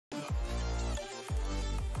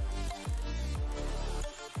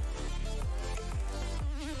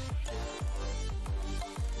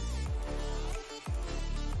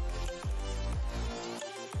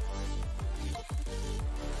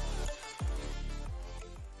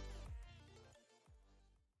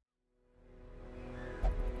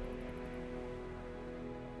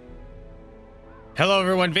Hello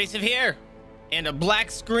everyone, Vaesive here, and a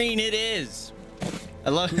black screen it is.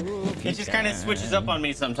 I love it. Just kind of switches up on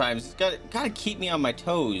me sometimes. It's gotta keep me on my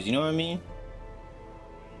toes, you know what I mean?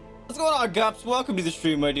 What's going on, Gups? Welcome to the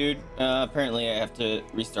stream, my dude. Apparently I have to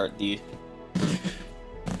restart the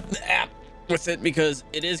app with it because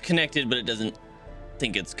it is connected, but it doesn't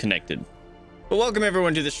think it's connected. But welcome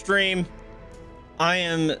everyone to the stream. I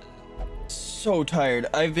am so tired.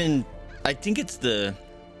 I think it's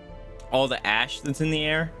all the ash that's in the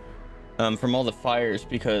air from all the fires,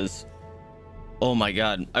 because oh my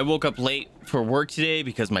god, I woke up late for work today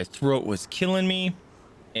because my throat was killing me,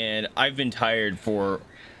 and I've been tired for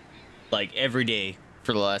like every day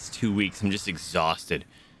for the last 2 weeks. I'm just exhausted.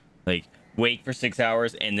 Like, wake for 6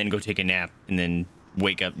 hours and then go take a nap, and then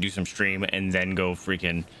wake up, do some stream, and then go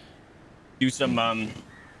freaking do some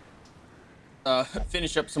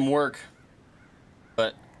finish up some work.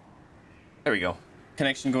 But there we go.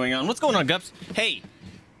 Connection going on. What's going on, Gups? Hey,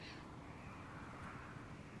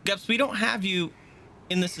 Gups, we don't have you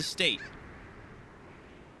in this estate.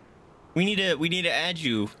 We need to add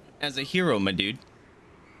you as a hero, my dude.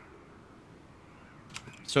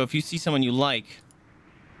 So if you see someone you like,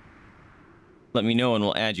 let me know and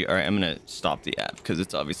we'll add you. All right, I'm gonna stop the app because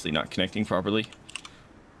it's obviously not connecting properly.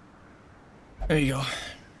 There you go.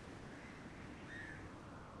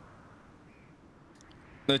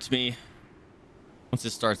 That's me. Once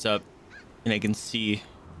it starts up and I can see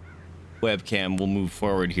webcam, we'll move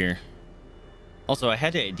forward here. Also, I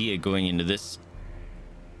had the idea going into this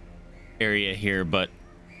area here, but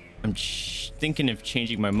I'm thinking of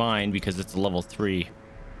changing my mind because it's a level 3,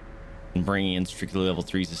 and bringing in strictly level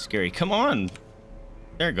 3s is scary. Come on,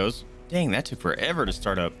 there it goes. Dang, that took forever to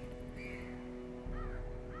start up.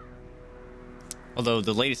 Although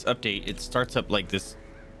the latest update, it starts up like this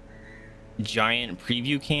giant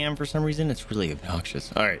preview cam for some reason. It's really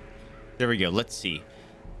obnoxious. All right, there we go. Let's see.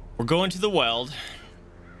 We're going to the Weld.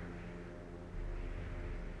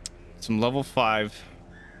 Some level 5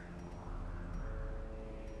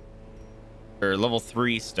 or level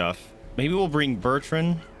 3 stuff. Maybe we'll bring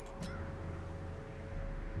Bertrand.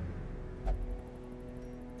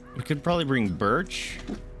 We could probably bring Birch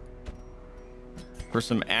for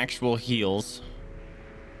some actual heals.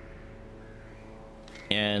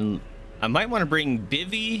 And I might want to bring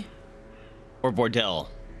Bivy or Bordell.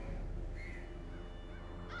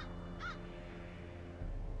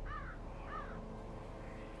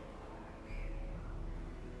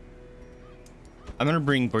 I'm gonna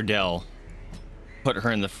bring Bordell, put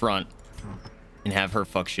her in the front, and have her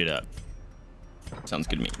fuck shit up. Sounds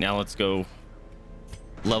good to me. Now let's go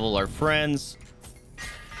level our friends,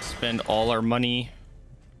 spend all our money.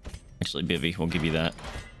 Actually, Bivy, we'll give you that.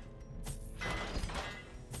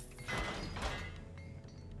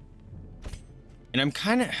 And I'm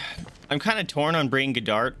kind of torn on bringing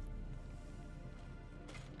Godard.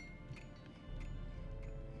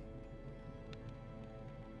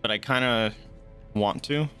 But I kind of want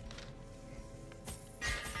to.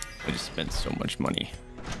 I just spent so much money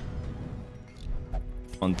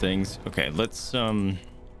on things. Okay, let's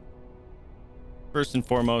first and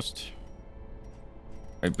foremost,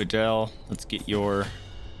 all right, Bedell, let's get your.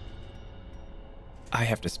 I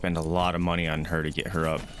have to spend a lot of money on her to get her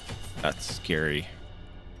up. That's scary.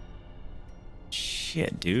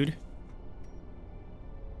 Shit, dude.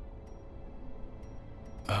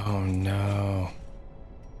 Oh no.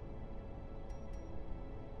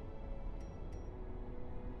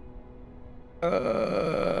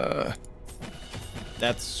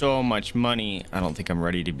 That's so much money. I don't think I'm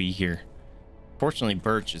ready to be here. Fortunately,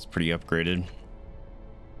 Birch is pretty upgraded.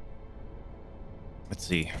 Let's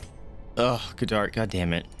see. Ugh, Godard, god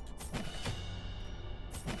damn it.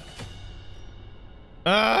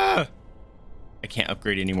 I can't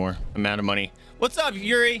upgrade anymore. I'm out of money. What's up,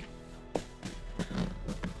 Yuri?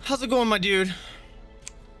 How's it going, my dude?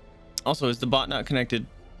 Also, is the bot not connected?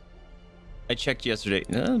 I checked yesterday.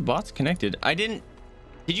 No, the bot's connected. I didn't.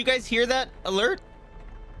 Did you guys hear that alert?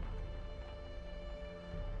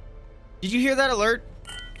 Did you hear that alert?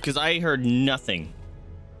 Because I heard nothing.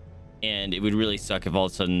 And it would really suck if all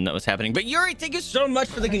of a sudden that was happening. But Yuri, thank you so much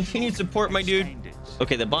for the continued support, my dude.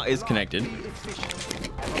 Okay, the bot is connected.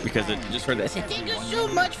 Because it just heard that. I said, thank you so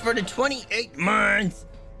much for the 28 months.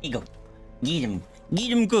 Here you go. Get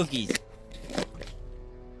them cookies.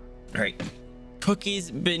 All right. Cookies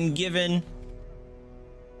been given.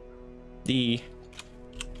 The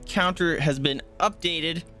counter has been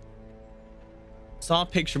updated. Saw a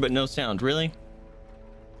picture but no sound. Really?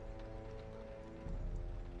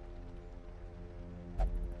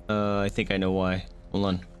 I think I know why. Hold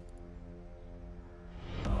on.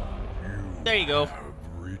 There you go.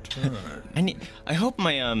 I hope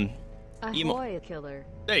my emo. Ahoy, killer.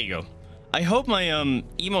 There you go. I hope my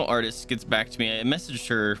emo artist gets back to me. I messaged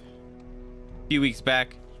her a few weeks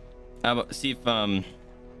back about see if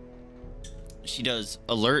she does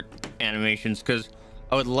alert animations, because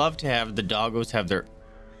I would love to have the doggos have their,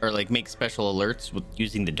 or like make special alerts with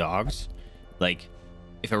using the dogs. Like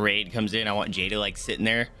if a raid comes in, I want Jada like sitting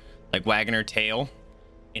there like wagging her tail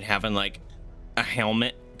and having like a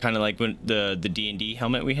helmet, kind of like when the D&D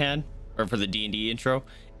helmet we had, or for the D&D intro,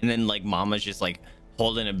 and then like Mama's just like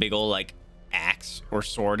holding a big old like axe or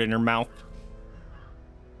sword in her mouth,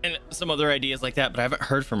 and some other ideas like that, but I haven't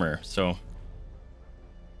heard from her. So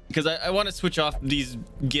because I want to switch off these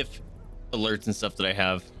GIF alerts and stuff that I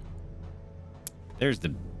have. There's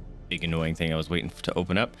the big annoying thing I was waiting to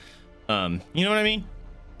open up. You know what I mean?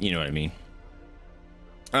 You know what I mean.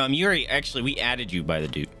 Yuri, actually, we added you by the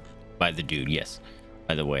dude. Yes.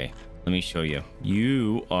 By the way, let me show you.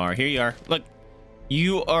 You are, here you are. Look,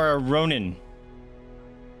 you are a Ronin,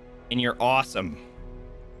 and you're awesome.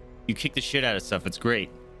 You kick the shit out of stuff. It's great.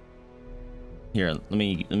 Here, let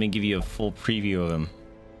me give you a full preview of him.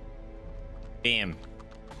 Bam.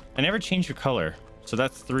 I never changed your color, so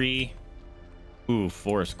that's 3. Ooh,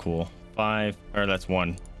 4 is cool. 5, or that's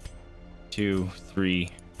 1, 2, 3,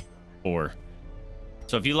 4.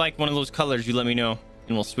 So if you like one of those colors, you let me know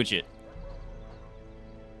and we'll switch it.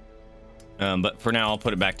 But for now, I'll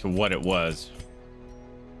put it back to what it was.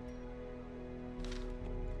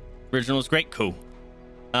 Original is great. Cool.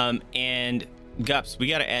 And Gups, we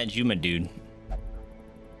gotta add you, my dude.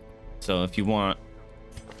 So if you want,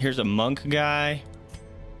 here's a monk guy.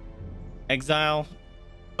 Exile.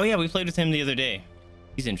 Oh yeah, we played with him the other day.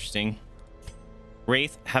 He's interesting.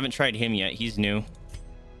 Wraith, haven't tried him yet. He's new.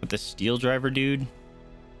 With the steel driver dude.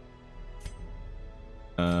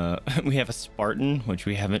 We have a Spartan, which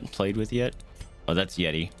we haven't played with yet. Oh, that's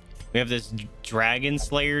Yeti. We have this Dragon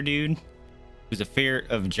Slayer dude, who's a fear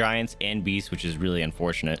of giants and beasts, which is really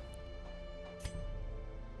unfortunate.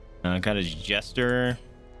 Got a Jester.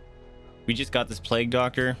 We just got this Plague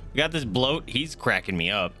Doctor. We got this Bloat. He's cracking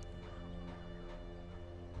me up.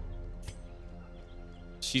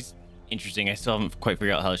 She's interesting. I still haven't quite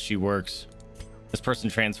figured out how she works. This person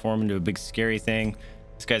transformed into a big scary thing.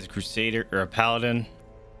 This guy's a Crusader or a Paladin.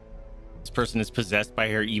 This person is possessed by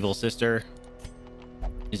her evil sister.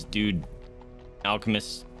 This dude,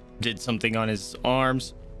 Alchemist, did something on his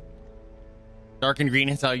arms. Dark and green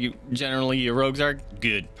is how you generally your rogues are.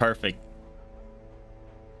 Good, perfect.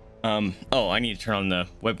 Oh, I need to turn on the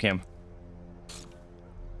webcam.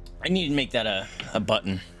 I need to make that a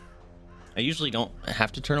button. I usually don't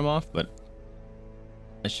have to turn them off, but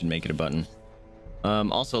I should make it a button.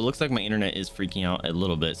 Also, it looks like my internet is freaking out a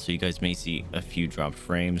little bit, so you guys may see a few dropped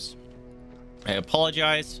frames. I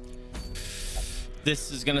apologize.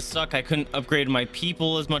 This is gonna suck. I couldn't upgrade my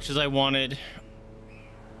people as much as I wanted.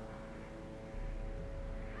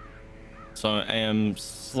 So I am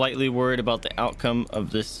slightly worried about the outcome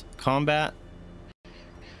of this combat.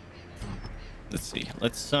 Let's see.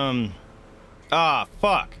 Let's ah,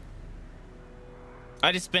 fuck.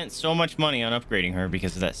 I just spent so much money on upgrading her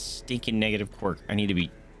because of that stinking negative quirk. I need to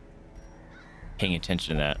be paying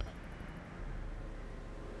attention to that.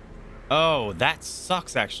 Oh, that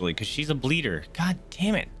sucks actually, because she's a bleeder. God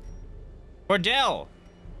damn it. Cordell!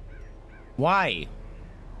 Why?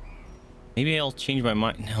 Maybe I'll change my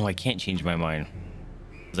mind. No, I can't change my mind,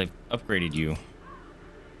 because I've upgraded you.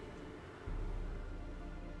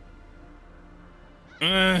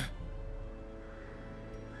 Damn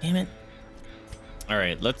it.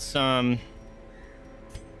 Alright, let's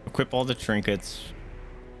equip all the trinkets.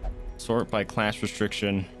 Sort by class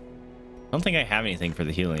restriction. I don't think I have anything for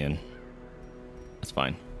the Helion. That's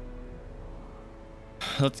fine.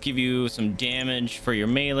 Let's give you some damage for your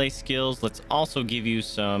melee skills. Let's also give you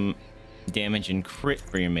some damage and crit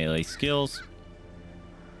for your melee skills.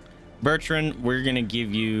 Bertrand, we're gonna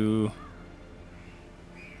give you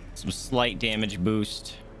some slight damage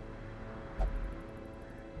boost.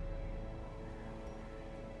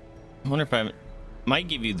 I wonder if I might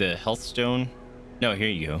give you the health stone. No, here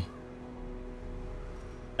you go.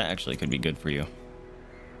 That actually could be good for you.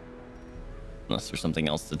 Unless there's something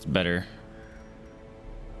else that's better.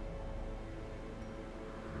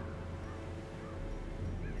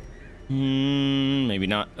 Maybe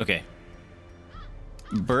not. Okay.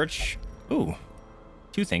 Birch. Ooh.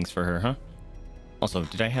 2 things for her, huh? Also,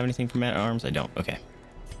 did I have anything for Man at Arms? I don't. Okay.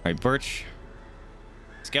 All right, Birch.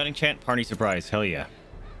 Scouting chant, party surprise. Hell yeah.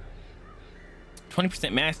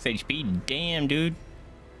 20% max HP. Damn, dude.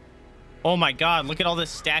 Oh my god, look at all this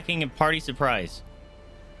stacking and party surprise.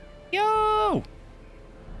 Yo!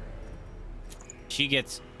 She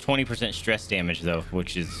gets 20% stress damage though,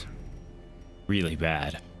 which is really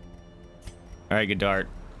bad. All right, Godart.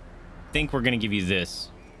 I think we're gonna give you this.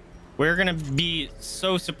 We're gonna be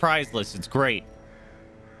so surpriseless. It's great.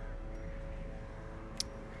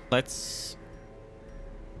 Let's.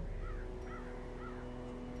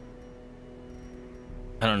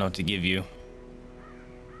 I don't know what to give you,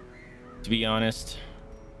 to be honest.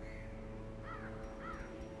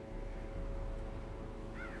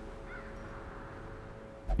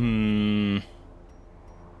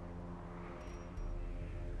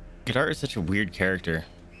 Godart is such a weird character.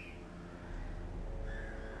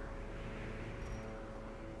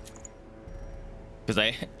 Because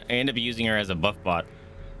I end up using her as a buff bot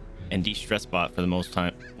and de-stress bot for the most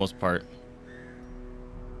part.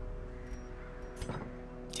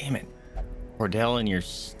 Damn it. Cordell and your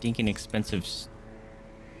stinking expensive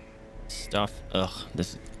stuff. Ugh,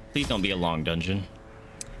 please don't be a long dungeon.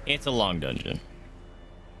 It's a long dungeon.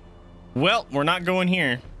 Well, we're not going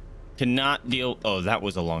here. Cannot deal. Oh, that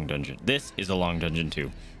was a long dungeon. This is a long dungeon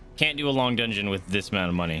too. Can't do a long dungeon with this amount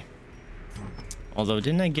of money. Although,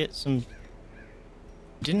 didn't I get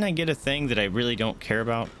a thing that I really don't care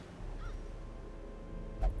about?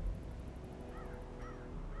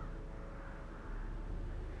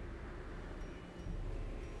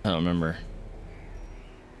 I don't remember.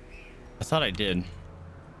 I thought I did. I'm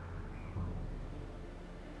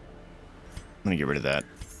gonna get rid of that.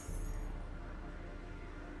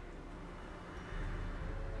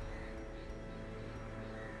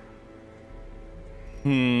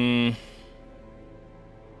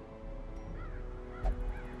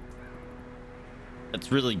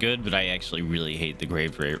 That's really good, but I actually really hate the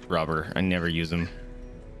grave robber. I never use him.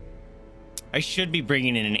 I should be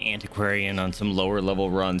bringing in an antiquarian on some lower level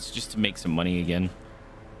runs just to make some money again.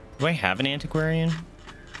 Do I have an antiquarian?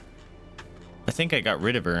 I think I got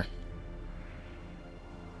rid of her.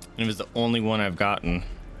 And it was the only one I've gotten.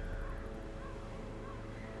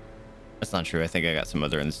 That's not true. I think I got some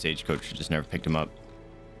other in the stagecoach. I just never picked him up.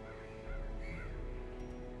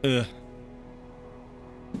 Ugh.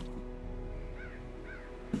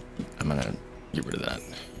 I'm gonna get rid of that.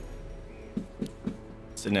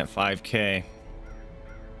 Sitting at 5K.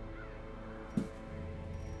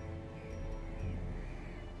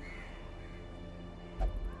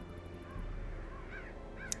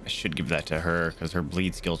 I should give that to her because her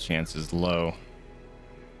bleed skill chance is low.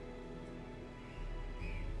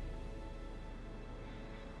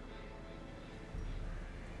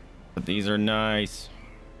 But these are nice.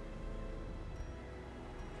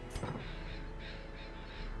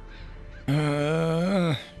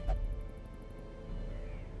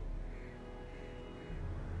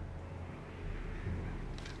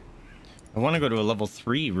 I want to go to a level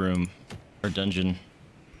 3 room or dungeon.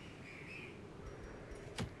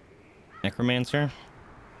 Necromancer.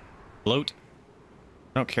 Float.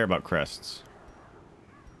 I don't care about crests.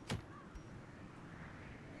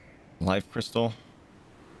 Life crystal.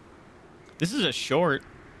 This is a short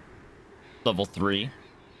level 3.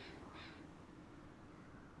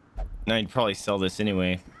 Now I'd probably sell this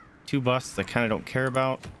anyway. 2 busts I kind of don't care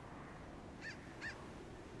about.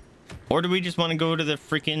 Or do we just want to go to the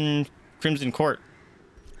freaking Crimson Court?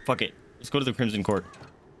 Fuck it. Let's go to the Crimson Court.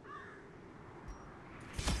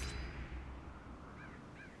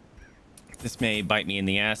 This may bite me in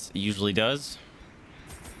the ass. It usually does.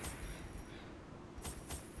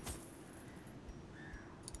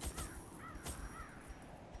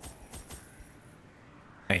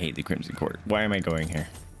 I hate the Crimson Court. Why am I going here?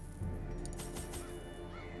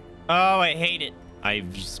 Oh, I hate it.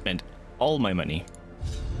 I've just spent all my money.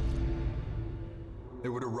 They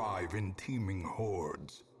would arrive in teeming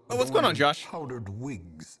hordes. Oh, what's going on, Josh? Powdered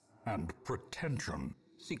wigs and pretension,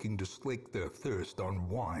 seeking to slake their thirst on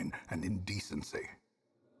wine and indecency.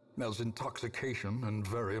 As intoxication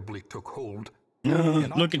invariably took hold,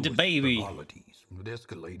 look at the baby. Frivolities would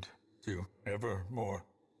escalate to ever more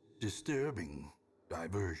disturbing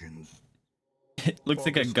diversions. It looks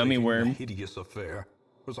like a gummy worm. The hideous affair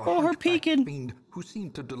was a her peeking fiend who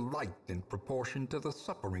seemed to delight in proportion to the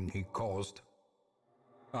suffering he caused.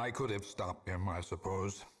 I could have stopped him, I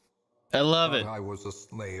suppose. I love it. I was a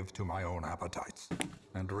slave to my own appetites,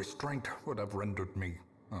 and restraint would have rendered me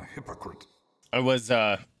a hypocrite. I was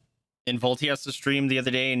in Voltia's stream the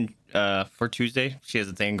other day, and for Tuesday, she has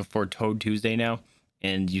a thing for Toad Tuesday now,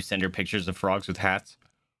 and you send her pictures of frogs with hats.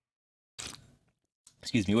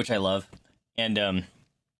 Excuse me, which I love. And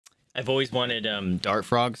I've always wanted dart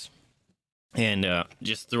frogs, and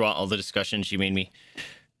just throughout all the discussion, she made me.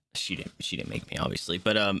 She didn't make me, obviously,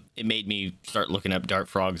 but it made me start looking up dart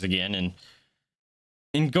frogs again, and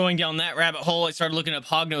And going down that rabbit hole, I started looking up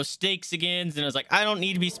hognose steaks again, and I was like, I don't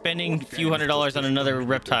need to be spending a few $100s on another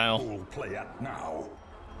reptile /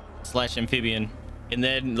 amphibian. And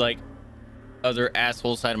then, like, other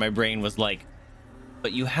asshole side of my brain was like,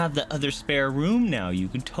 but you have the other spare room now. You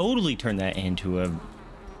can totally turn that into a,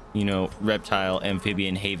 you know, reptile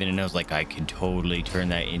amphibian haven. And I was like, I could totally turn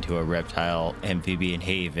that into a reptile amphibian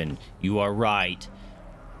haven. You are right.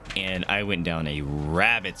 And I went down a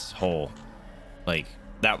rabbit's hole. Like,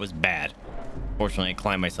 that was bad. Fortunately, I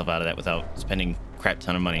climbed myself out of that without spending a crap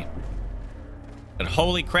ton of money. But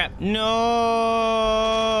holy crap, no!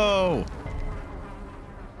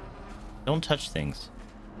 Don't touch things.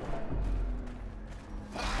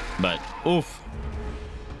 But, oof.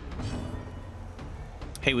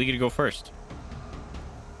 Hey, we get to go first.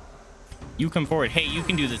 You come forward. Hey, you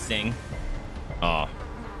can do this thing. Oh.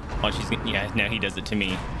 Oh, she's gonna, yeah, now he does it to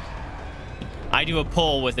me. I do a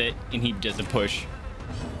pull with it, and he does a push.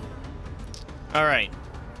 All right.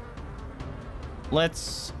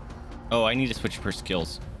 Let's... Oh, I need to switch her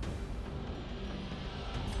skills.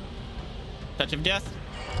 Touch of Death.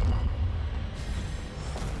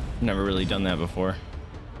 Never really done that before.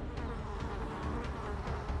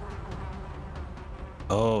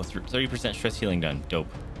 Oh, 30% stress healing done. Dope.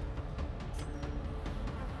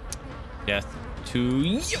 Death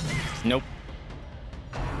to... Nope.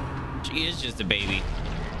 She is just a baby.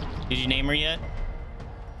 Did you name her yet?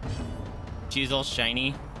 She's all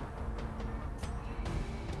shiny.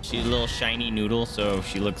 She's a little shiny noodle, so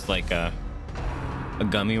she looks like a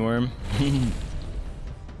gummy worm.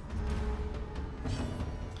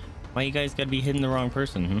 Why you guys gotta be hitting the wrong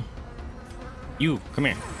person, hmm? You, come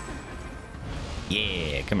here.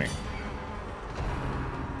 Yeah, come here.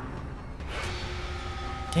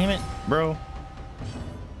 Damn it, bro.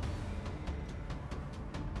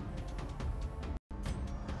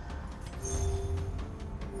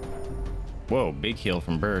 Whoa, big heal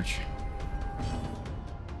from Birch.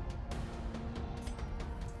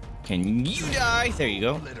 Can you die? There you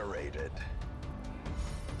go. Obliterated.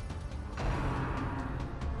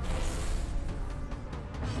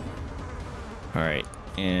 All right,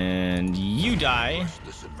 and you die.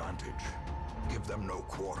 Disadvantage. Give them no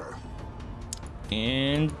quarter.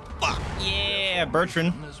 And fuck yeah,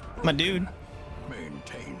 Bertrand, my dude.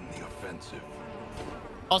 Maintain the offensive.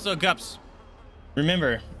 Also, Gups,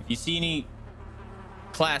 remember, if you see any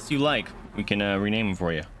class you like, we can rename them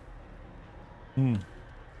for you.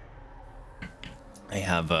 I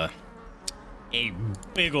have a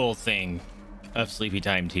big old thing of sleepy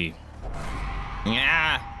time tea.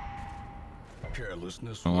 Yeah.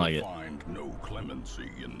 Carelessness I don't like will it. find no clemency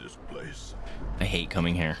in this place. I hate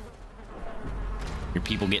coming here. Your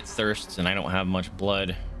people get thirsts and I don't have much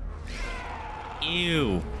blood.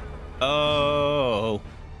 Ew. Oh.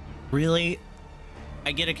 Really?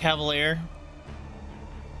 I get a Cavalier?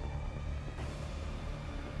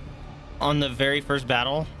 On the very first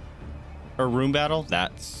battle? Or room battle?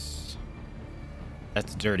 That's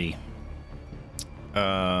dirty.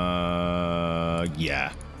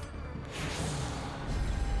 Yeah.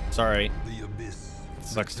 Sorry. The abyss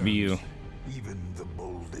Sucks to be you. even the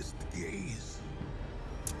boldest gaze.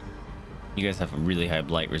 You guys have a really high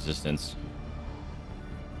blight resistance.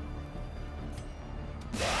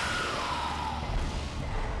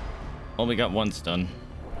 Well, we got one stun.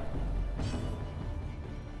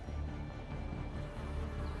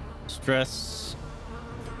 Stress.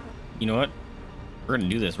 You know what? We're gonna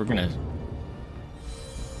do this. We're gonna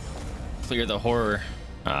clear the horror.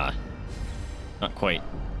 Not quite.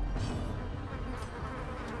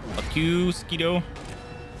 Fuck you, Mosquito.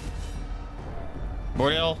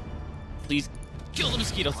 Bordell, please kill the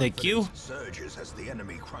mosquito. Thank you. Surges as the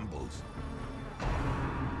enemy crumbles.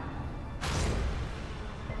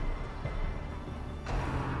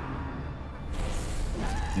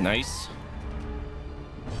 Nice.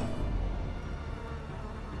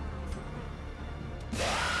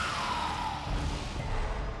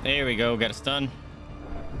 There we go. Got a stun.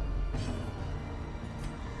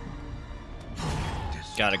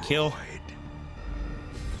 Got a kill.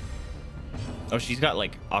 Oh, she's got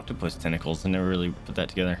like octopus tentacles. I never really put that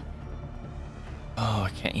together. Oh, I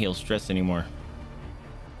can't heal stress anymore.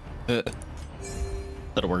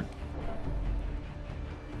 That'll work.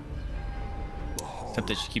 Except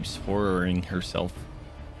that she keeps horroring herself.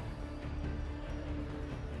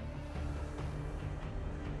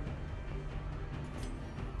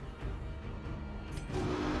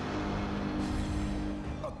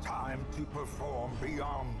 A time to perform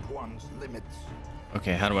beyond one's limits.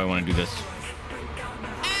 Okay, how do I want to do this?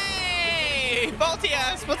 Hey,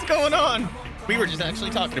 Baltias, what's going on? We were just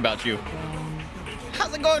actually talking about you.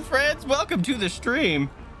 How's it going, friends? Welcome to the stream.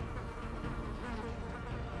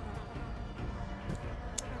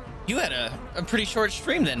 You had a pretty short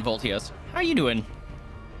stream then, Voltius. How are you doing?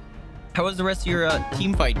 How was the rest of your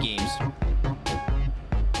team fight games?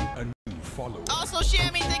 A new follower. Also,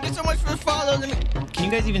 Shammy, thank you so much for the follow. Can you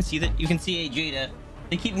guys even see that? You can see Jada.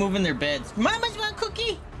 They keep moving their beds. Mama's want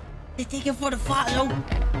cookie. They take it for the follow.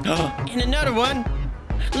 And another one.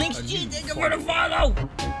 Link's G, thank you for the follow.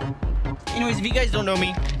 Anyways, if you guys don't know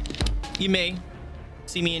me, you may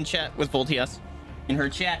see me in chat with Voltius in her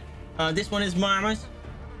chat. This one is Mama's.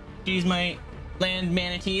 She's my land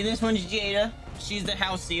manatee. This one's Jada. She's the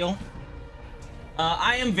house seal.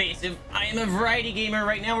 I am Vaesive. I am a variety gamer.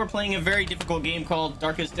 Right now we're playing a very difficult game called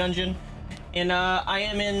Darkest Dungeon. And I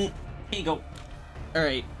am in... Here you go.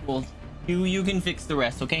 Alright, well, you can fix the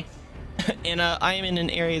rest, okay? And I am in an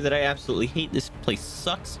area that I absolutely hate. This place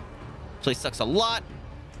sucks. This place sucks a lot.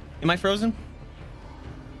 Am I frozen?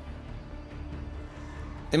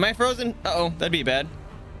 Am I frozen? Uh-oh, that'd be bad.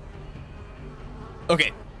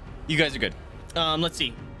 Okay, you guys are good. Let's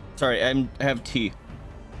see. Sorry, I have tea.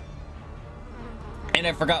 And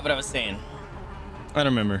I forgot what I was saying. I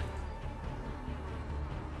don't remember.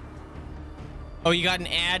 Oh, you got an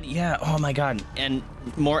ad? Yeah, oh my god. And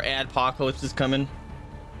more ad-pocalypse is coming.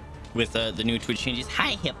 With the new Twitch changes.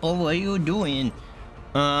 Hi, Hippo, what are you doing?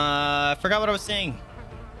 I forgot what I was saying.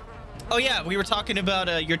 Oh yeah, we were talking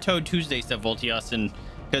about your Toad Tuesday stuff, Voltius, and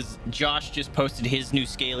because Josh just posted his new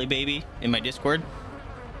Scaly baby in my Discord,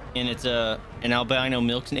 and it's an albino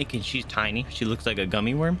milk snake, and she's tiny. She looks like a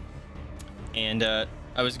gummy worm. And I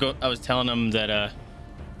was telling him that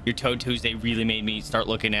your Toad Tuesday really made me start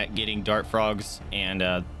looking at getting dart frogs and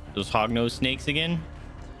those hognose snakes again.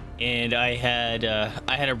 And I had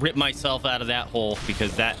to rip myself out of that hole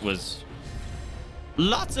because that was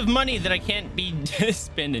lots of money that I can't be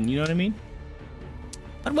spending. You know what I mean?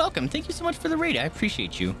 But welcome. Thank you so much for the raid. I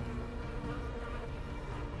appreciate you.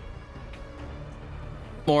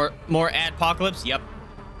 More adpocalypse. Yep.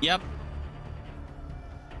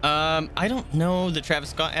 I don't know the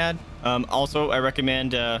Travis Scott ad. Also, I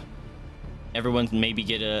recommend everyone maybe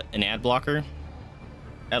get an ad blocker.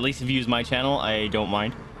 At least if you use my channel, I don't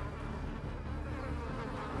mind.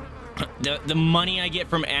 The money I get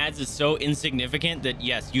from ads is so insignificant that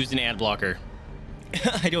yes, use an ad blocker.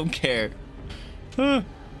 I don't care. It's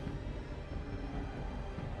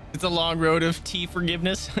a long road of tea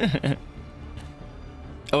forgiveness.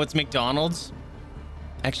 Oh, it's McDonald's?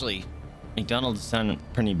 Actually, McDonald's sounding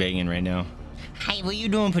pretty banging right now. Hi, what you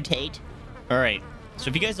doing, potato? All right, so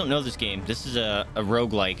if you guys don't know this game, this is a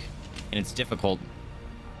roguelike, and it's difficult.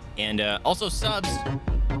 And also subs.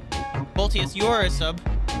 Voltius, you are a sub,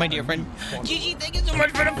 my dear friend. GG, thank you so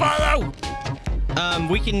much for the follow.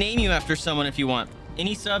 We can name you after someone if you want.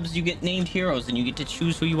 Any subs, you get named heroes, and you get to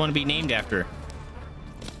choose who you want to be named after.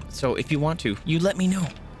 So if you want to, you let me know.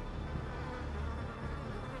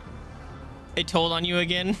 It told on you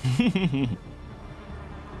again.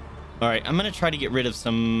 All right, I'm gonna try to get rid of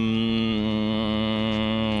some.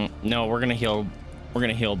 No, we're gonna heal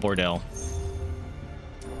Bordel.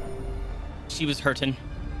 She was hurting.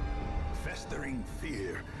 Festering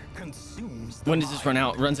fear consumes the When does this run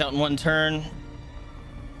out? Runs out in one turn.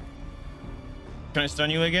 Can I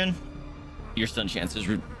stun you again? Your stun chance is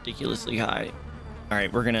ridiculously high. All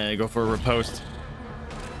right, we're gonna go for a riposte.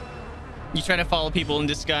 You try to follow people in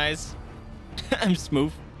disguise. I'm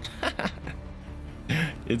smooth.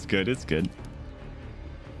 It's good. It's good.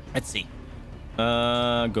 Let's see.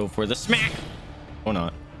 Go for the smack. Or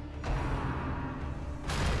not.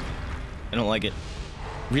 I don't like it.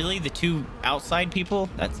 Really? The two outside people?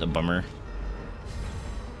 That's a bummer.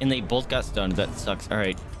 And they both got stunned. That sucks. All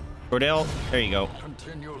right. Bordel, there you go.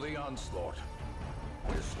 Continue the onslaught.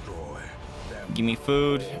 Destroy them. Give me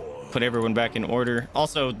food. Put everyone back in order.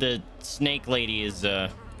 Also, the snake lady is,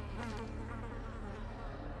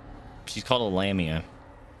 she's called a Lamia.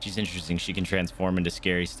 She's interesting. She can transform into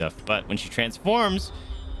scary stuff. But when she transforms,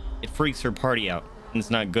 it freaks her party out. And it's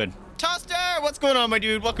not good. Toaster! What's going on, my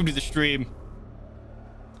dude? Welcome to the stream.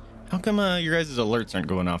 How come your guys' alerts aren't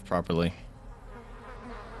going off properly?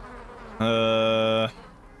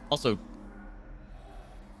 Also,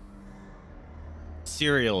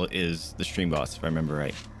 Serial is the stream boss, if I remember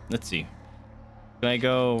right. Let's see. Can I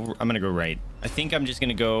go? I'm gonna go right. I think I'm just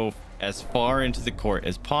gonna go as far into the court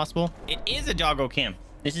as possible. It is a doggo cam.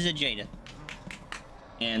 This is a Jada.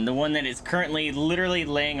 And the one that is currently literally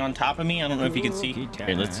laying on top of me. I don't know if you can see.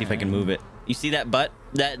 Here, let's see if I can move it. You see that butt?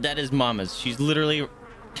 That is Mama's. She's literally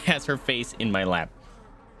has her face in my lap.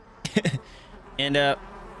 And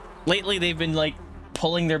lately they've been like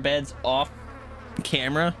pulling their beds off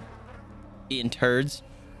camera. eating turds.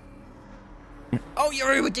 Oh,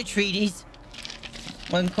 you're in with the treaties.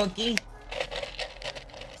 One cookie.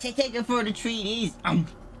 Say, take it for the treaties.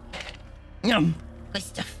 Good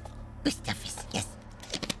stuff. Good stuff. Yes.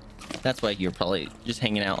 That's why you're probably just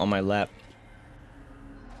hanging out on my lap.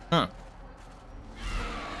 Huh.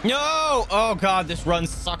 No! Oh god, this run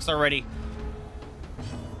sucks already.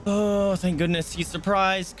 Oh, thank goodness he's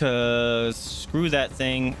surprised, cause screw that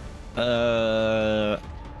thing. I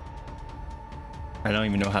don't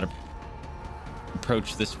even know how to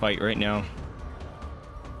approach this fight right now.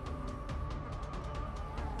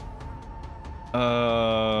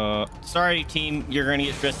 Sorry team, you're gonna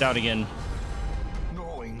get stressed out again.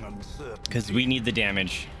 Because we need the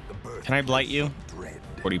damage. Can I blight you?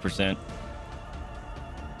 40%.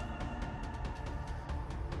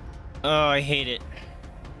 Oh, I hate it.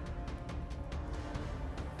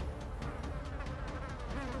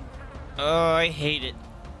 Oh, I hate it.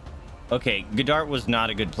 Okay, Godard was not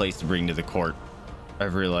a good place to bring to the court.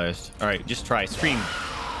 I've realized. All right, just try. Scream.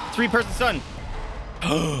 3-person stun.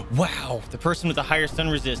 Wow, the person with the higher stun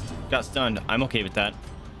resist got stunned. I'm okay with that.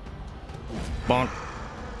 Bonk.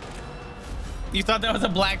 You thought that was a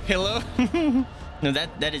black pillow? No,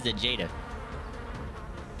 that is a Jada.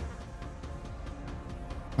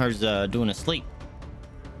 How's doing asleep?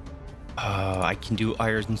 I can do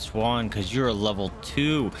Iron Swan because you're a level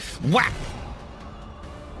 2. Whack!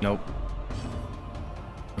 Nope.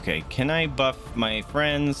 Okay, can I buff my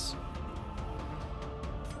friends?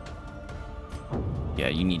 Yeah,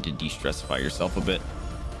 you need to de-stressify yourself a bit.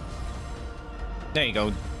 There you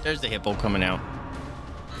go. There's the hippo coming out.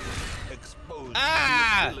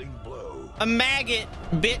 Ah! A maggot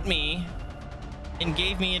bit me and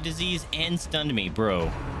gave me a disease and stunned me, bro.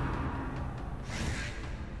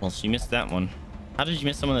 Well, she missed that one. How did you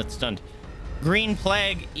miss someone that's stunned? Green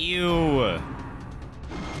plague, ew.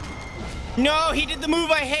 No, he did the move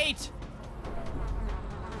I hate.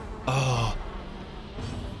 Oh.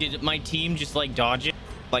 Did my team just like dodge it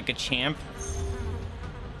like a champ?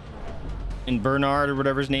 And Bernard or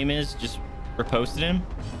whatever his name is just reposted him?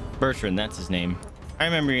 Bertrand, that's his name. I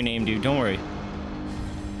remember your name, dude. Don't worry.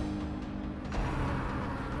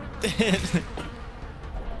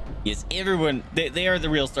 Yes, everyone, they are the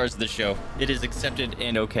real stars of the show. It is accepted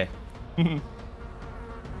and okay.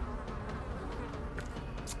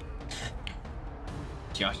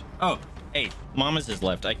 Josh. Oh, hey, Mama's has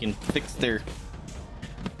left. I can fix their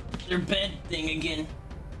bed thing again.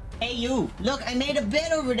 Hey, you. Look, I made a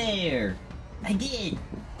bed over there. I did.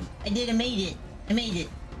 I made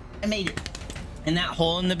it. And that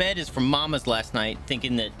hole in the bed is from Mama's last night,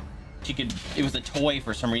 thinking that she could, it was a toy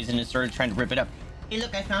for some reason, and started trying to rip it up. Hey,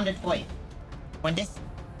 look, I found a toy. Want this?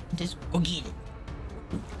 Just go get it.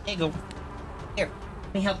 There you go. Here,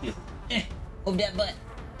 let me help you. Move that butt.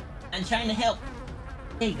 I'm trying to help.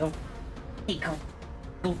 There you go. There you go.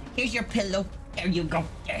 Oh, here's your pillow. There you go.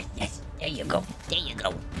 There, yes. There you go. There you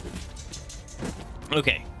go.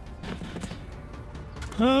 Okay.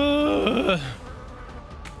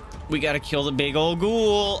 We gotta kill the big old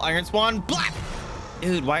ghoul. Iron Swan, black.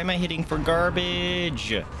 Dude, why am I hitting for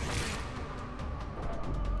garbage?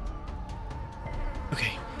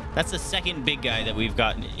 Okay, that's the second big guy that we've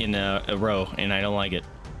got in a row, and I don't like it.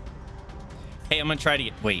 Hey, I'm gonna try to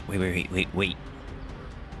get. Wait.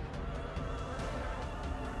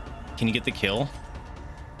 Can you get the kill?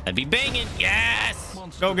 That'd be banging. Yes.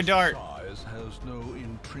 Go Godard.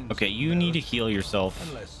 Okay, you need to heal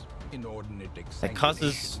yourself. That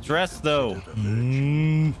causes stress, though.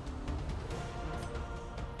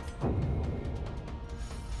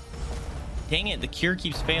 Dang it, the cure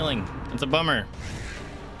keeps failing. It's a bummer.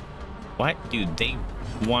 What? Dude, they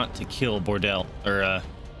want to kill Bordel, or,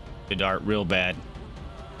 Godard real bad.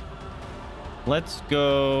 Let's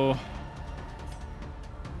go.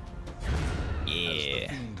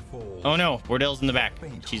 Yeah. Oh no, Bordel's in the back.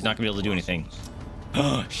 She's not gonna be able to do anything.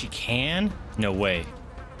 Oh, she can? No way.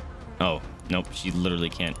 Oh, nope, she literally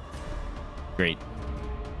can't. Great.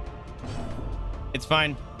 It's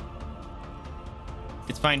fine.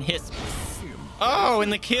 It's fine. Hiss. Oh,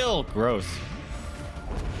 and the kill. Gross.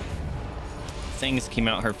 Things came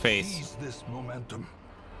out her face.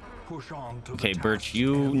 Okay, Birch,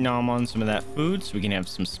 you nom on some of that food so we can have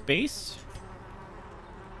some space.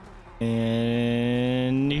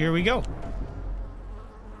 And here we go.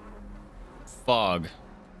 Fog.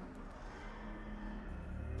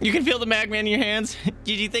 You can feel the Magman in your hands.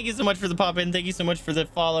 GG, thank you so much for the pop-in. Thank you so much for the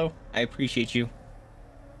follow. I appreciate you.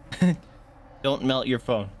 Don't melt your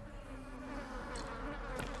phone.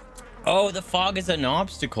 Oh, the fog is an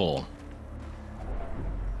obstacle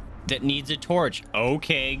that needs a torch.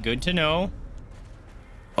 Okay, good to know.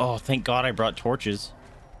 Oh, thank God I brought torches.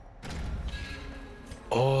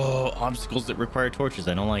 Oh, obstacles that require torches.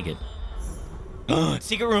 I don't like it.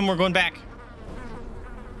 Secret room. We're going back.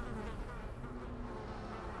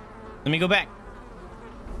 Let me go back.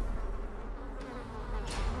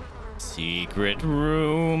 Secret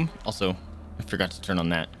room. Also, I forgot to turn on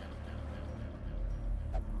that.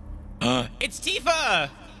 It's Tifa!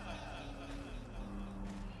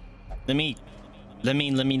 Let me.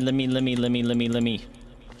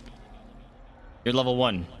 You're level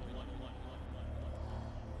 1.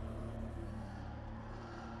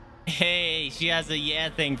 Hey, she has a yeah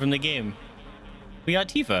thing from the game. We got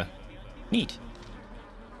Tifa. Neat.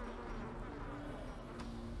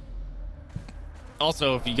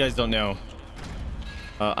 Also, if you guys don't know,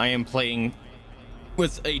 I am playing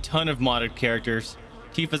with a ton of modded characters.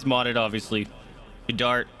 Tifa's modded, obviously.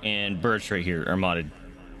 Dart and Birch right here are modded.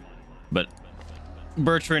 But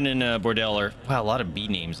Bertrand and Bordell are... Wow, a lot of B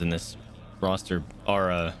names in this roster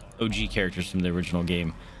are OG characters from the original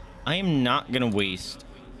game. I am not going to waste...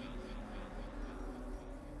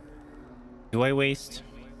 Do I waste?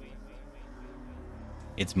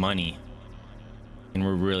 It's money. And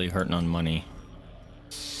we're really hurting on money.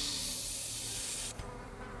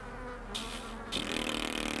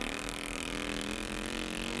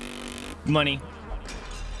 Money.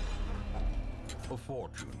 A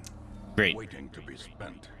fortune. Great. Waiting to be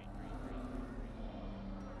spent.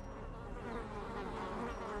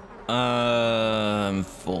 I'm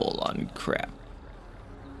full on crap.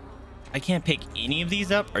 I can't pick any of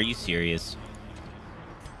these up? Are you serious?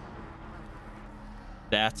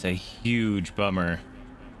 That's a huge bummer.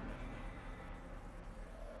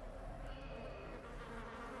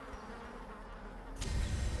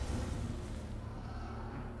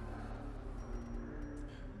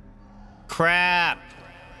 Crap.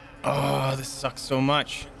 Oh, this sucks so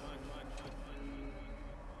much.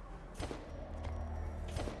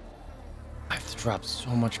 I have to drop so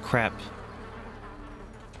much crap.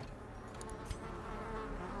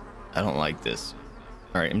 I don't like this.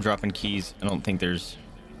 All right, I'm dropping keys. I don't think there's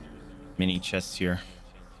many chests here.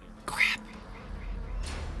 Crap.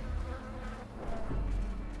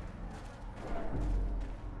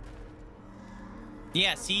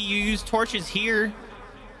 Yeah, see, you use torches here.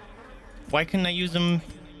 Why couldn't I use them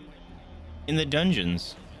in the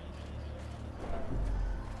dungeons?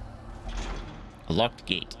 A locked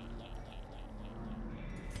gate.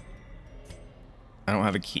 I don't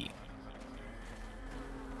have a key.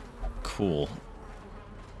 Cool.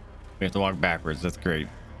 We have to walk backwards. That's great.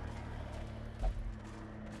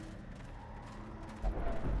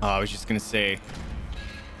 Oh, I was just gonna say,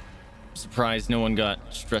 I'm surprised no one got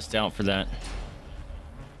stressed out for that.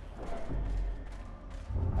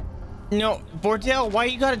 No, Bordell, why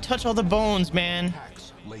you gotta touch all the bones, man?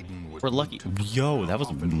 We're lucky. Yo, that was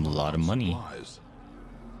a lot of money.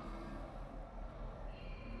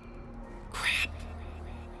 Crap.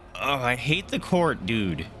 Oh, I hate the court,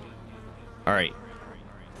 dude. All right.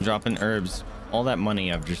 Dropping herbs. All that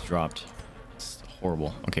money I've just dropped. It's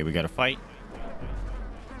horrible. Okay, we gotta fight.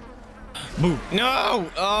 Boo. No!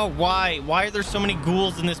 Oh, why? Why are there so many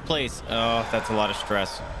ghouls in this place? Oh, that's a lot of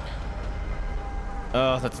stress.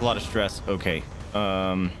 Oh, that's a lot of stress. Okay.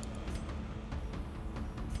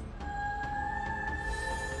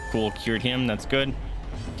 Cool, cured him. That's good.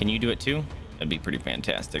 Can you do it too? That'd be pretty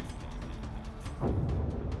fantastic.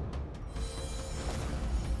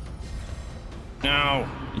 No,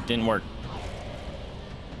 it didn't work.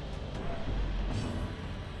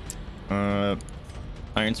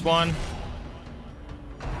 Iron Swan.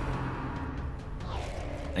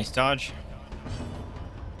 Nice dodge.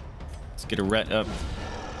 Let's get a ret up.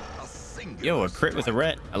 Yo, a crit with a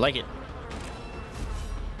ret. I like it.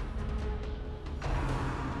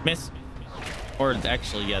 Miss. Or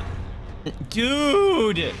actually, yeah.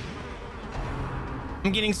 Dude!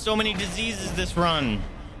 I'm getting so many diseases this run.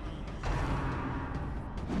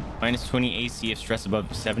 Minus 20 AC if stress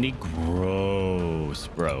above 70. Gross,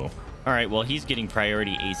 bro. All right, well, he's getting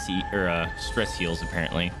priority AC or stress heals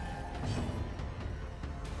apparently.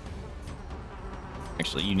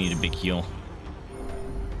 Actually, you need a big heal.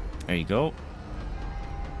 There you go.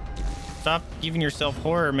 Stop giving yourself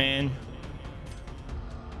horror, man.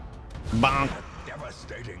 Bonk.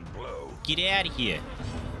 Devastating blow. Get out of here.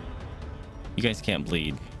 You guys can't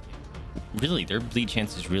bleed. Really, their bleed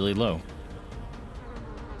chance is really low.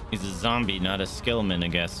 He's a zombie, not a skeleton, I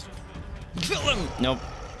guess. Kill him! Nope.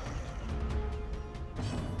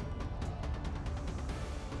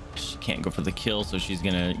 She can't go for the kill, so she's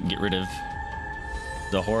gonna get rid of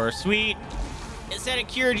the horror. Sweet. It said it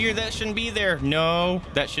cured you. That shouldn't be there. No,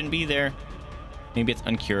 that shouldn't be there. Maybe it's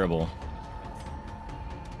uncurable.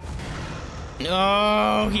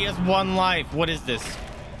 No, he has 1 life. What is this?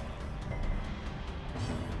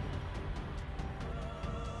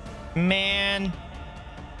 Man.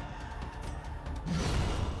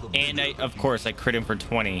 And of course, I crit him for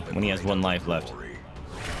 20 when he has 1 life left.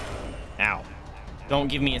 Ow. Don't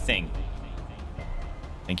give me a thing.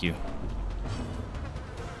 Thank you.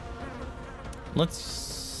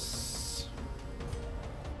 Let's...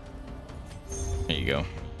 There you go.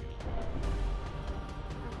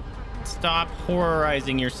 Stop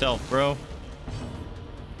horrorizing yourself, bro.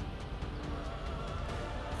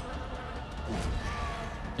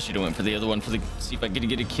 I should have went for the other one for the... See if I could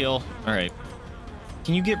get a kill. All right.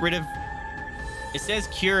 Can you get rid of... It says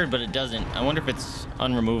cured, but it doesn't. I wonder if it's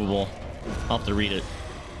unremovable. I'll have to read it.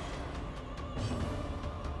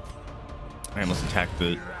 All right, let's attack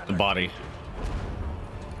the body.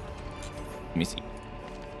 Let me see.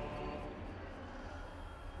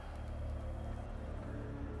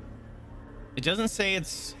 It doesn't say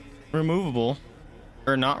it's removable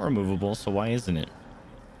or not removable, so why isn't it?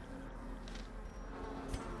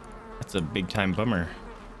 That's a big time bummer.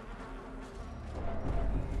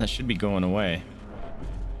 That should be going away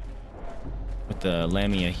with the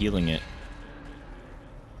Lamia healing it.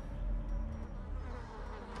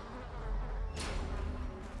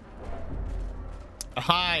 A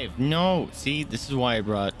hive! No! See, this is why I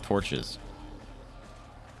brought torches.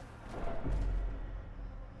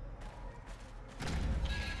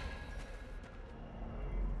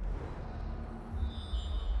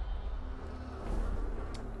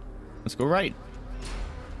 Let's go right.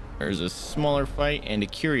 There's a smaller fight and a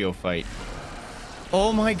curio fight.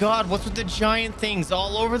 Oh my god, what's with the giant things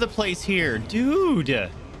all over the place here? Dude!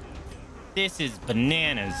 This is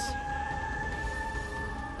bananas.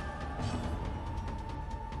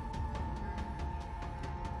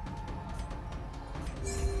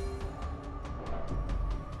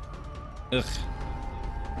 Ugh.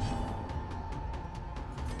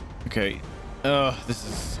 Okay. This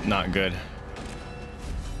is not good.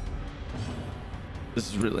 This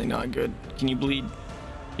is really not good. Can you bleed?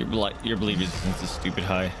 Your bleed resistance is stupid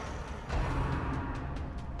high.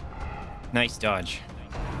 Nice dodge.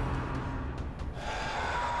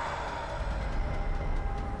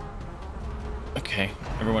 Okay,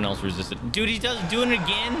 everyone else resisted. Dude, he doing it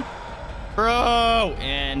again? Bro!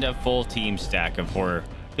 And a full team stack of horror.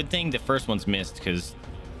 Good thing the first one's missed, because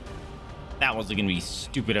that was gonna be a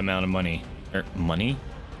stupid amount of money. Money?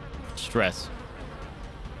 Stress.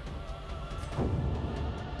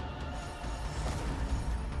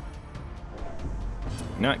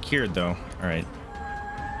 Not cured though. All right.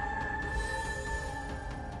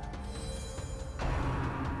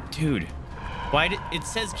 Dude, why did it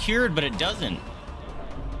says cured, but it doesn't?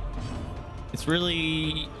 It's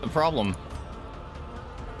really a problem.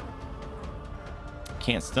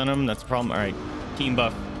 Can't stun him. That's a problem. All right, team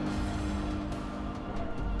buff.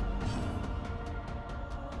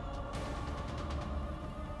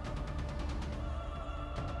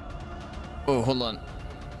 Oh, hold on.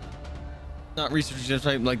 Not research, just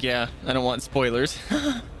like, yeah, I don't want spoilers.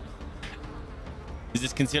 Is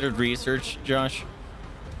this considered research, Josh?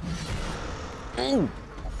 Oh.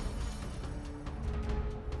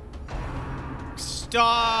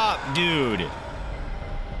 Stop, dude.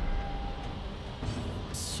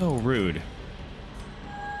 So rude.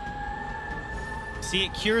 See,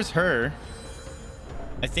 it cures her.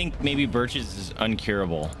 I think maybe Birch's is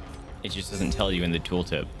uncurable. It just doesn't tell you in the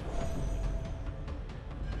tooltip.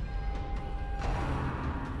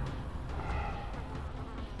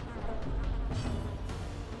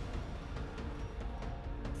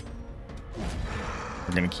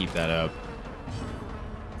 We're gonna keep that up.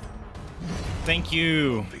 Thank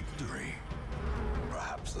you. Victory.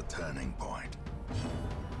 Perhaps the turning point.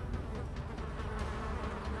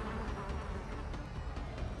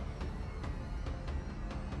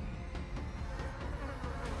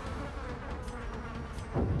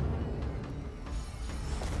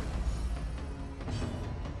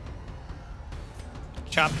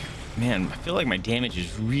 Chop. Man, I feel like my damage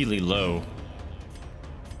is really low.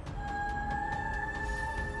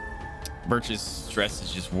 Birch's stress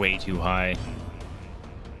is just way too high.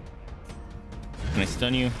 Can I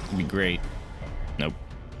stun you? It'd be great. Nope.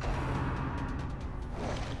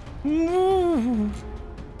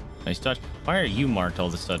 Nice touch. Why are you marked all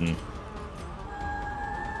of a sudden?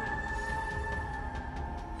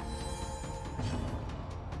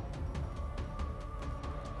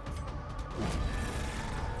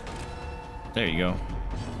 There you go.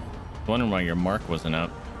 Wondering why your mark wasn't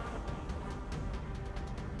up.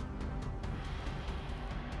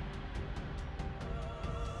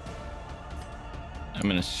 I'm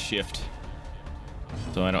gonna shift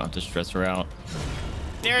so I don't have to stress her out.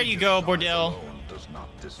 There you go, Bordell. Does not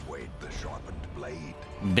dissuade the sharpened blade.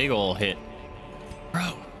 Big ol' hit.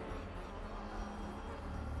 Bro.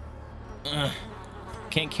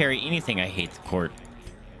 Can't carry anything. I hate the court.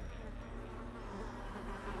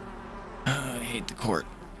 I hate the court.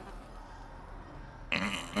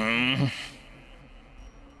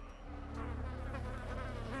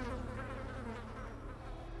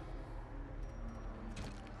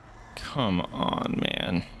 Come on,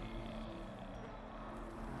 man.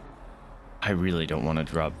 I really don't want to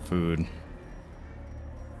drop food.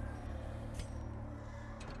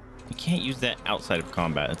 You can't use that outside of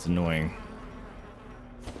combat. It's annoying.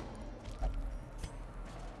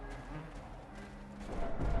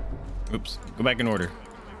 Oops. Go back in order.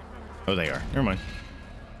 Oh, they are. Never mind.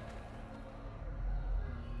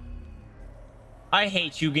 I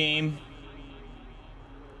hate you, game.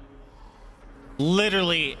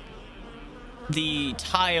 Literally, the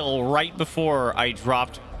tile right before I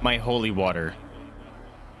dropped my holy water.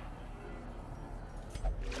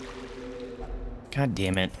 God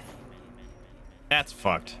damn it. That's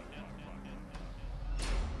fucked.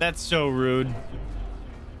 That's so rude.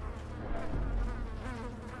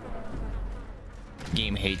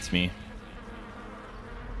 Game hates me.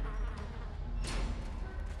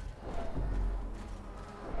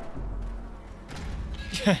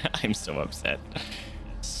 I'm so upset.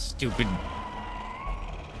 Stupid.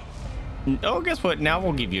 Oh, guess what? Now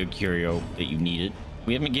we'll give you a curio that you needed.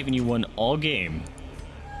 We haven't given you one all game.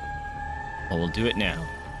 Well, we'll do it now.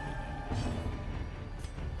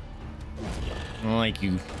 I don't like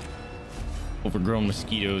you. Overgrown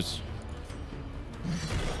mosquitoes.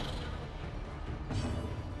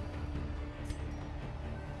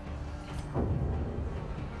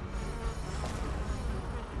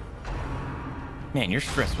 Man, your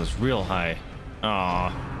stress was real high.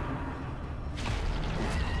 Aw.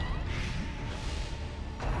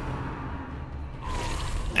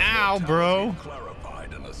 Ow, bro.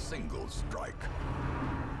 Clarified in a single strike.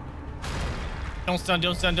 Don't stun,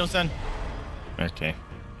 don't stun, don't stun. Okay.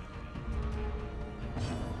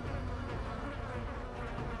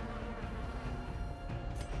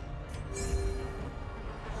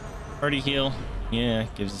 Party heal. Yeah,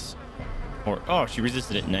 gives us... Or, oh, she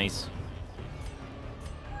resisted it. Nice.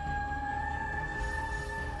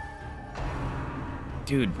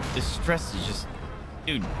 Dude, this stress is just...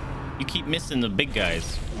 Dude, you keep missing the big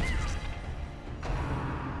guys.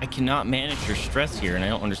 I cannot manage your stress here, and I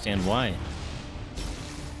don't understand why.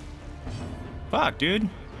 Fuck, dude.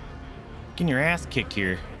 Getting your ass kicked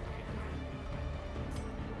here.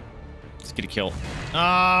 Let's get a kill.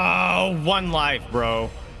 Oh, one life, bro.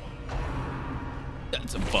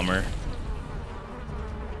 That's a bummer.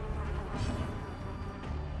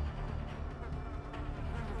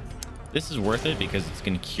 This is worth it because it's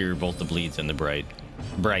going to cure both the bleeds and the bright.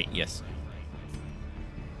 Bright, yes.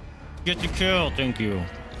 Get the kill, thank you.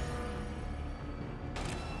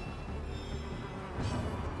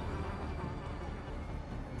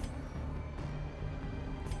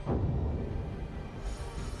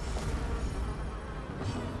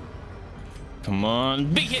 Come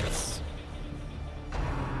on, big hits.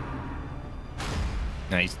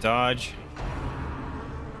 Nice dodge.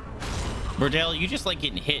 Bordell, you just like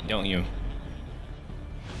getting hit, don't you?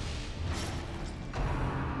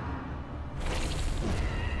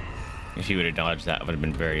 If he would have dodged that, I would have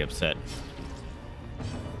been very upset.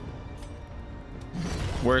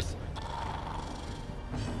 Worth.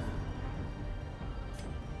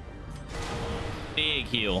 Big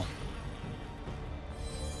heal.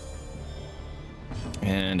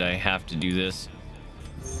 And I have to do this.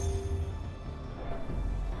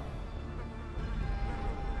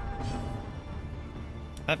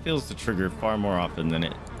 That feels to trigger far more often than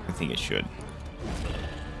I think it should.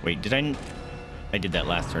 Wait, did I did that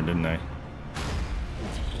last turn, didn't I?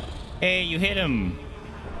 Hey, you hit him.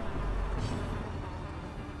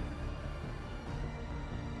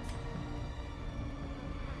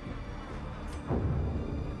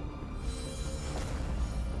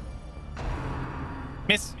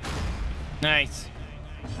 Miss. Nice.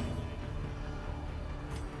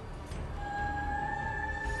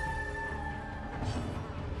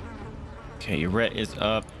 Okay, your ret is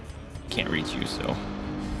up. Can't reach you, so.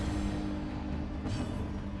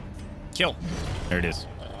 Kill. There it is.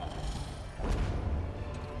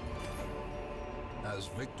 As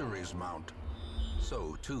victories mount,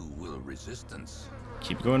 so too will resistance.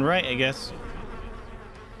 Keep going right, I guess.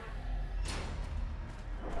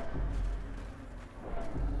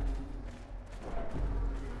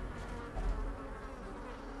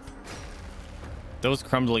 Those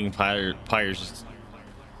crumbling pyres just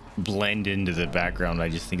blend into the background. I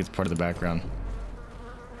just think it's part of the background.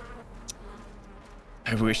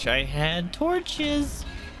 I wish I had torches.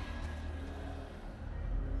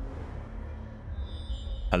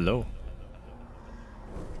 Hello.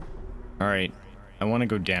 All right. I want to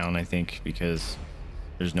go down, I think, because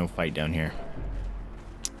there's no fight down here.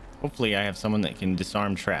 Hopefully I have someone that can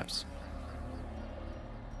disarm traps.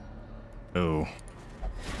 Oh.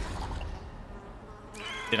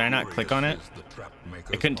 Did I not click on it?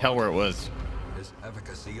 I couldn't tell where it was. His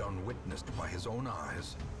efficacy unwitnessed by his own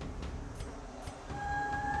eyes.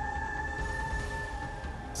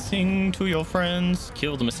 Sing to your friends.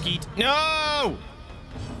 Kill the mosquito. No!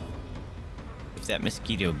 If that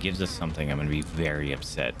mosquito gives us something, I'm going to be very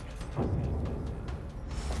upset.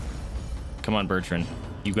 Come on, Bertrand.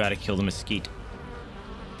 You got to kill the mosquito.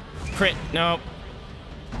 Crit. No.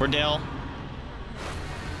 Bordell.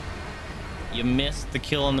 You missed the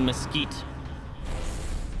kill on the mesquite.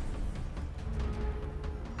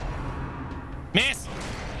 Miss!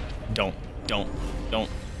 Don't.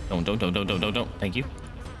 Thank you.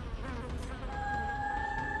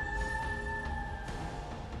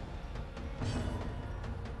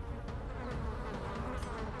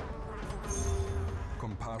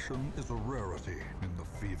 Compassion is a rarity in the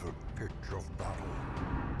fevered pitch of battle.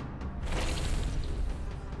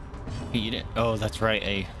 You didn't. Oh, that's right.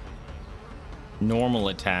 A normal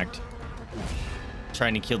attacked.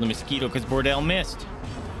 Trying to kill the mosquito because Bordell missed.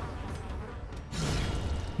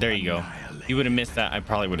 There you go. You would have missed that. I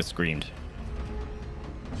probably would have screamed.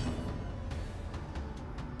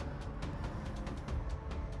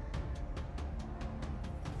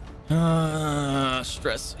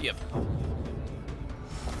 Stress. Yep.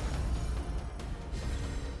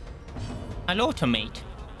 Hello, tomate.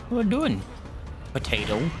 What are you doing?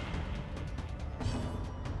 Potato.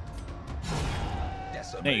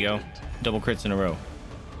 There you go. Double crits in a row.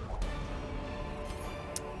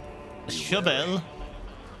 Shovel.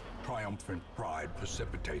 Triumphant pride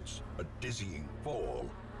precipitates a dizzying fall.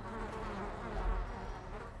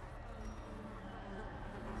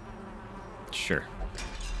 Sure.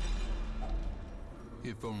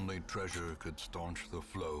 If only treasure could staunch the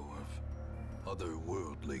flow of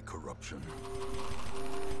otherworldly corruption.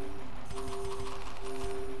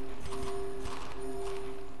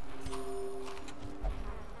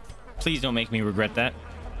 Please don't make me regret that.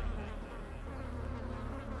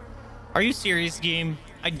 Are you serious, game?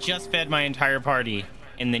 I just fed my entire party,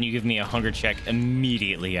 and then you give me a hunger check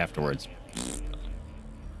immediately afterwards.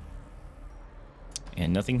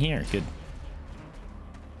 And nothing here. Good.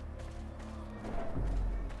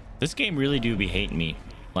 This game really do be hating me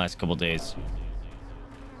last couple days.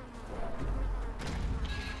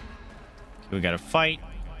 Okay, we got a fight,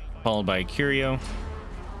 followed by a curio.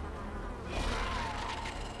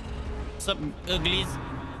 What's up, uglies?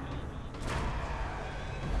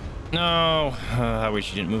 No, I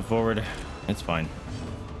wish you didn't move forward. It's fine.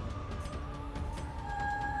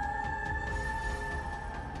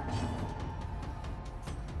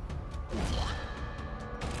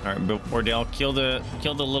 All right, Bordell, kill the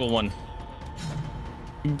little one.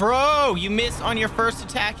 Bro, you miss on your first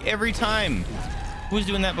attack every time. Who was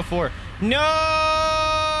doing that before?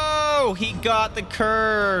 No, he got the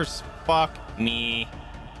curse. Fuck me.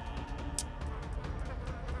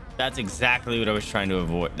 That's exactly what I was trying to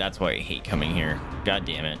avoid. That's why I hate coming here. God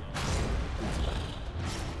damn it.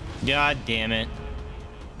 God damn it.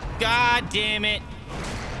 God damn it.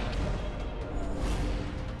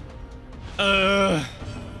 I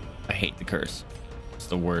hate the curse. It's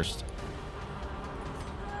the worst.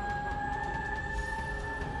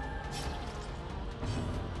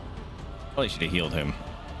 Probably should have healed him.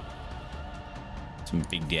 Some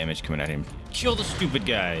big damage coming at him. Kill the stupid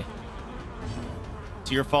guy.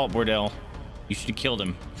 It's your fault, Bordell. You should have killed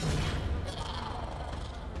him.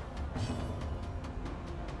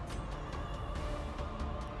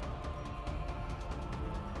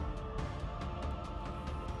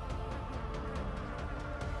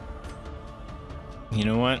 You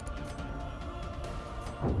know what?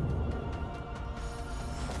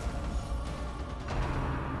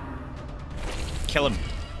 Kill him.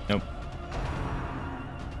 Nope.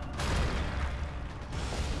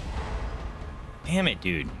 Damn it,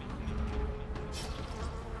 dude.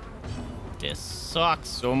 This sucks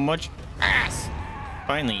so much ass.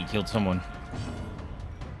 Finally, he killed someone.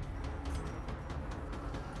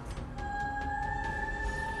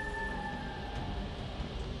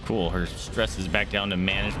 Cool, her stress is back down to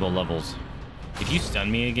manageable levels. If you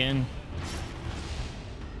stun me again...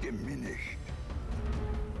 Diminished.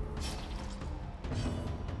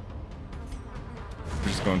 I'm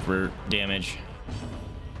just going for damage.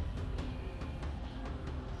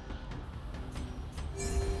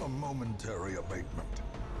 momentary abatement.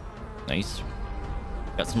 Nice.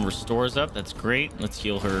 Got some restores up. That's great. Let's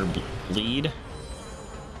heal her bleed.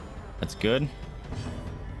 That's good.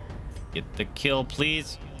 Get the kill,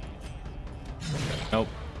 please. Nope.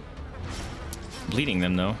 Bleeding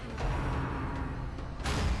them, though.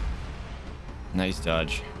 Nice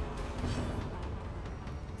dodge.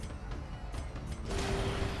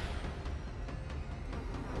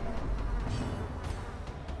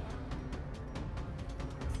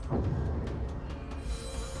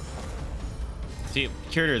 See, it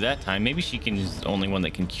cured her that time. Maybe she is the only one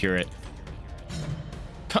that can cure it.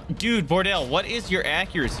 Dude, Bordell, what is your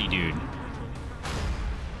accuracy, dude?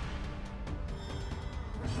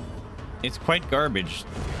 It's quite garbage.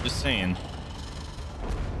 Just saying.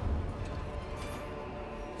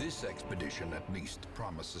 This expedition at least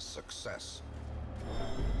promises success.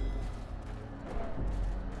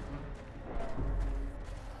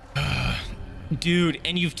 Dude,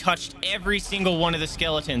 and you've touched every single one of the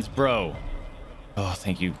skeletons, bro. Oh,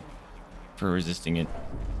 thank you for resisting it.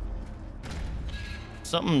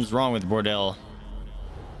 Something's wrong with Bordell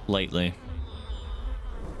lately.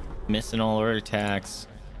 Missing all her attacks.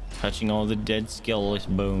 Touching all the dead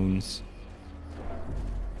skeleton bones.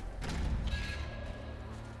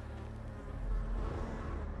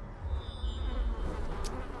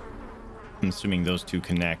 I'm assuming those two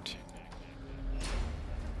connect.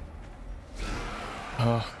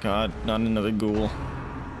 Oh, God. Not another ghoul.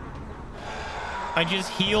 I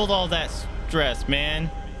just healed all that stress,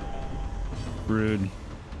 man. Rude.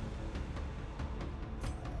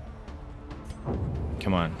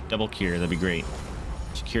 Come on. Double cure. That'd be great.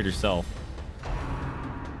 She cured herself.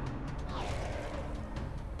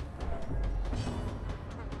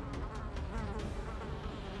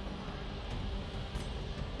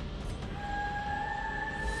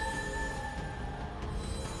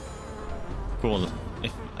 Cool.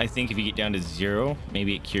 I think if you get down to 0,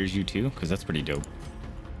 maybe it cures you too, because that's pretty dope.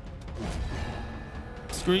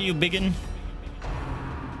 Screw you, biggin.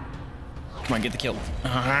 Come on, get the kill.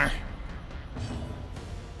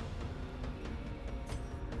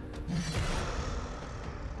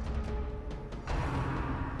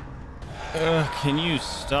 Can you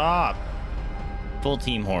stop? Full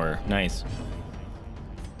team horror. Nice.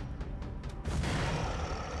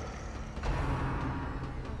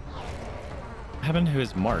 What happened to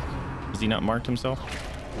his mark? Has he not marked himself?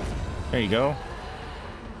 There you go.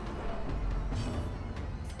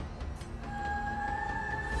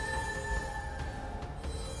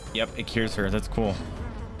 Yep, it cures her. That's cool.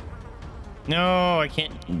 No, I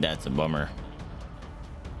can't. That's a bummer.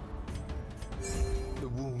 The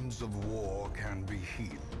wounds of war can be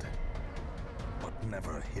healed, but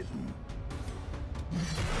never hidden.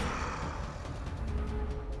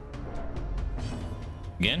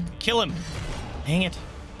 Again? Kill him! Dang it.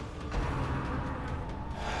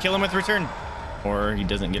 Kill him with return. Or he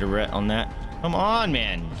doesn't get a ret on that. Come on,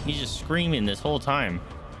 man. He's just screaming this whole time.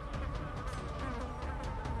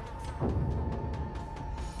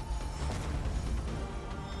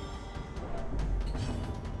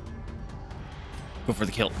 Go for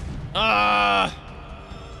the kill. Ah!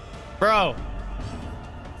 Bro!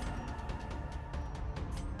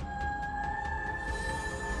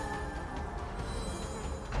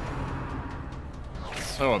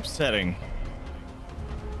 So upsetting.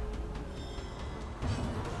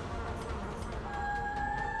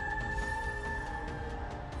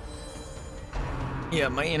 Yeah,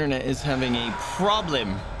 my internet is having a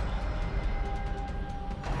problem.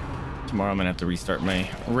 Tomorrow I'm gonna have to restart my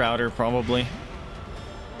router probably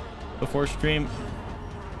before stream.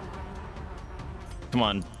 Come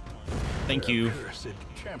on. Thank you. Cursed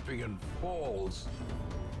champion falls.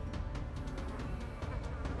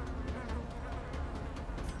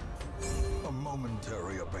 A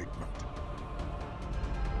momentary abatement.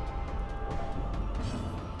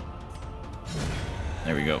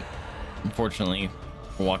 There we go. Unfortunately,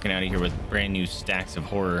 we're walking out of here with brand new stacks of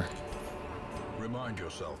horror. Remind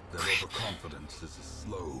yourself that overconfidence is a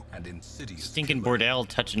slow and insidious Stinking killer. Bordell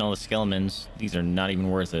touching all the skeletons. These are not even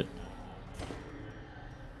worth it.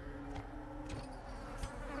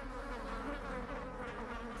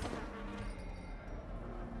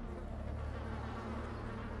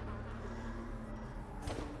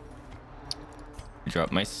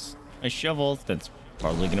 Drop my shovel. That's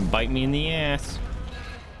probably gonna bite me in the ass.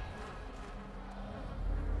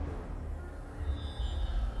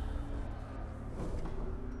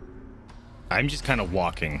 I'm just kind of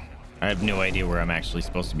walking. I have no idea where I'm actually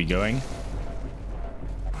supposed to be going.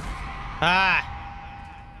 Ah!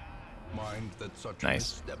 Mind that such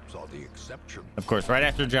Nice. missteps are the exception. Of course, right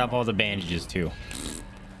after drop all the bandages too.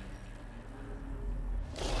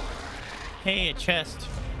 Hey, a chest.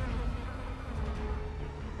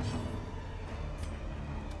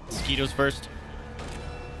 Mosquitoes first.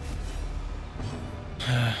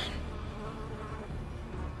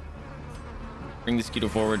 Bring the mosquito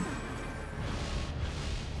forward.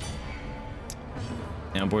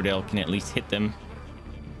 Now Bordell can at least hit them.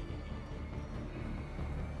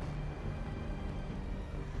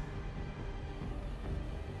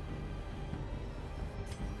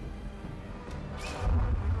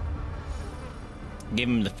 Give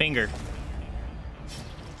him the finger.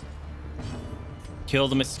 Kill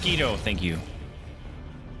the mosquito. Thank you.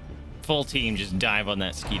 Full team, just dive on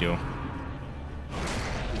that mosquito.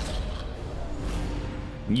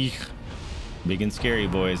 Yeek. Big and scary,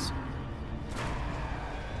 boys.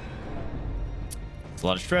 It's a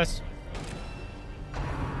lot of stress.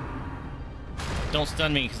 Don't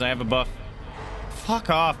stun me because I have a buff. Fuck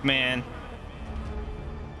off, man.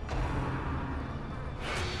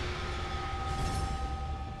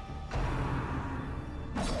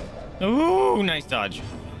 Ooh, nice dodge.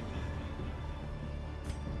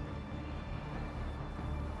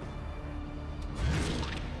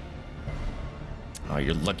 Oh,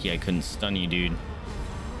 you're lucky I couldn't stun you, dude.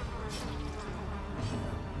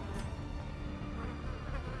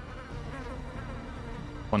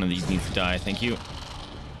 One of these needs to die, thank you.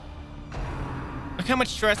 Look how much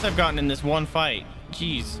stress I've gotten in this one fight.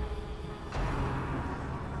 Jeez.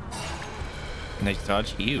 Nice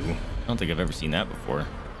dodge. Ew. I don't think I've ever seen that before.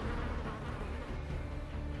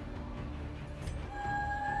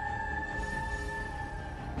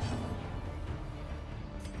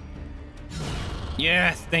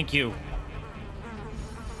 Yes, thank you.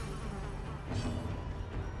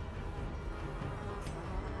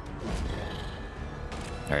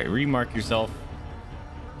 All right, remark yourself.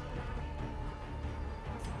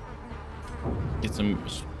 Get some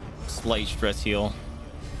slight stress heal.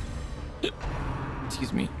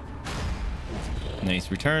 Excuse me.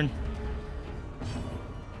 Nice return.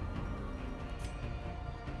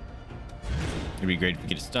 It'd be great if we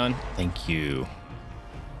get a stun. Thank you.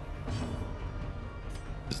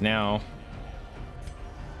 Because now...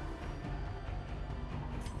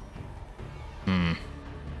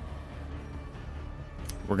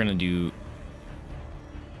 we're gonna do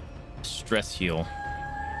stress heal.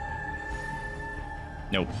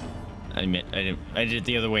 Nope. I admit I did it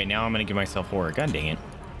the other way. Now I'm gonna give myself horror. God dang it.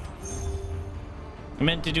 I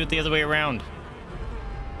meant to do it the other way around.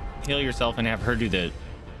 Heal yourself and have her do the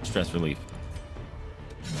stress relief.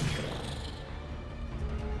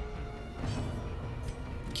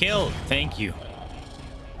 Kill. Thank you.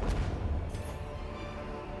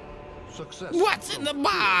 Success. What's in the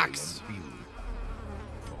box?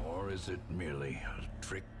 Or is it merely a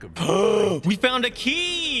trick of... We found a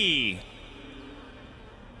key.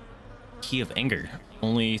 Key of anger.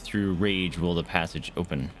 Only through rage will the passage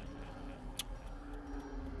open.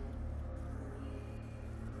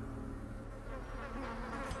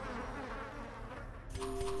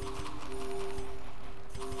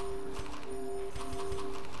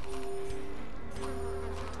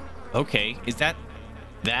 Okay, is that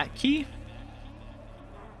key?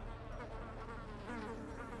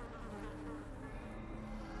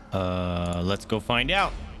 Let's go find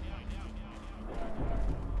out.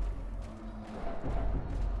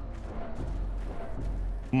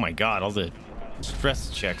 Oh my god, all the stress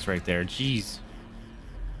checks right there. Jeez.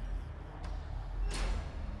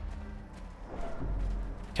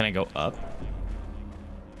 Can I go up?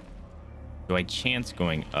 Do I chance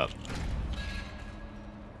going up?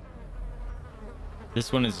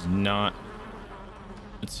 This one is not...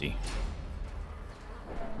 Let's see.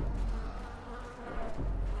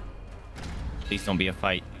 Please don't be a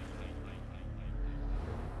fight.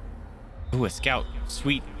 Ooh, a scout.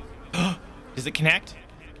 Sweet. Does it connect?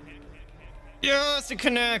 Yes, it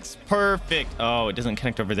connects. Perfect. Oh, it doesn't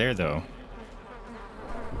connect over there, though.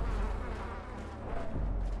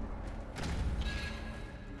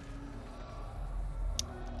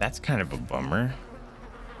 That's kind of a bummer.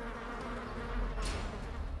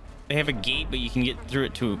 They have a gate, but you can get through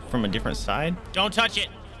it from a different side. Don't touch it.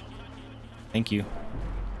 Thank you.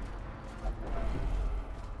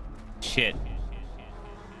 Shit.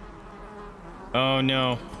 Oh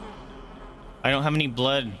no. I don't have any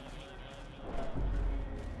blood.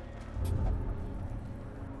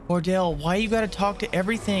 Bordell, why you gotta talk to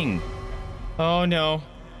everything? Oh no.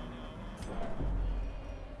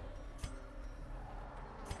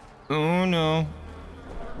 Oh no.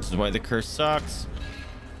 This is why the curse sucks.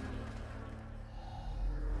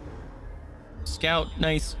 Scout,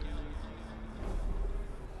 nice.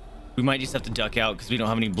 We might just have to duck out because we don't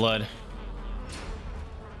have any blood.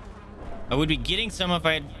 I would be getting some if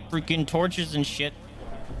I had freaking torches and shit.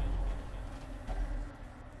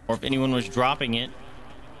 Or if anyone was dropping it.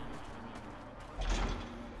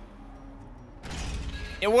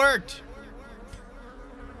 It worked!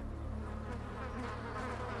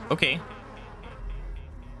 Okay.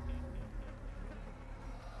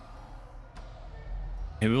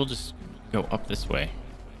 Maybe we'll just go up this way.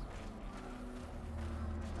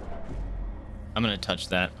 I'm gonna touch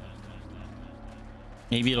that.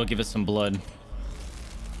 Maybe it'll give us some blood.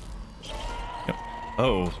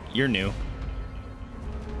 Oh, you're new.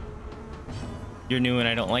 You're new and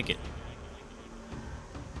I don't like it.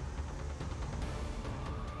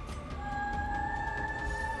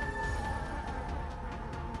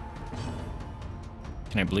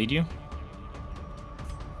 Can I bleed you?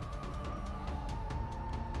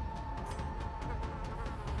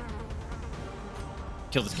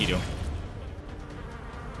 Kill the mosquito.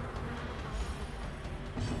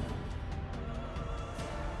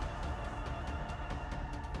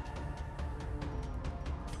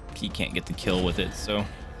 He can't get the kill with it, so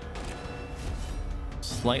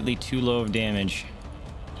slightly too low of damage.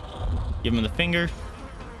 Give him the finger.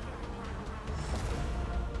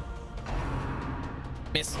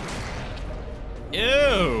 Miss.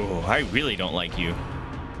 Ew, I really don't like you.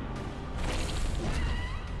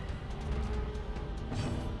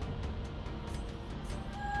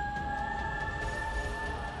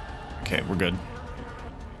 Okay, we're good.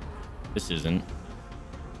 This isn't.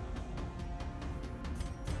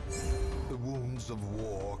 The wounds of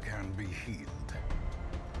war can be healed,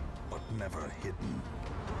 but never hidden.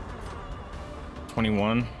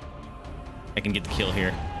 21. I can get the kill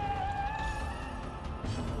here.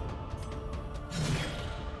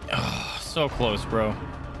 Oh, so close, bro.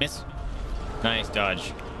 Miss. Nice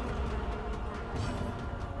dodge.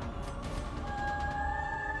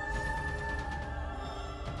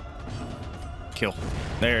 Kill.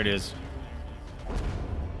 There it is.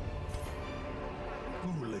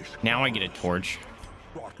 Now I get a torch.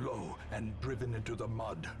 Brought low and driven into the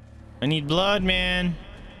mud. I need blood, man.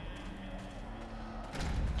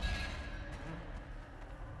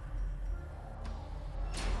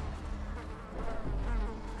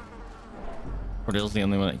 Cordell's the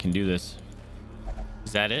only one that can do this.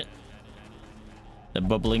 Is that it? The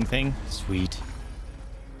bubbling thing? Sweet.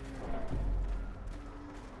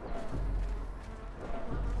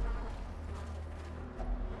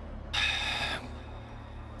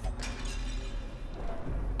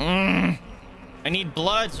 I need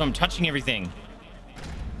blood, so I'm touching everything.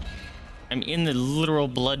 I'm in the literal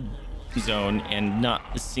blood zone and not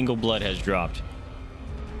a single blood has dropped.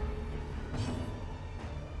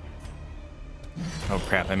 Oh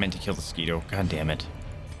crap, I meant to kill the mosquito. God damn it.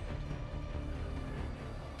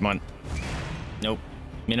 Come on. Nope.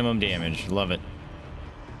 Minimum damage. Love it.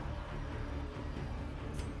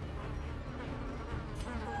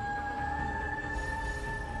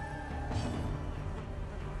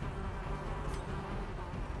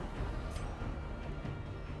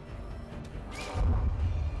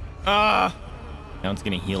 Ah! Now it's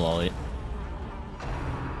gonna heal all it.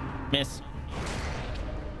 Miss.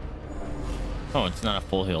 Oh, it's not a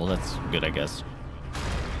full heal. That's good, I guess.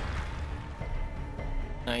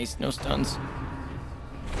 Nice, no stuns.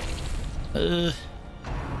 Not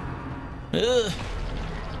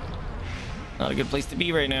a good place to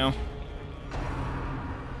be right now.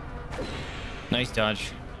 Nice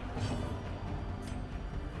dodge.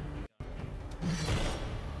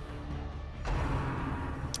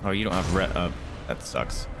 Oh, you don't have ret up. That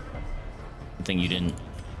sucks. Good thing you didn't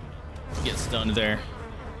get stunned there.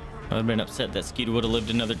 I would have been upset that Skeeter would have lived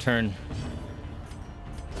another turn.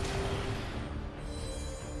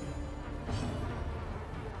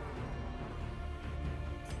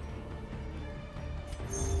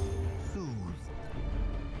 Soothed.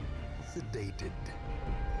 Sedated.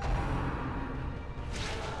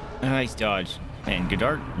 Nice dodge. Man, good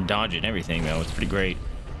dodge and everything, though. It's pretty great.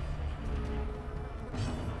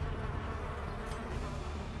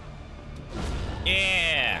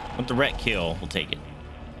 Yeah! With the ret kill, we'll take it.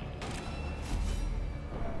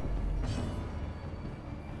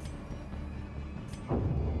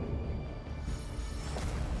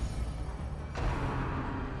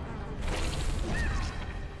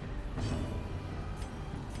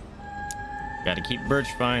 Gotta keep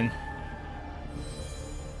Birch fine.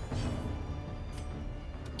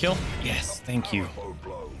 Kill? Yes, thank you.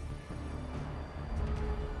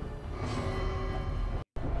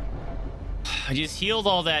 I just healed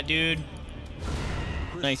all that, dude.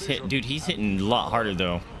 Nice hit. Dude, he's hitting a lot harder,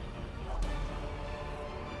 though.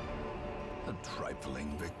 A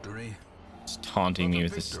trifling victory. It's taunting me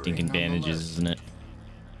with the stinking bandages, isn't it?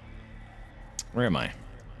 Where am I?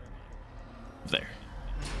 There.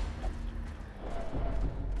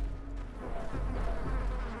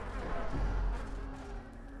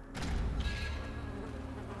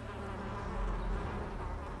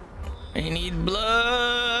 I need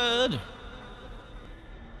blood.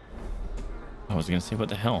 I was gonna say, what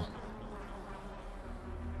the hell?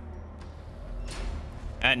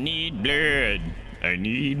 I need blood. I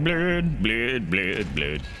need blood, blood, blood,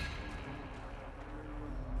 blood.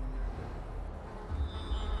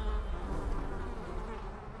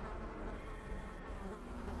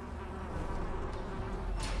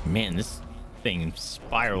 Man, this thing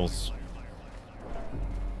spirals.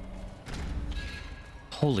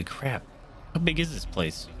 Holy crap. How big is this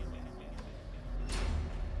place?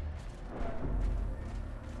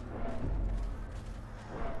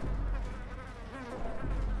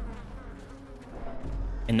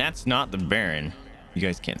 And that's not the Baron. You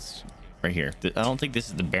guys can't see right here. I don't think this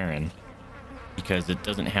is the Baron because it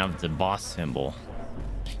doesn't have the boss symbol.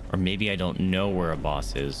 Or maybe I don't know where a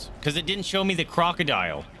boss is because it didn't show me the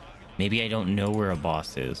crocodile. Maybe I don't know where a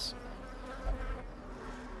boss is.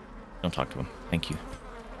 Don't talk to him. Thank you.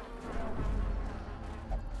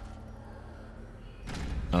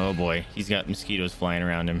 Oh boy, he's got mosquitoes flying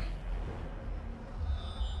around him.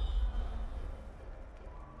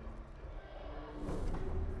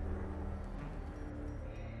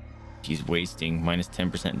 He's wasting. Minus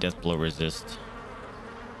 10% death blow resist.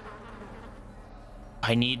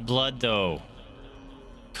 I need blood though.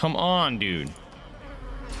 Come on, dude.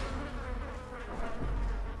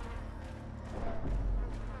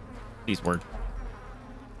 Please work.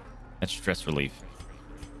 That's stress relief.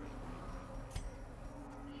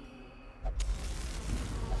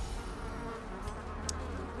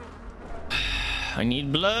 I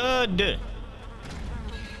need blood.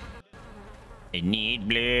 I need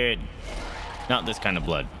blood. Not this kind of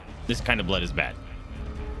blood. This kind of blood is bad.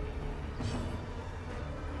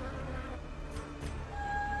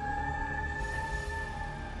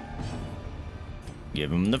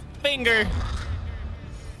 Give him the finger.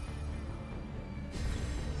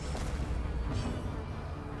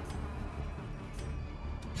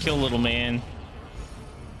 Kill little man.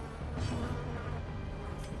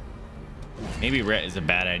 Maybe Rhett is a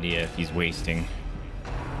bad idea if he's wasting.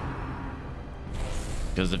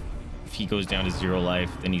 Because if he goes down to 0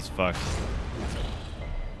 life, then he's fucked.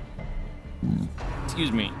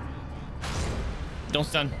 Excuse me. Don't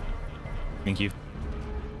stun. Thank you.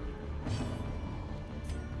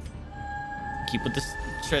 Keep with the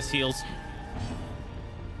stress heals.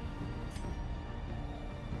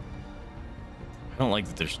 I don't like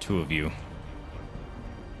that there's 2 of you.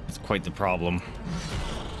 It's quite the problem.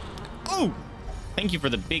 Oh! Thank you for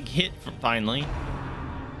the big hit for finally.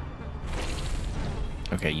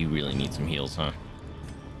 Okay, you really need some heals, huh?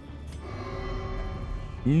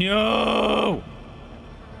 No!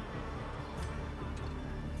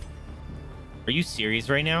 Are you serious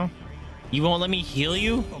right now? You won't let me heal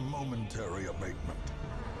you? A momentary abatement.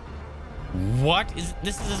 What is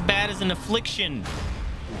this? Is as bad as an affliction.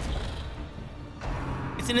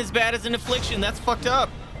 It's as bad as an affliction. That's fucked up.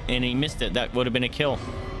 And he missed it. That would have been a kill.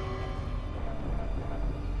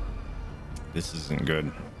 This isn't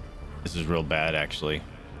good. This is real bad, actually.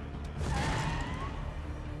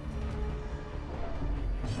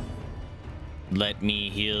 Let me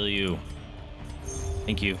heal you.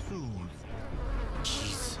 Thank you.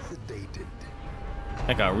 Jeez.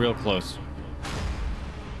 That got real close.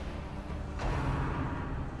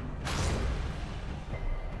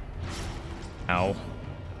 Ow.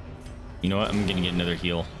 You know what? I'm gonna get another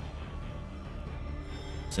heal.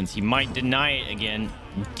 Since he might deny it again.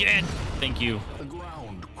 Dead. Thank you. The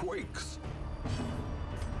ground quakes.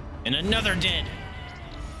 And another dead.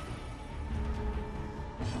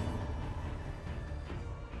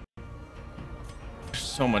 There's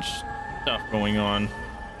so much stuff going on.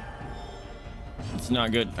 It's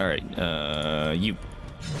not good. All right. You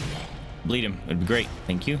bleed him. It'd be great.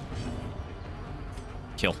 Thank you.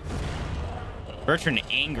 Kill. Bertrand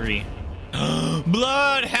angry.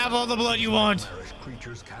 Blood! Have all the blood you want!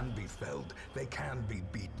 Creatures can be felled. They can be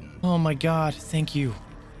beaten. Oh my god, thank you.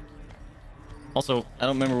 Also, I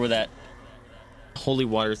don't remember where that holy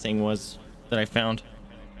water thing was that I found.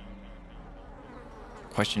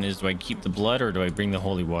 Question is, do I keep the blood or do I bring the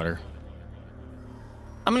holy water?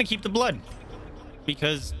 I'm gonna keep the blood.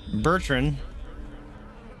 Because Bertrand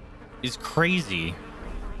is crazy.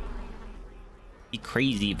 He's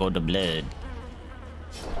crazy for the blood.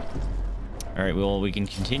 Alright, well, we can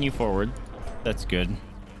continue forward. That's good.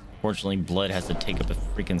 Fortunately, blood has to take up a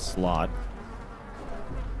freaking slot.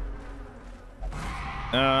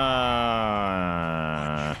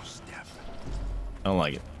 I don't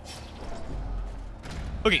like it.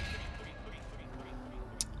 Okay.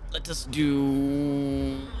 Let us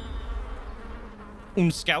do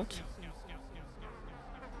scout.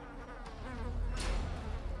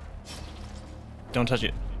 Don't touch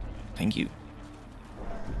it. Thank you.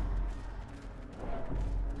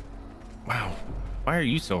 Wow. Why are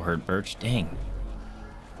you so hurt, Birch? Dang.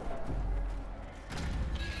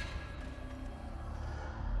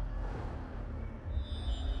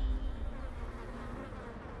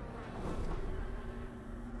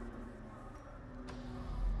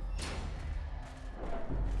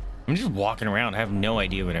 I'm just walking around. I have no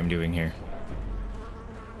idea what I'm doing here.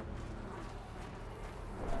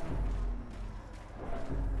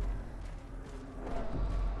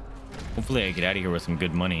 Hopefully I get out of here with some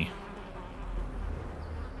good money.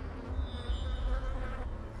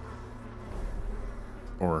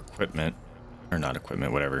 Or equipment. Or not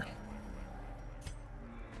equipment, whatever.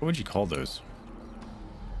 What would you call those?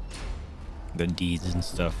 The D's and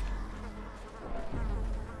stuff.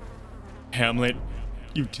 Hamlet.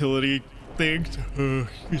 Utility things.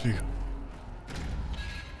 Excuse me.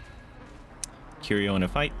 Curio in a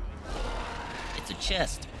fight. It's a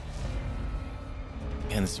chest.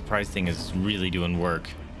 And the surprise thing is really doing work.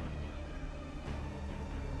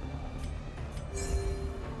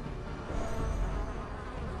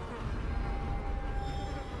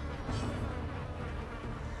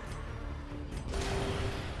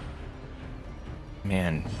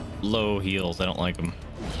 Man, low heals. I don't like them.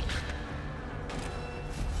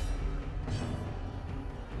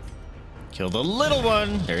 Kill the little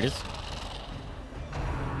one. There it is.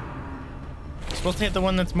 You're supposed to hit the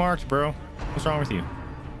one that's marked, bro. What's wrong with you?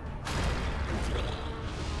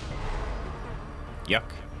 Yuck.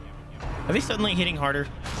 Are they suddenly hitting harder?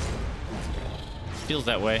 Feels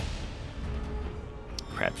that way.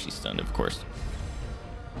 Crap, she's stunned, of course.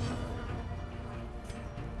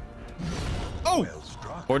 Oh!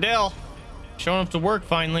 Cordell! Showing up to work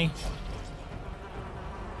finally.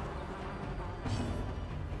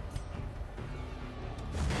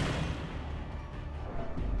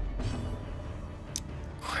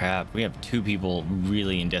 Crap, we have two people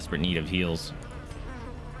really in desperate need of heals.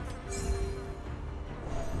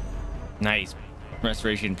 Nice.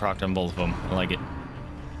 Restoration procced on both of them. I like it.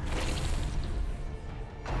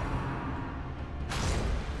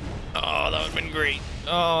 Oh, that would have been great.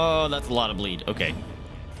 Oh, that's a lot of bleed. Okay.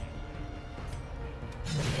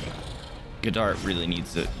 Godard really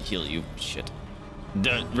needs to heal you. Shit.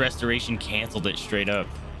 The restoration canceled it straight up.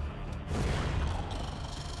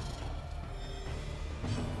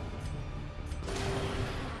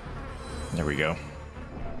 There we go.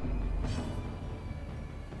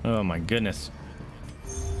 Oh my goodness.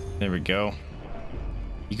 There we go.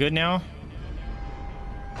 You good now?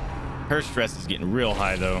 Her stress is getting real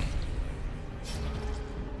high though.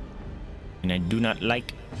 And I do not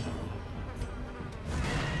like.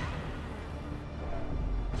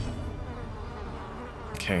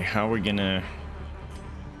 Okay, how are we gonna...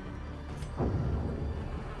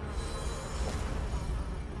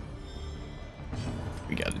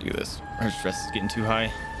 We gotta do this. Her stress is getting too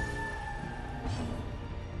high.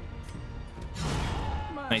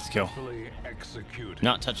 Nice kill.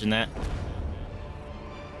 Not touching that.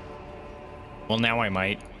 Well, now I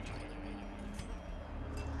might.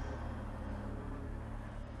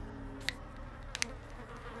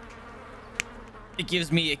 It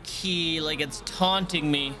gives me a key, like it's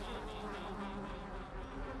taunting me.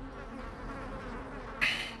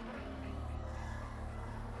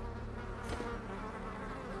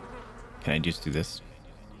 Can I just do this?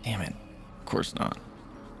 Damn it. Of course not.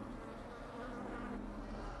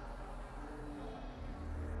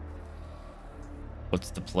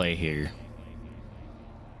 What's the play here?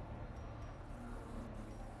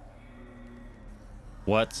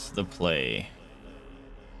 What's the play?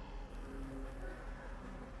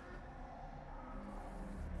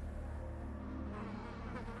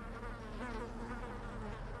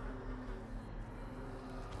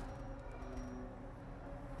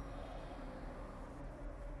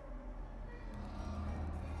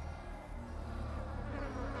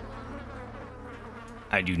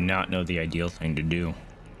 I do not know the ideal thing to do.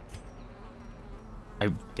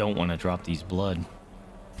 I don't want to drop these blood.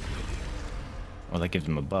 Well, that gives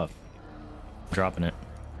him a buff. I'm dropping it.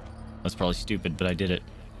 That's probably stupid, but I did it.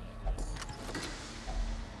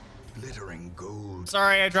 Glittering gold.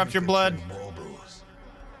 Sorry, I dropped your blood. Marbles,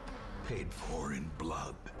 paid for in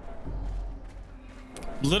blood.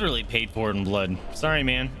 Literally paid for it in blood. Sorry,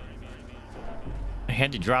 man. I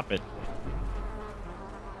had to drop it.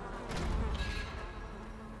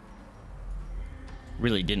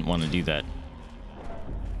 Really didn't want to do that.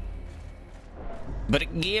 but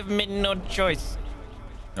it gave me no choice.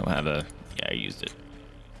 I don't have a... Yeah, I used it.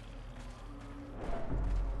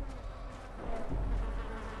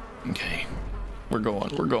 Okay. We're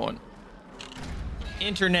going. We're going.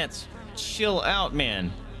 Internets, chill out,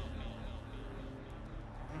 man.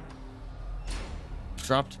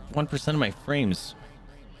 Dropped 1% of my frames.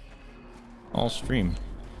 All stream.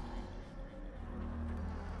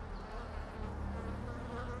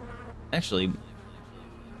 Actually,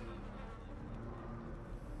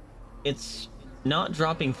 it's not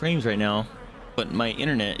dropping frames right now, but my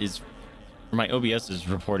internet is, or my OBS is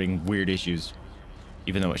reporting weird issues,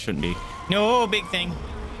 even though it shouldn't be. No, big thing.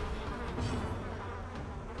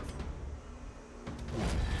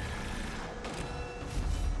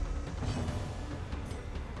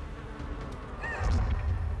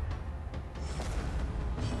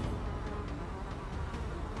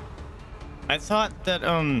 I thought that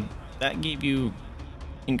that gave you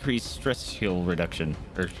increased stress heal reduction,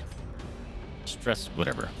 or stress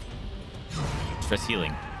whatever. Stress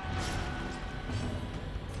healing.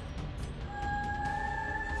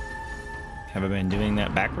 Have I been doing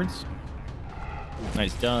that backwards?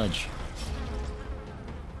 Nice dodge.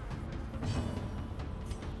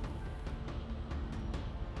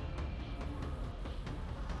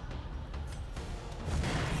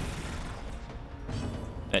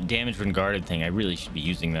 That damage when guarded thing, I really should be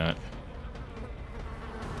using that.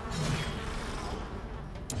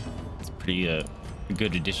 It's pretty a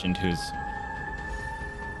good addition to his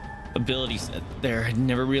ability set there. I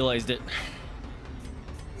never realized it.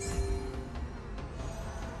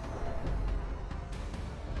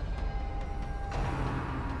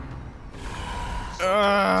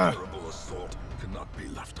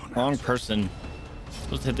 Wrong person.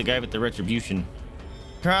 Supposed to hit the guy with the retribution.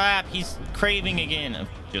 Crap, he's craving again. I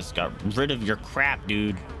just got rid of your crap,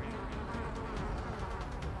 dude.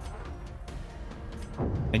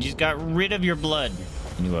 I just got rid of your blood.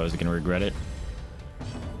 I knew I was gonna regret it.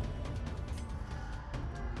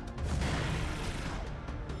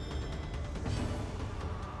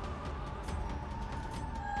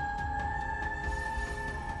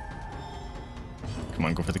 Come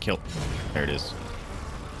on, go for the kill. There it is.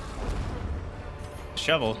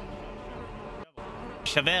 Shovel.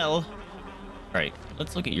 Shovel. All right,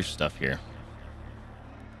 let's look at your stuff here.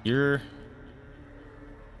 Your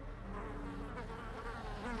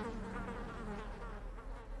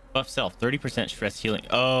buff self, 30% stress healing.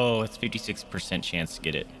 Oh, it's 56% chance to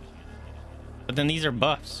get it. But then these are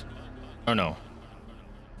buffs. Oh no,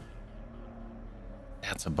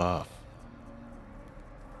 that's a buff.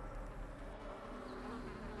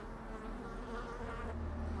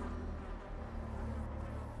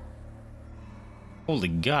 Holy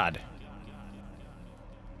God.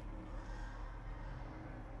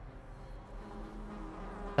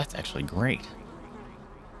 That's actually great.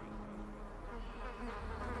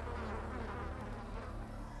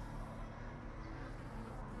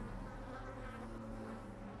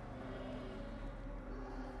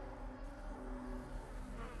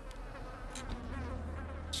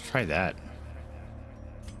 Let's try that.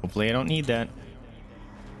 Hopefully I don't need that.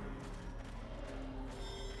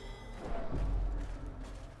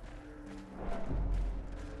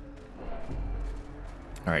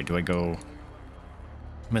 All right, do I go?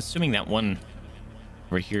 I'm assuming that one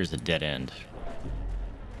right here is a dead end.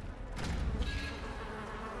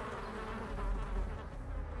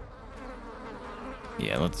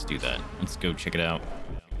 Yeah, let's do that. Let's go check it out.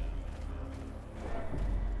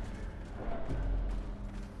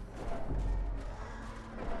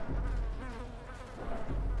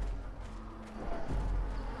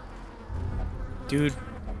 Dude.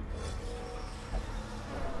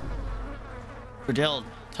 Riddell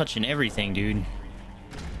touching everything, dude.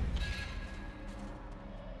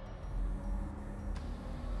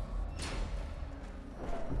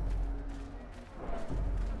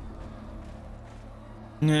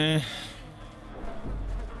 Nah.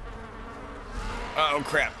 Oh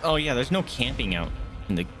crap. Oh yeah, there's no camping out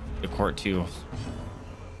in the court too.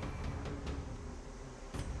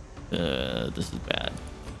 This is bad.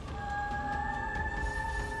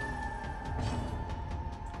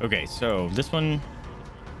 Okay, so this one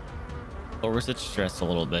lowers its stress a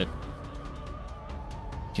little bit.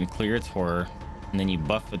 You can clear its horror, and then you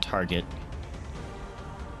buff the target.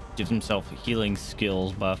 Gives himself a healing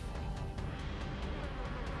skills buff.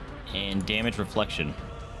 And damage reflection.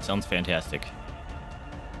 Sounds fantastic.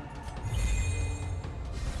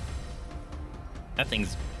 That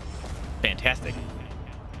thing's fantastic.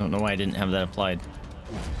 I don't know why I didn't have that applied.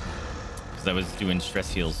 Because I was doing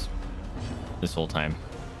stress heals this whole time.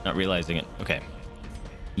 Not realizing it. Okay.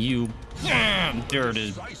 You. There it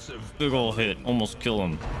is. Big ol' hit. Almost kill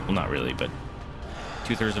him. Well, not really, but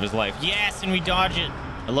 2/3 of his life. Yes, and we dodge it.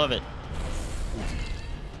 I love it.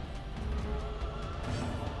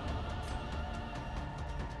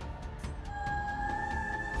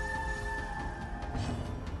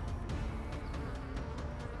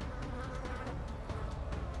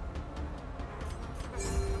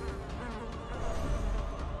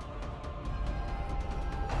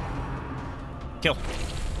 Kill.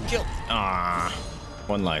 Kill. Ah,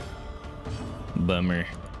 1 life. Bummer.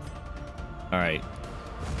 All right.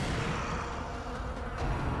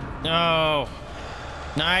 No.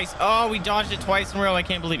 Nice. Oh, we dodged it twice in a row. I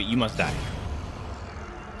can't believe it. You must die.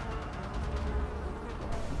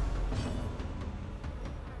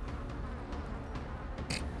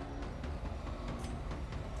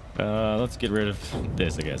 Let's get rid of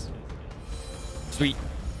this, I guess. Sweet.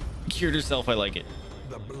 Cured herself. I like it.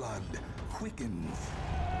 The blood quickens.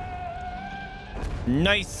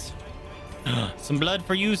 Nice. Some blood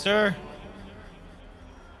for you, sir.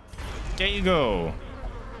 There you go.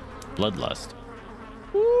 Bloodlust.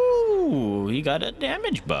 Ooh, he got a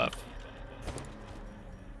damage buff.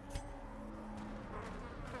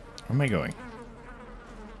 Where am I going?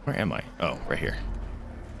 Where am I? Oh, right here.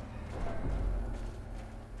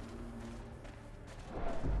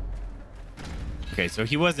 Okay, so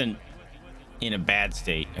he wasn't in a bad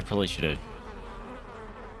state. I probably should have...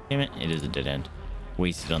 Damn it, it is a dead end.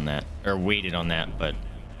 Wasted on that, or waited on that, but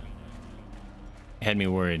it had me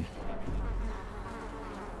worried.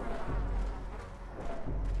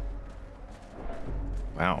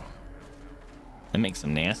 Wow. That makes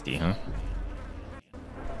him nasty, huh?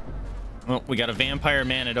 Well, we got a vampire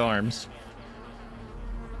man-at-arms.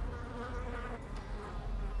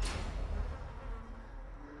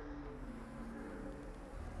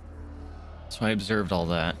 So I observed all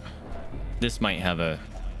that. This might have a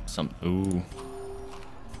ooh,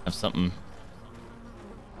 have something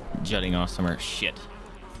jutting off somewhere. Shit,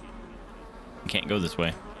 you can't go this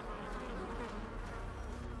way.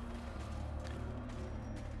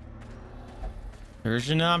 There's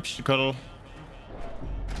an obstacle.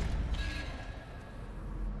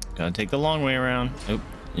 Gotta take the long way around. Oh,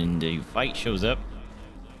 and the fight shows up.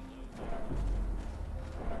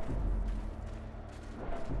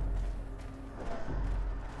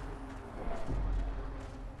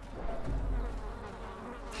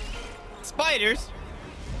 Spiders?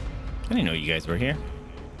 I didn't know you guys were here.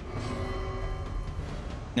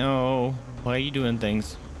 No, why are you doing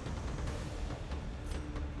things?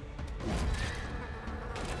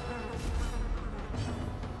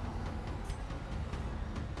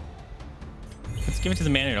 Let's give it to the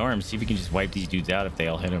man-at-arms. See if we can just wipe these dudes out if they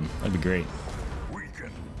all hit him. That'd be great.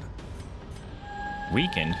 Weakened.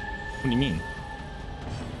 Weakened? What do you mean?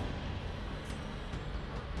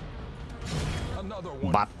 Another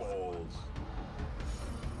one Bop. falls.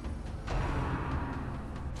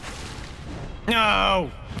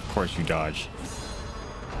 No! Of course you dodge.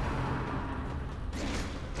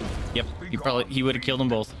 Yep, he would have killed them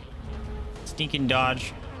both. Stinking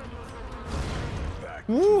dodge.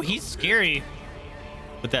 Ooh, he's scary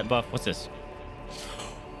with that buff. What's this?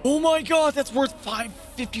 Oh my god, that's worth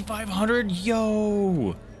 5,500.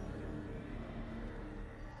 Yo!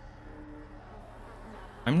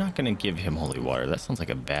 I'm not gonna give him holy water. That sounds like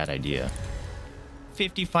a bad idea.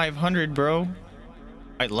 5,500, bro.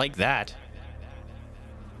 I like that.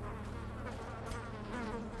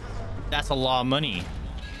 That's a lot of money.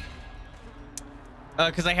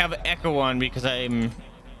 Because I have Echo on because I'm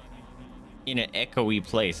in an echoey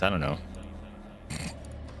place. I don't know.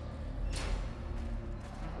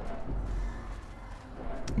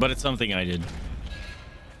 But it's something I did.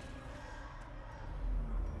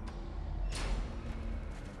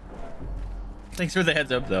 Thanks for the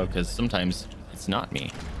heads up, though, because sometimes it's not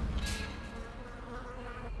me.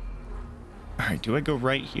 All right, do I go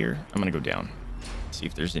right here? I'm going to go down. See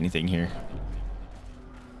if there's anything here.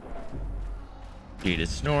 Gate is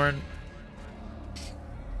snoring.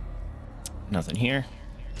 Nothing here,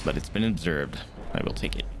 but it's been observed. I will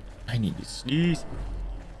take it. I need to sneeze.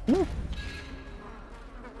 Woo.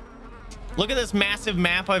 Look at this massive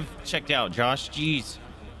map I've checked out, Josh. Jeez.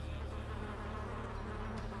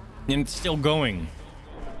 And it's still going.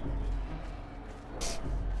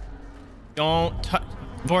 Don't touch.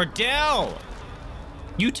 Bordel!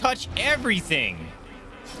 You touch everything.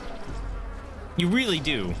 You really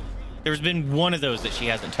do. There's been one of those that she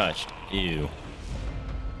hasn't touched. Ew.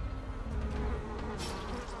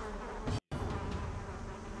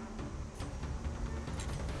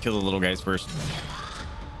 Kill the little guys first.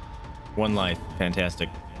 1 life. Fantastic.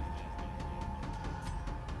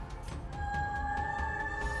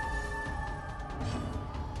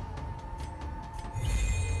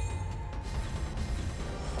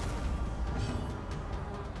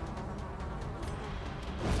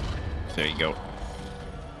 There you go.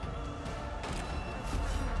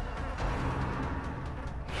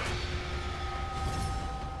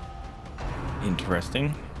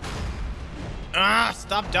 Interesting. Ah,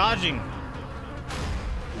 stop dodging.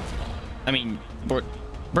 I mean,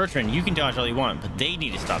 Bertrand, you can dodge all you want, but they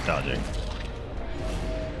need to stop dodging.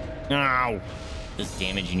 Ow. This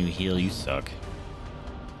damage and you heal, you suck.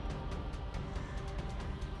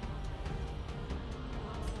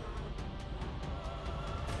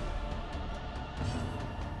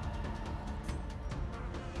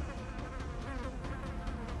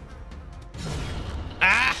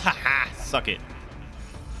 Ah, ha, ha. Suck it.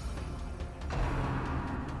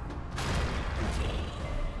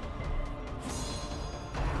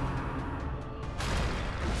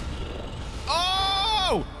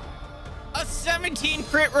 Oh! A 17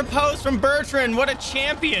 crit repose from Bertrand. What a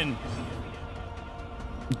champion.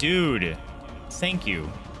 Dude, thank you.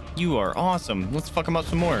 You are awesome. Let's fuck him up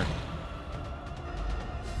some more.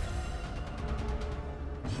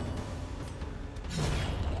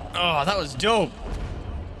 Oh, that was dope.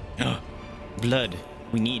 Blood.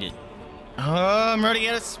 We need it. Oh, I'm running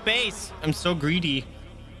out of space. I'm so greedy.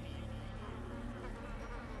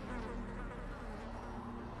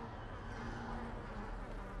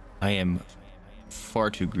 I am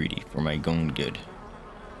far too greedy for my own good.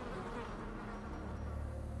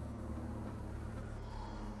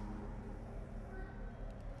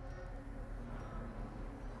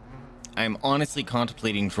 I'm honestly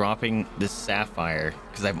contemplating dropping this sapphire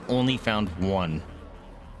because I've only found one.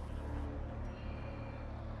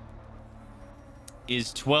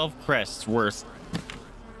 Is 12 crests worth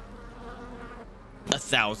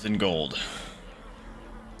 1,000 gold?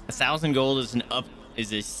 1,000 gold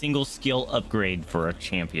is a single skill upgrade for a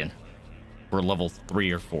champion. For level 3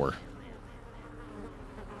 or 4.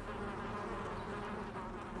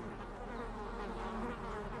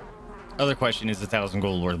 Other question is 1,000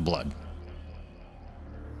 gold worth blood.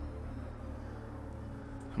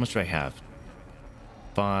 How much do I have?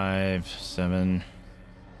 5, 7.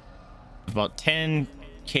 About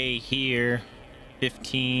 10k here.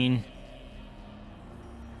 15.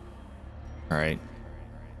 All right.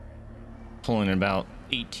 Pulling in about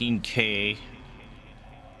 18k.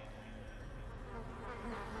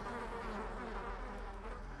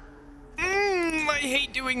 I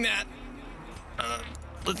hate doing that.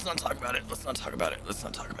 Let's not talk about it. Let's not talk about it. Let's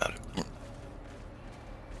not talk about it.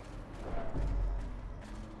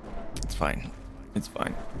 It's fine. It's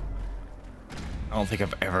fine. I don't think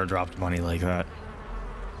I've ever dropped money like that.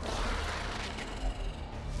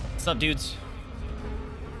 What's up, dudes?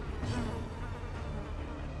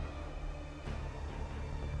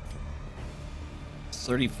 It's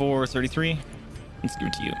 34, 33. Let's give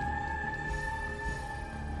it to you.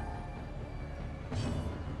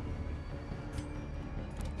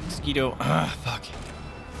 Mosquito. Ah, fuck.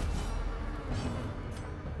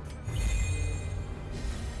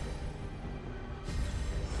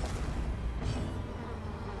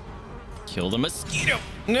 Kill the mosquito.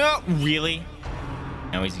 No, really?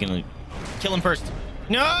 Now he's gonna kill him first.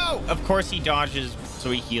 No! Of course he dodges,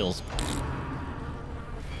 so he heals.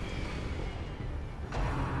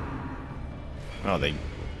 Oh, they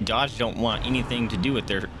dodge don't want anything to do with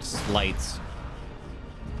their slights.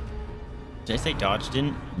 Did I say dodge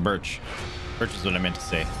didn't? Birch. Birch is what I meant to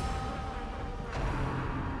say.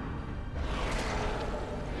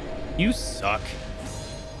 You suck.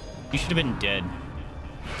 You should have been dead.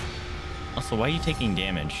 Also, why are you taking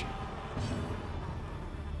damage?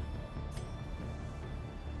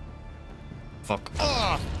 Fuck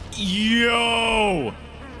off. Yo!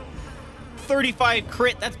 35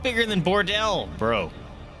 crit. That's bigger than Bordel, bro.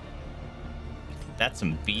 That's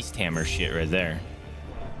some beast hammer shit right there.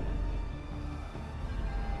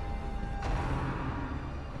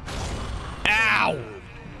 Ow!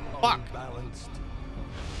 Fuck.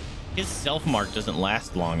 His self mark doesn't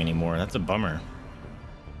last long anymore. That's a bummer.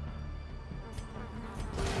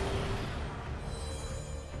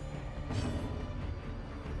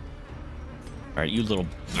 All right, you little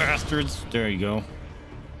bastards. There you go.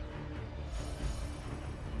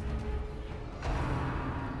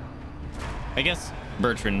 I guess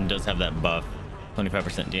Bertrand does have that buff.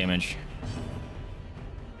 25% damage.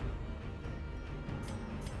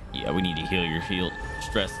 Yeah, we need to heal your heal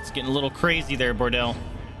stress. It's getting a little crazy there, Bordel.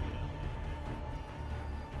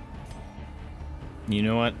 You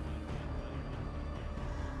know what?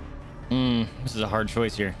 This is a hard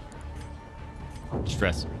choice here.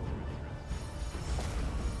 Stress.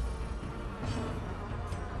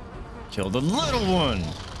 Kill the little one.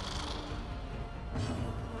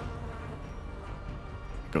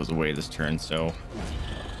 Goes away this turn, so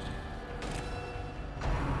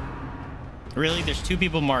Really? There's 2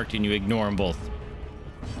 people marked and you ignore them both.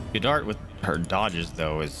 Good art with her dodges,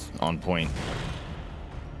 though, is on point.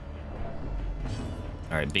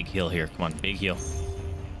 All right, big heal here. Come on, big heal.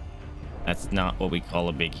 That's not what we call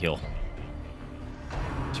a big heal.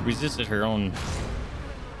 She resisted her own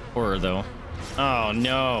horror, though. Oh,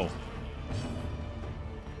 no.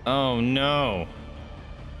 Oh, no.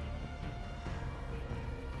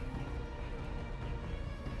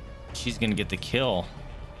 She's gonna get the kill.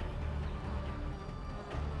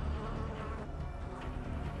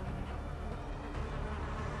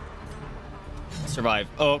 Survive.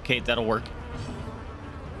 Oh, okay, that'll work.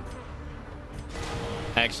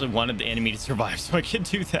 I actually wanted the enemy to survive so I could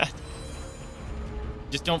do that.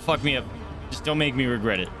 Just don't fuck me up. Just don't make me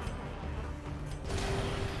regret it.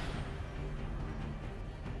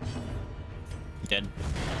 Dead.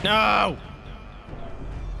 No!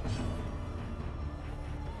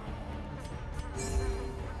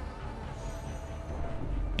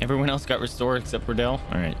 Everyone else got restored except for Dell.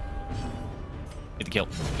 All right. Get the kill.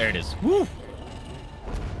 There it is. Woo!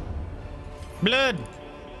 Blood!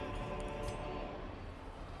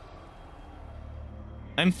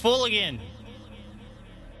 I'm full again.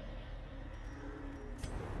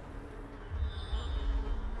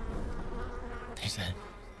 There's a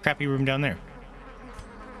crappy room down there.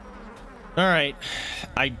 All right.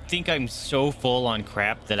 I think I'm so full on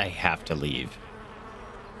crap that I have to leave.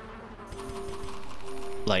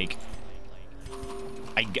 Like,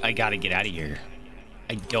 I gotta get out of here.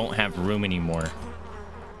 I don't have room anymore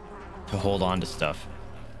to hold on to stuff.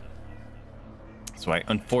 So I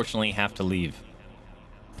unfortunately have to leave.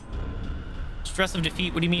 Stress of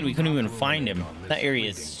defeat? What do you mean? We couldn't even find him. That area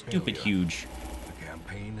is stupid huge.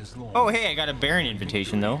 Oh, hey, I got a Baron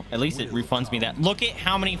invitation, though. At least it refunds me that. Look at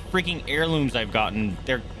how many freaking heirlooms I've gotten.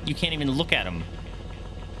 You can't even look at them.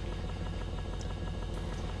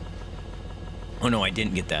 Oh, no, I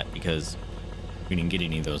didn't get that because we didn't get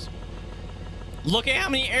any of those. Look at how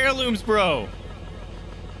many heirlooms, bro.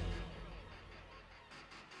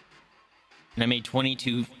 And I made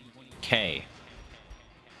 22K.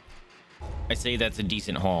 I say that's a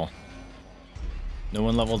decent haul. No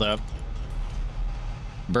one leveled up.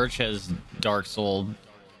 Birch has Dark Soul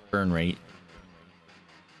burn rate.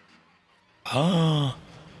 Oh,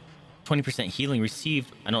 20% healing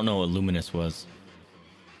received. I don't know what Luminous was.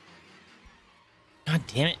 God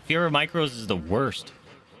damn it. Fear of Micros is the worst.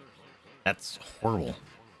 That's horrible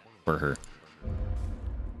for her.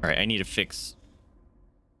 All right, I need to fix.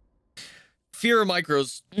 Fear of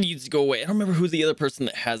Micros needs to go away. I don't remember who the other person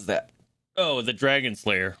that has that. Oh, the Dragon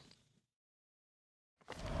Slayer.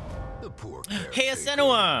 The poor Hey,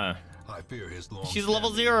 Asenua! I fear his She's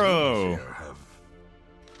level 0. Have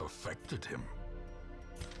affected him.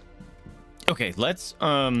 Okay, let's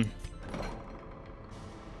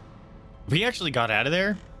we actually got out of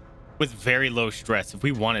there with very low stress. If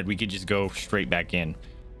we wanted, we could just go straight back in.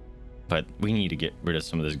 But we need to get rid of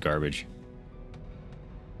some of this garbage.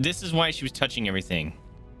 This is why she was touching everything.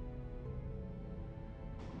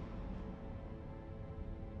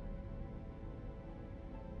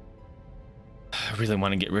 I really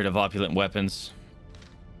want to get rid of opulent weapons.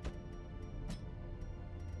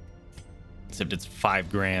 Except it's 5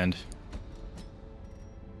 grand.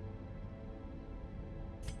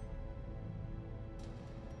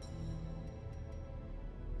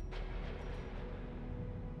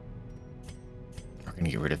 We're gonna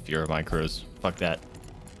get rid of Fear of Micros. Fuck that.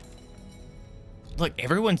 Look,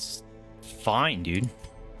 everyone's fine, dude.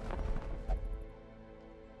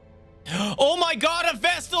 Oh my god, a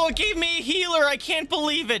Vestal! It gave me a healer! I can't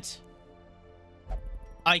believe it!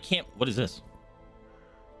 I can't... What is this?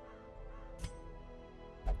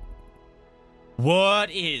 What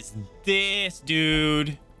is this,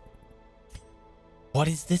 dude? What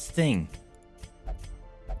is this thing?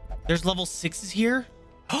 There's level 6s here?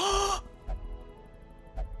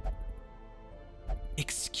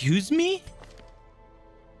 Excuse me?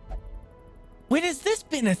 When has this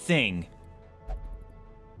been a thing?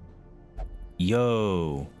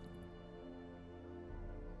 Yo.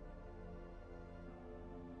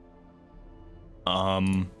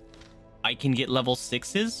 I can get level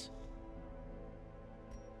 6s?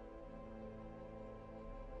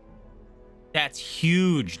 That's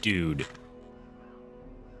huge, dude.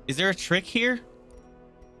 Is there a trick here?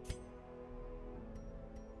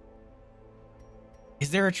 Is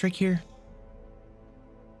there a trick here?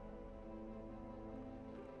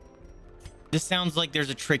 This sounds like there's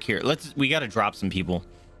a trick here. We gotta drop some people.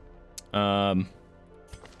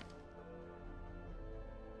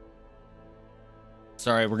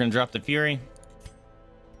 Sorry, we're gonna drop the Fury.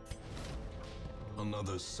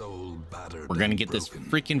 another soul battered. We're gonna and get this broken.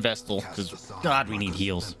 freaking Vestal, Cast because aside God, we like need a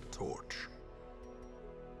heals. spent torch.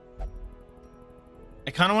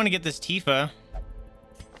 I kind of want to get this Tifa.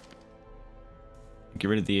 Get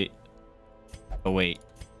rid of the... Oh, wait.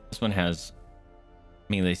 This one has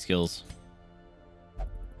melee skills.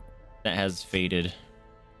 That has faded.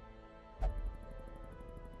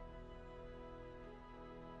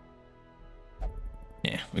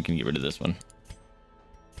 Yeah, we can get rid of this one.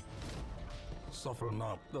 Suffer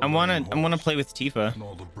not the I wanna lame horse, play with Tifa.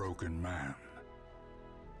 nor the broken man.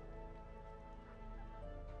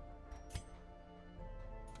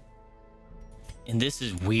 And this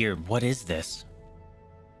is weird. What is this?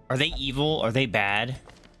 Are they evil? Are they bad?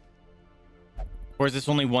 Or is this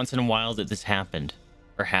only once in a while that this happened?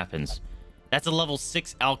 Or happens? That's a level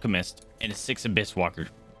 6 Alchemist and a 6 Abyss Walker.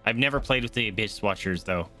 I've never played with the Abyss Watchers,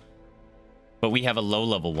 though. But we have a low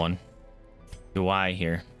level one. Do I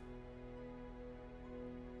here?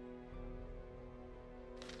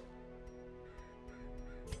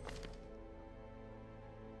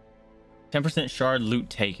 %% shard loot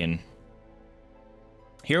taken.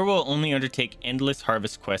 Hero will only undertake endless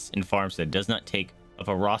harvest quests in farms that does not take up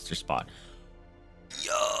a roster spot.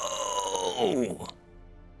 Yo!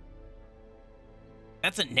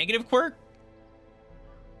 That's a negative quirk?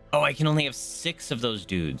 Oh, I can only have 6 of those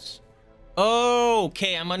dudes. Oh,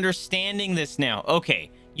 okay, I'm understanding this now.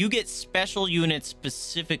 Okay, you get special units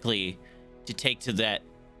specifically to take to that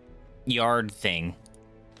yard thing.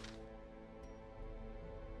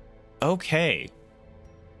 Okay.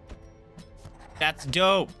 That's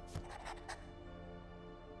dope.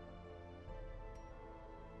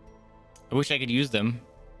 I wish I could use them.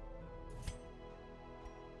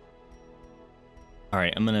 All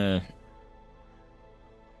right, I'm gonna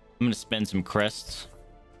spend some crests.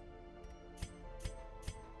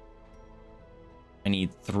 I need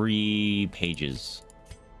 3 pages.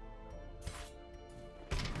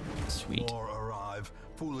 Sweet. More arrive,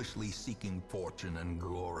 foolishly seeking fortune and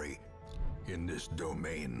glory in this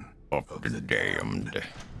domain Of the damned.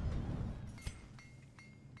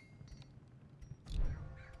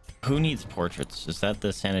 Who needs portraits? Is that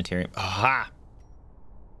the sanitarium? Aha!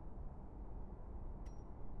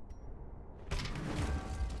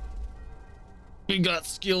 We got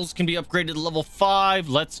skills can be upgraded to level 5.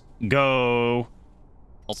 Let's go.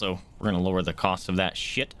 Also, we're gonna lower the cost of that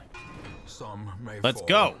shit. Some may Let's fall,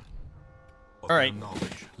 go. but All right. their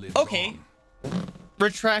knowledge lives Okay. on.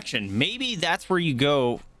 Retraction. Maybe that's where you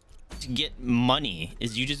go to get money,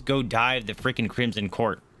 is you just go dive the freaking Crimson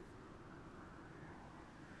Court.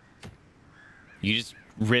 You just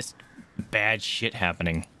risk bad shit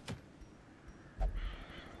happening.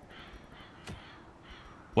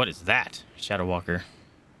 What is that? Shadow Walker.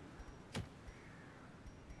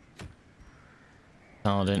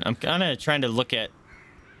 Paladin. I'm kind of trying to look at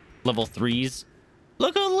level 3s.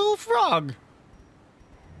 Look at a little frog.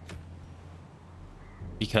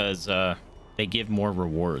 Because they give more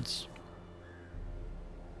rewards.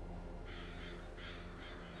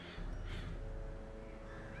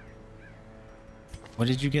 What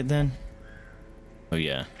did you get then? Oh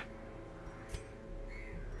yeah.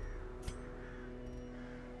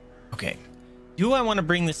 Okay. Do I want to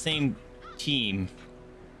bring the same team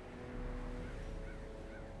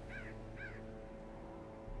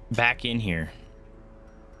back in here?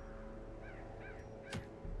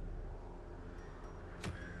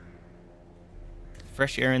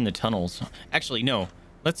 Fresh air in the tunnels. Actually, no.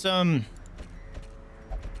 Let's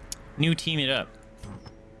new team it up,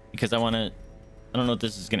 because I want to. I don't know if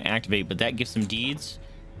this is going to activate, but that gives some deeds,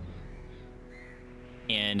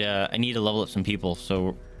 and I need to level up some people. So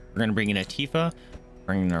we're going to bring in a Tifa,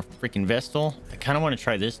 bring in our freaking Vestal. I kind of want to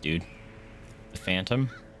try this dude, the Phantom.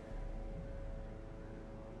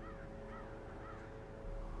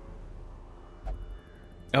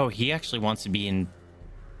 Oh, he actually wants to be in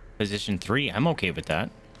position 3. I'm okay with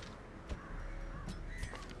that.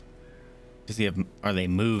 Does he have? Are they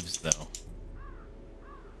moves though?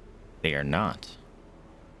 They are not.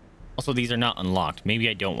 Also, these are not unlocked. Maybe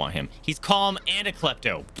I don't want him. He's calm and a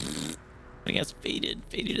klepto. But he has faded.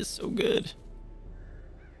 Faded is so good.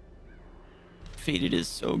 Faded is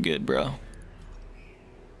so good, bro.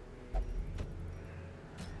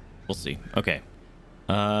 We'll see. Okay.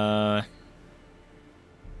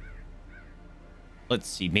 Let's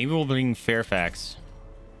see. Maybe we'll bring Fairfax.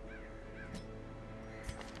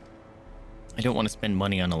 I don't want to spend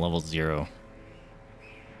money on a level 0.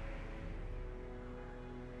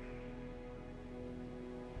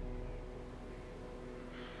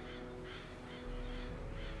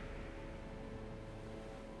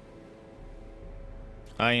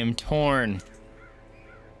 I am torn.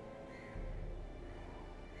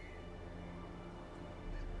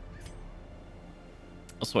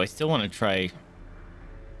 Also, I still want to try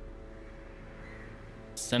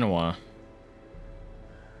Senua.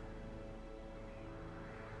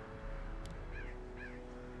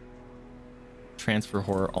 Transfer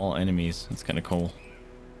horror all enemies. That's kind of cool.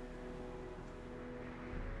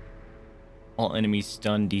 All enemies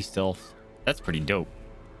stun, de-stealth. That's pretty dope.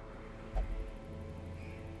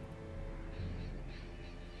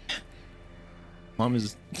 Mom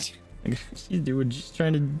is she's doing just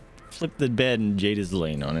trying to flip the bed and Jade is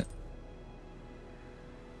laying on it.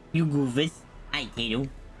 You goofus. Hi, Tato.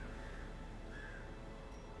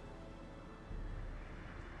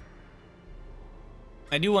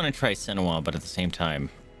 I do want to try Senua, but at the same time,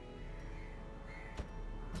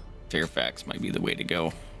 Fairfax might be the way to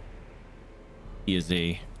go. He is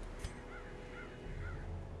a...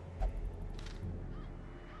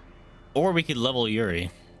 Or we could level Yuri.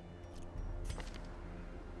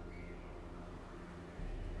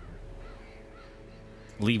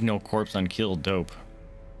 Leave no corpse unkilled. Dope.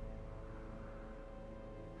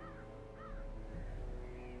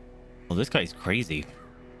 Well, this guy's crazy.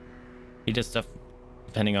 He does stuff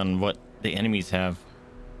depending on what the enemies have.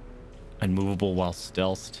 Unmovable while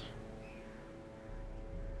stealthed.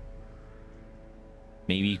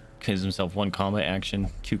 Maybe gives himself 1 combat action,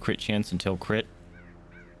 2 crit chance until crit.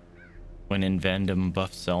 When in Vandom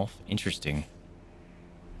buff self. Interesting.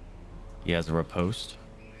 He has a riposte.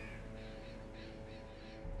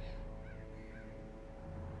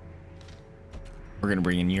 We're gonna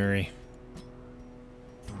bring in Yuri.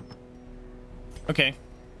 Okay.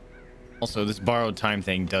 Also, this borrowed time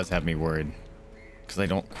thing does have me worried, because I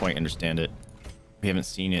don't quite understand it. We haven't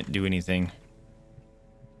seen it do anything.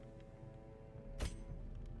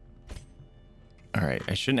 Alright,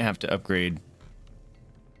 I shouldn't have to upgrade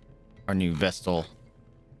our new Vestal,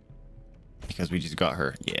 because we just got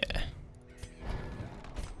her. Yeah.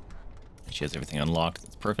 She has everything unlocked.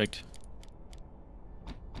 That's perfect.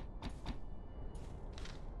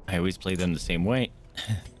 I always play them the same way.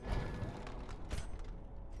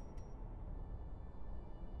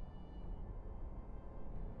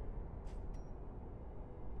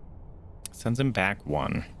 Sends him back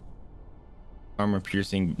 1. Armor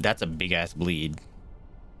piercing. That's a big ass bleed.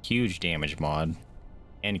 Huge damage mod.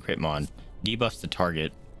 And crit mod. Debuffs the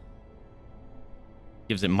target.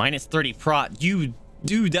 Gives it minus 30 prot. Dude,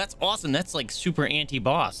 that's awesome. That's like super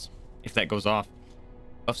anti-boss. If that goes off.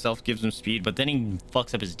 Buff self gives him speed, but then he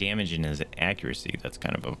fucks up his damage and his accuracy. That's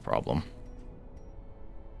kind of a problem.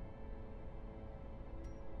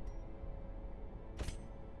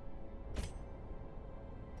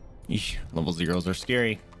 Eesh, level 0s are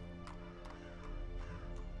scary.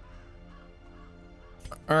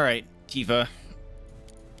 Alright, Tifa.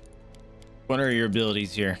 What are your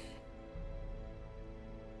abilities here?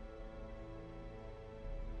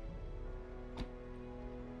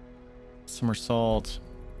 Somersault.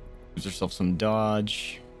 Gives herself some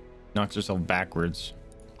dodge. Knocks herself backwards.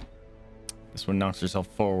 This one knocks herself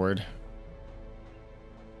forward.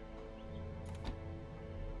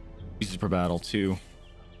 Uses per battle too.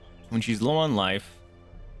 When she's low on life,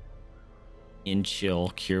 in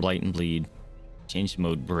chill, cure light and bleed, change to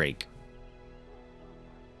mode break.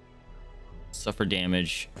 Suffer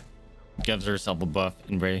damage, gives herself a buff,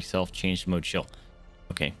 and brace herself, change to mode chill.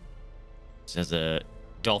 Okay. This has a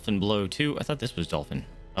dolphin blow too. I thought this was dolphin.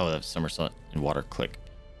 Oh, that's somersault and water. Click.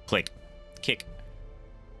 Click. Kick.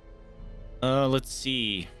 Let's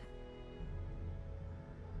see.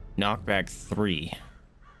 Knockback 3.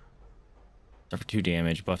 Suffer 2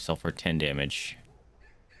 damage, buff self for 10 damage.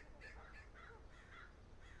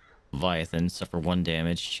 Leviathan, suffer 1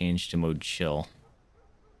 damage, change to mode chill.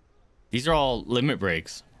 These are all limit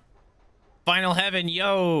breaks. Final Heaven,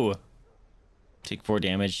 yo! Take 4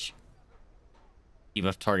 damage.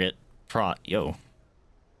 Debuff target, prot, yo.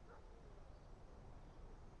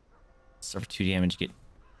 Suffer 2 damage, get...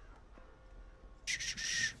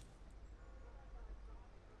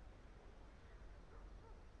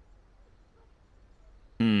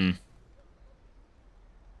 Hmm.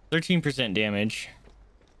 13% damage.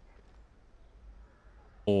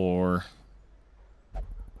 Or...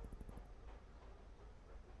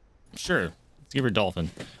 Sure. Let's give her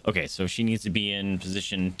Dolphin. Okay, so she needs to be in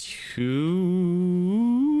position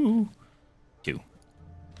 2.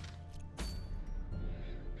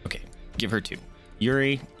 Okay, give her 2.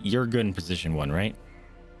 Yuri, you're good in position 1, right?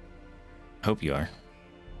 I hope you are.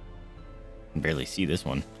 I can barely see this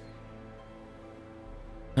one.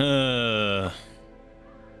 You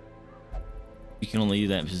can only do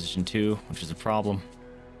that in position 2, which is a problem.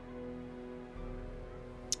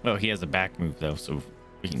 Oh, he has a back move though, so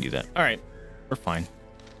we can do that. All right, we're fine.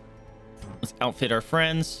 Let's outfit our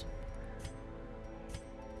friends.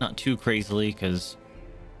 Not too crazily, because...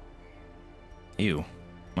 Ew.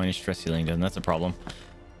 Minus stress healing done. That's a problem.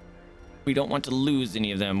 We don't want to lose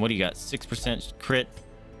any of them. What do you got? 6% crit.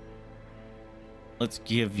 Let's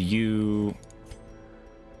give you...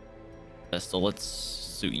 So let's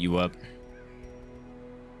suit you up.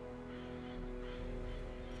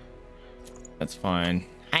 That's fine.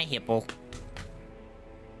 Hi, Hippo.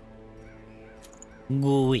 Go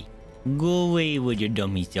away. Go away with your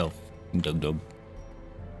dummy self, Dub.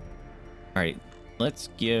 Alright, let's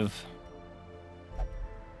give...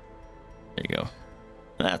 There you go.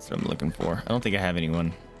 That's what I'm looking for. I don't think I have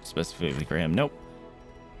anyone specifically for him. Nope.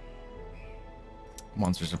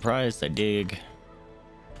 Monster surprise, I dig.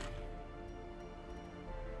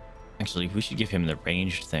 Actually, we should give him the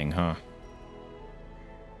ranged thing, huh?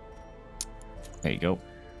 There you go.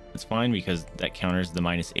 It's fine because that counters the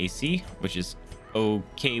minus AC, which is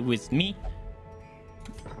okay with me.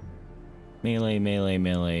 Melee, melee,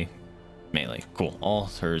 melee, melee. Cool. All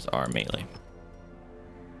hers are melee.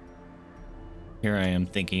 Here I am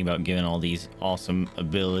thinking about giving all these awesome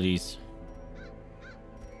abilities,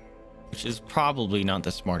 which is probably not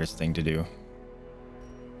the smartest thing to do.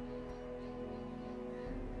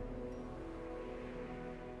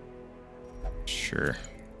 Sure.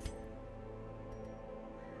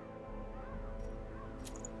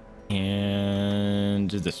 And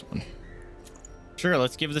this one. Sure,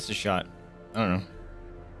 let's give this a shot. I don't know.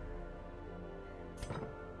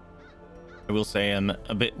 I will say I'm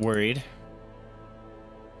a bit worried.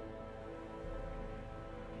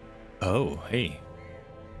 Oh, hey.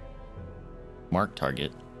 Mark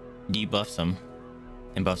target. Debuffs him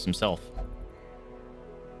and buffs himself.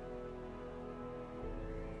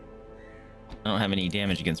 I don't have any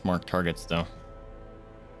damage against marked targets though,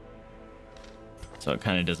 so it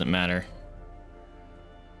kind of doesn't matter.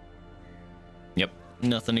 Yep,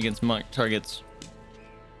 nothing against marked targets,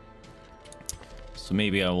 so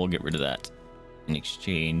maybe I will get rid of that in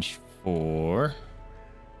exchange for...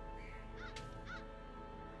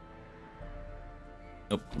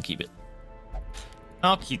 Nope, we'll keep it.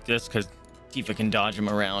 I'll keep this because Tifa can dodge him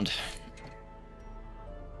around.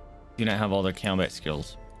 Do not have all their combat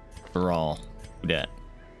skills for all. That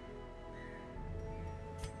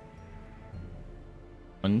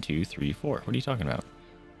 1, 2, 3, 4. What are you talking about?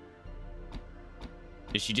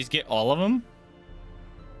 Did she just get all of them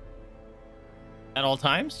at all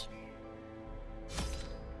times?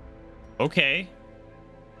 Okay,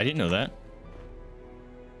 I didn't know that.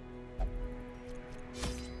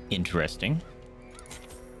 Interesting.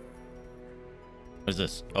 What is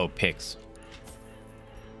this? Oh, picks.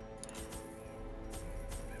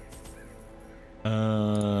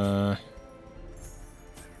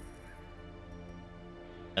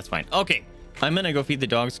 That's fine. Okay, I'm gonna go feed the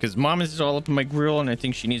dogs because mom is all up in my grill and I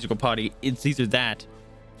think she needs to go potty. It's either that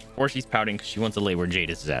or she's pouting because she wants to lay where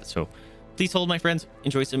Jadis is at. So please hold, my friends.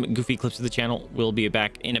 Enjoy some goofy clips of the channel. We'll be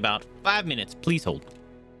back in about 5 minutes. Please hold.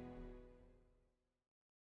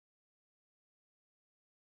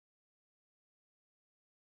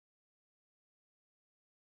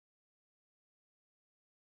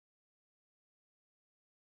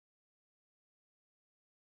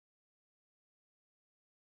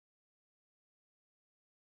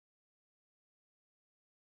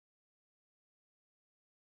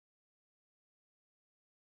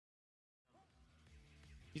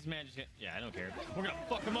 He's managing it. Yeah, I don't care. We're gonna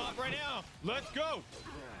fuck him up right now. Let's go.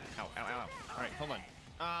 Ow, ow, ow. All right, hold on.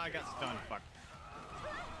 I got stunned. Fuck.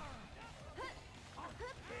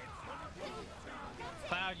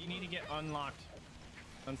 Cloud, you need to get unlocked.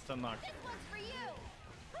 Unstun locked.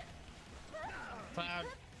 Cloud,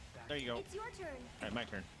 there you go. It's your turn. All right, my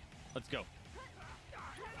turn. Let's go.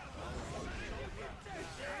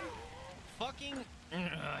 Fucking.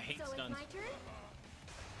 I hate So stuns. it's my turn?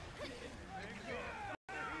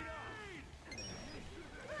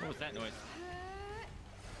 What was that noise?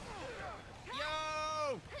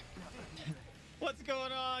 Yo! What's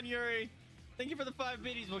going on, Yuri? Thank you for the 5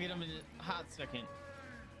 biddies. We'll get them in a hot second.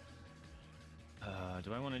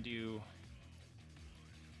 Do I want to do...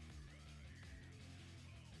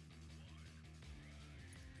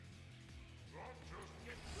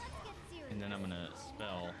 Let's get serious. And then I'm gonna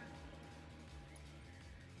spell...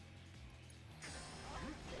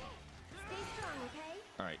 Stay strong, okay?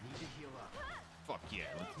 Alright. Fuck yeah.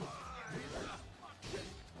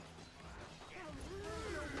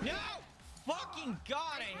 No! Fucking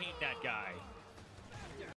God, I hate that guy.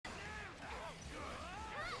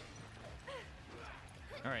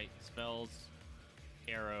 Alright, spells.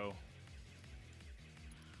 Arrow.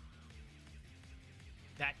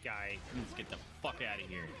 That guy needs to get the fuck out of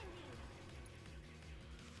here.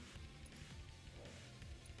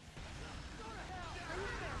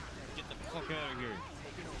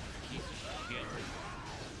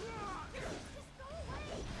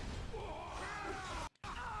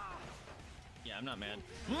 I'm not mad.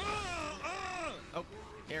 Oh,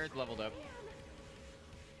 Aerith leveled up.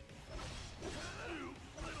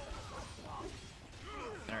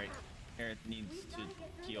 Alright, Aerith needs to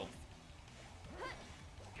heal.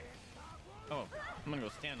 Oh, I'm gonna go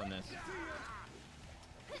stand on this.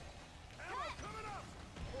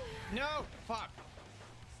 No! Fuck!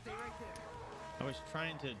 Stay right there. I was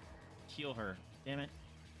trying to heal her. Damn it.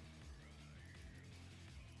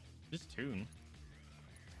 This tune.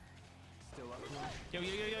 Still up here? Yo, yo,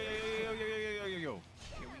 yo, yo, yo, yo, yo, yo, yo, yo, yo, yo.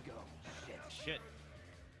 Here we go. Shit.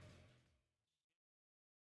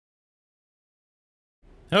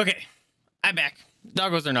 Okay, I'm back.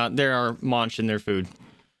 Doggos are not. They are munching their food.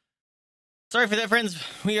 Sorry for that, friends.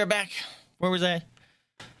 We are back. Where was I?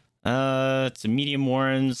 It's a medium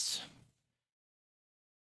ones.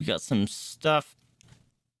 We got some stuff.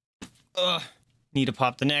 Need to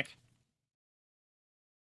pop the neck.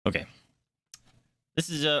 Okay. This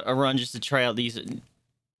is a run just to try out these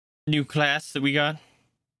new class that we got.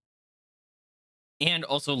 And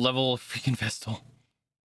also level freaking Vestal.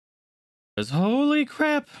 Because holy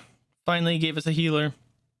crap. Finally gave us a healer.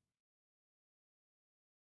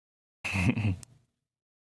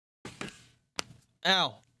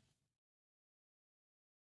 Ow.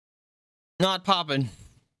 Not popping.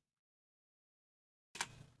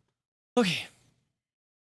 Okay.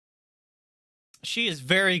 She is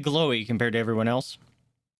very glowy compared to everyone else.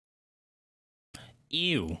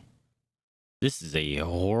 Ew. This is a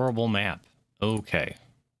horrible map. Okay.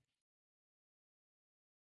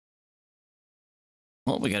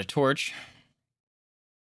 Well, we got a torch.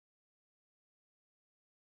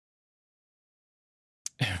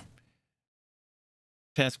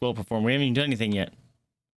 Task well performed. We haven't even done anything yet.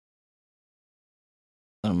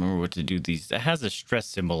 I don't remember what to do these. It has a stress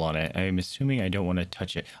symbol on it. I'm assuming I don't want to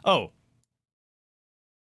touch it. Oh.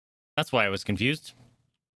 That's why I was confused.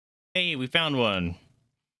 Hey, we found one.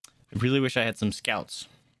 I really wish I had some scouts.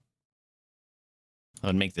 That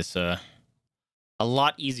would make this a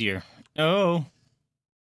lot easier. Oh.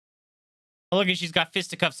 Oh, look, she's got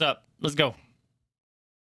fisticuffs up. Let's go.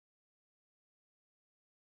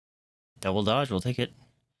 Double dodge, we'll take it.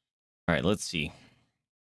 All right, let's see.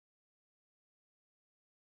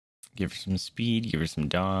 Give her some speed, give her some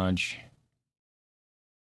dodge.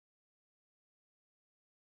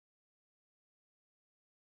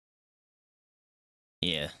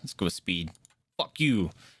 Yeah, let's go with speed. Fuck you.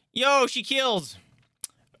 Yo, she kills.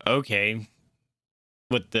 Okay.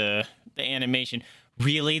 With the animation.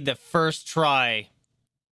 Really? The first try.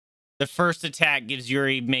 The first attack gives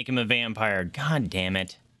Yuri, make him a vampire. God damn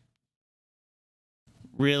it.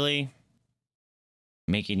 Really?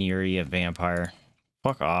 Making Yuri a vampire.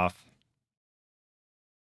 Fuck off.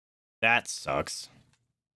 That sucks.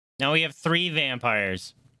 Now we have 3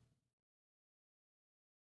 vampires.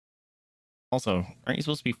 Also, aren't you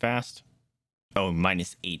supposed to be fast? Oh,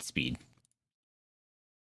 -8 speed.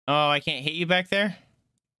 Oh, I can't hit you back there?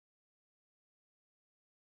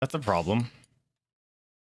 That's a problem.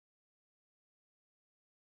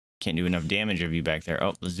 Can't do enough damage of you back there.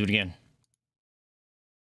 Oh, let's do it again.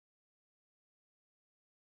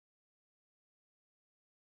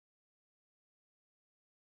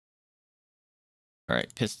 All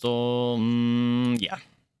right, pistol. Yeah.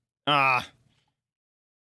 Ah.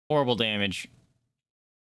 Horrible damage.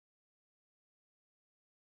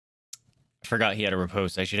 I forgot he had a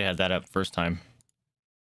riposte. I should have had that up first time.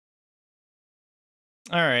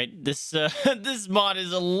 All right, this this mod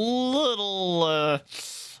is a little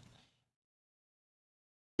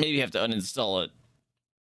maybe you have to uninstall it.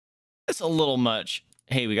 It's a little much.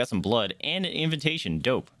 Hey, we got some blood and an invitation.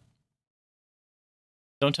 Dope.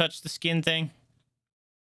 Don't touch the skin thing.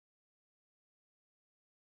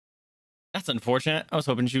 That's unfortunate. I was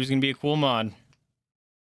hoping she was going to be a cool mod.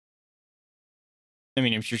 I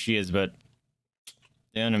mean, I'm sure she is, but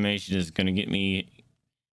the animation is going to get me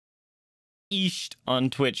eashed on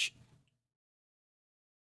Twitch.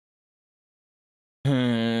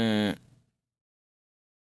 This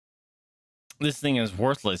thing is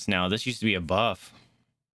worthless now. This used to be a buff.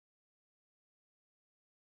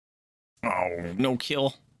 Oh, no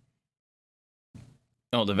kill.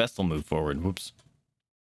 Oh, the Vestal moved forward. Whoops.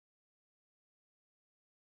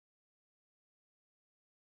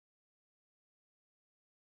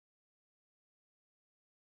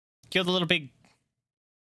 Kill the little pig.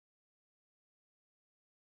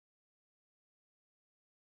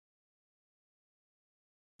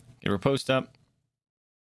 Get her post up.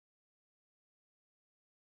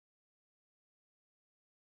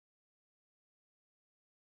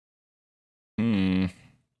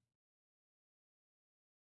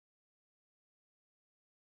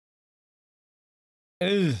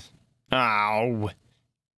 Ugh. Ow.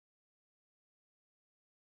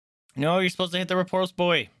 No, you're supposed to hit the repulse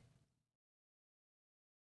boy.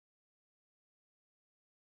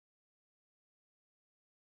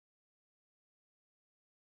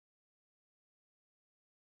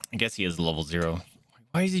 I guess he is level 0.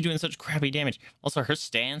 Why is he doing such crappy damage? Also, her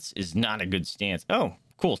stance is not a good stance. Oh,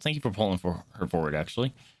 cool. Thank you for pulling for her forward,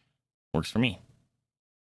 actually. Works for me.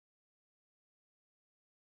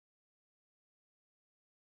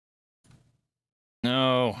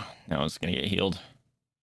 No. No, it's going to get healed.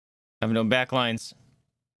 I have no backlines.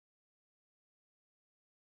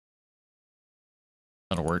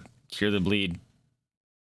 That'll work. Cure the bleed.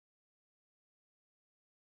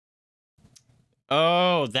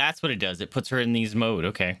 Oh, that's what it does. It puts her in these mode.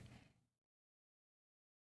 Okay.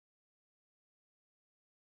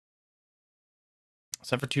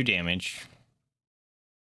 Suffer 2 damage.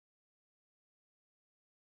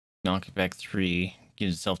 Knock it back 3.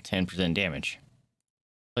 Gives itself 10% damage.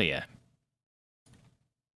 Oh, yeah.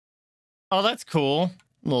 Oh, that's cool.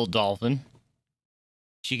 Little dolphin.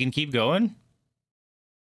 She can keep going?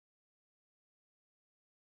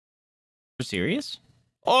 For serious?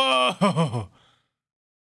 Oh!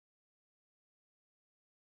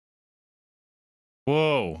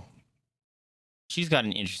 Whoa. She's got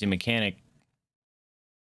an interesting mechanic.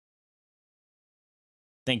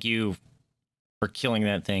 Thank you for killing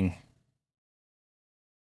that thing.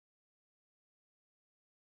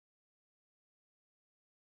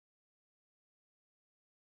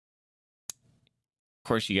 Of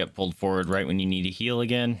course, you get pulled forward right when you need to heal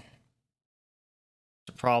again.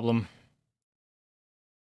 It's a problem.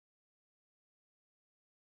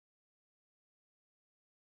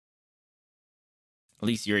 At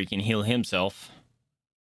least Yuri can heal himself.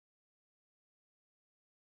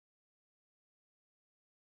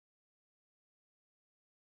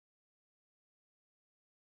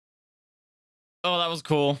 Oh, that was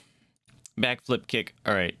cool. Backflip kick.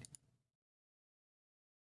 All right.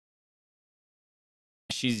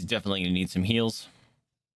 She's definitely going to need some heals.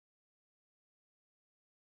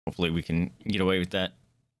 Hopefully we can get away with that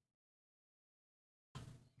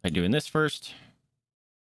by doing this first.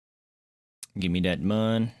 Give me that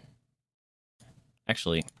mun.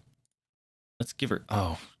 Actually, let's give her...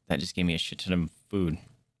 Oh, that just gave me a shit ton of food.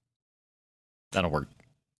 That'll work.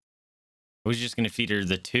 I was just going to feed her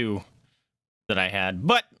the 2 that I had,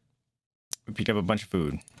 but we picked up a bunch of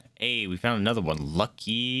food. Hey, we found another one.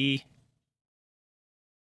 Lucky.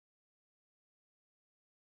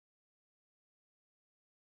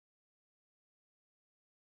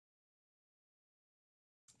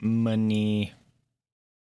 Money.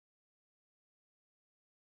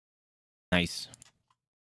 Nice.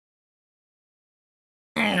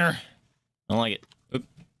 I don't like it. Oop.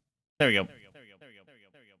 There we go.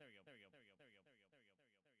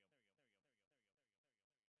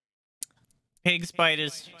 Pig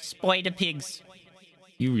spiders. Spider pigs.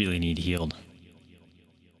 You really need healed.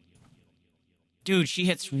 Dude, she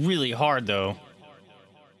hits really hard, though.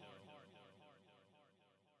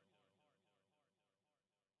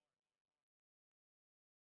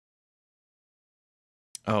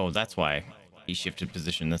 Oh, that's why he shifted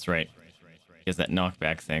position. That's right. He has that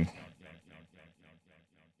knockback thing.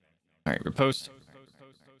 All right, riposte.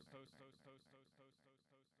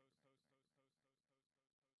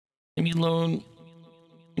 Leave me alone.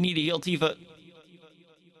 I need to heal Tifa.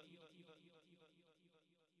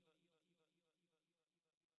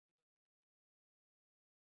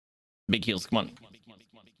 Big heals, come on.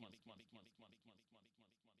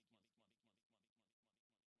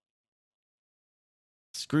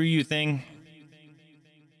 Screw you, thing.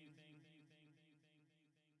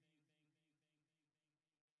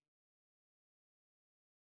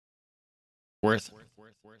 Worth.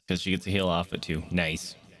 Because she gets a heal off it too.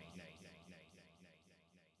 Nice.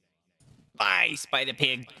 Bye, Spider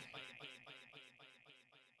Pig.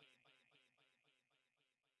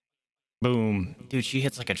 Boom. Dude, she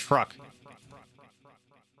hits like a truck.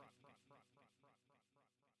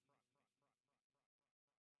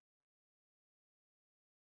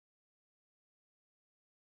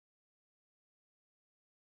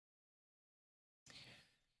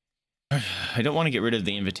 I don't want to get rid of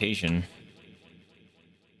the invitation.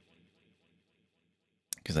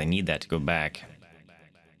 Because I need that to go back.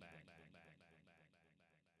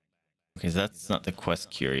 Because that's not the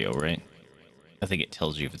quest curio, right? I think it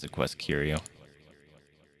tells you if it's a quest curio.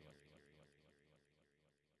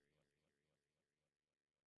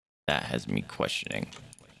 That has me questioning.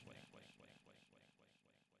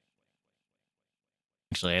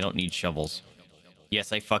 Actually, I don't need shovels.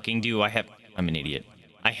 Yes, I fucking do. I'm an idiot.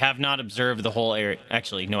 I have not observed the whole area.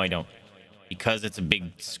 Actually, no, I don't. because it's a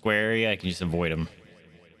big square area, I can just avoid them.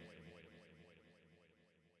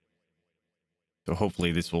 So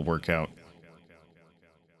hopefully this will work out.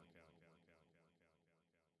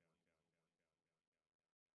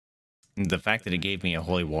 The fact that it gave me a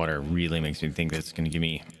holy water really makes me think that it's going to give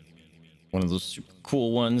me one of those super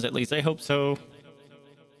cool ones. At least I hope so.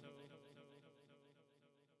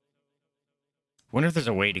 Wonder if there's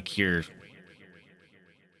a way to cure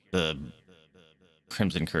the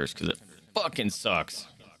Crimson Curse, because it fucking sucks.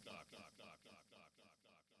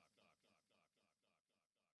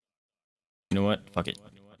 You know what? Fuck it.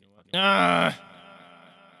 Ah!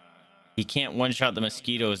 He can't one-shot the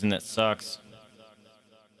mosquitoes, and that sucks.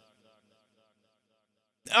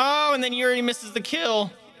 Oh, and then Yuri misses the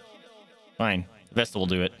kill. Fine. Vesta will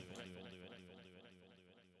do it.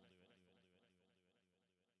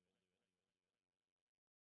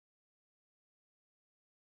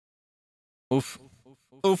 Oof.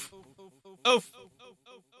 Oof. Oof.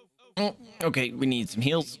 Okay, we need some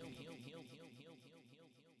heals.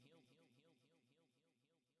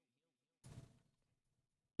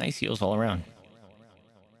 Nice heals all around.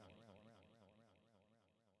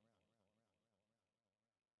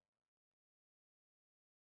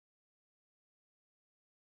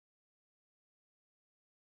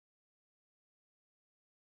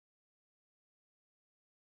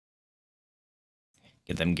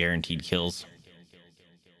 Get them guaranteed kills.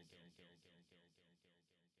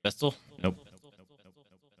 Vestal? Nope.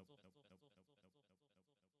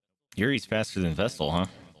 Yuri's faster than Vestal, huh?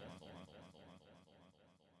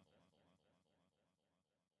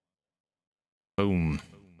 Boom.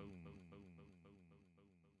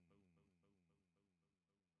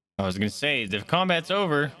 I was gonna say, the combat's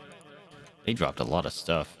over. They dropped a lot of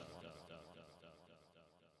stuff.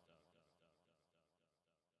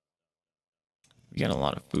 We got a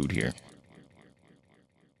lot of food here.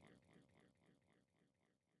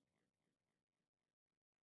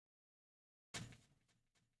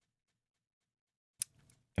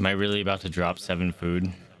 Am I really about to drop 7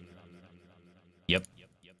 food? Yep.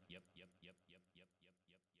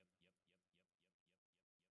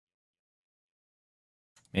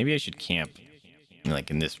 Maybe I should camp,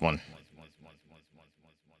 like in this one.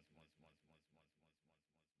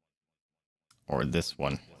 Or this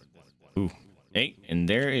one. Ooh. Hey, and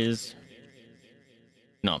there is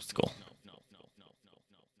an obstacle.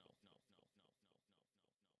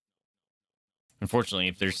 Unfortunately,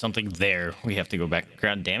 if there's something there, we have to go back.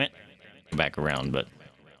 God damn it. Go back around, but...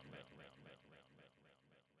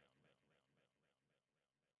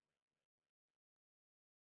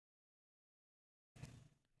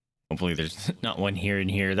 hopefully there's not one here and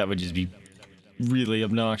here. That would just be really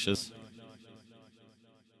obnoxious.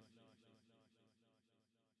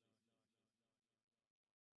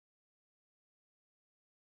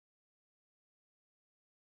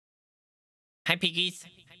 Hi, piggies.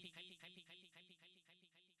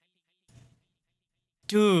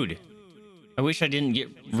 Dude, I wish I didn't get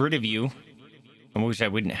rid of you. I wish I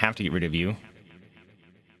wouldn't have to get rid of you.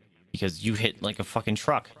 Because you hit like a fucking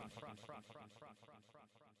truck.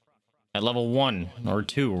 At level 1 or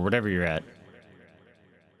 2 or whatever you're at.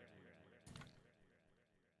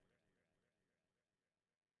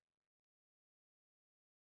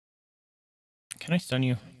 Can I stun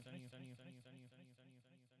you?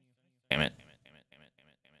 Damn it.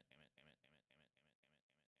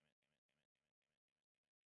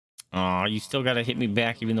 Aw, you still gotta hit me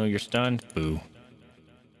back even though you're stunned? Boo.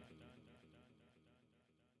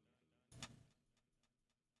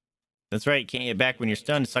 That's right, can't get back when you're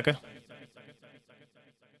stunned, sucker.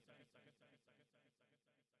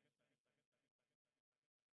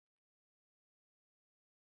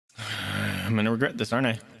 I'm gonna regret this, aren't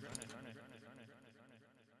I?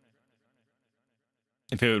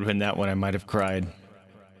 If it would have been that one, I might have cried.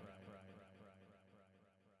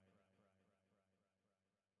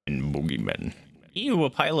 And boogeymen. Ew, a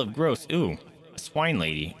pile of gross. Ooh, a swine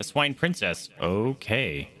lady. A swine princess.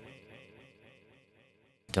 Okay.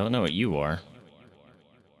 Don't know what you are.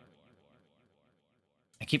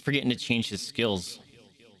 I keep forgetting to change his skills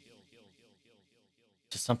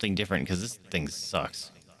to something different because this thing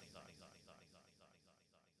sucks.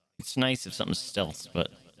 It's nice if something's stealth,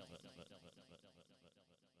 but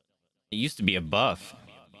it used to be a buff.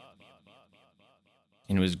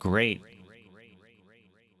 And it was great.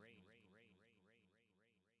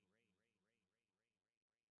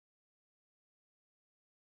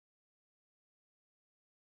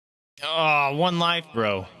 Oh, 1 life,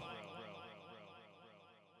 bro.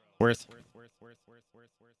 Worth.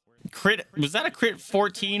 Crit. Was that a crit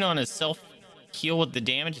 14 on a self heal with the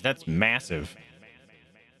damage? That's massive.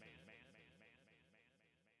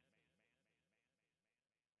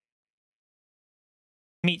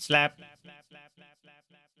 Meat slap.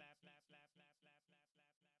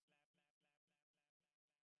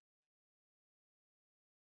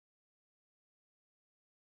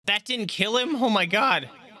 That didn't kill him? Oh my god.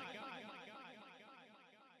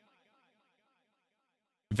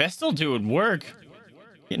 Vestal doing work.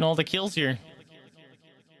 Getting all the kills here.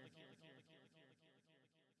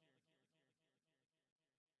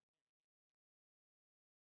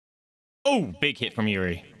 Oh, big hit from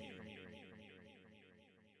Yuri.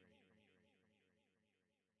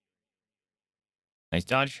 Nice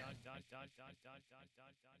dodge.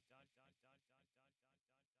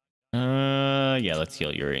 Yeah, let's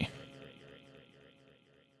heal Yuri.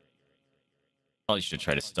 Probably should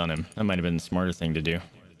try to stun him. That might have been the smarter thing to do.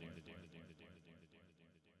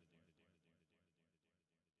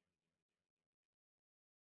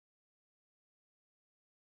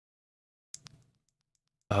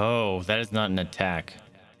 Oh, that is not an attack.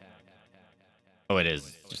 Oh, it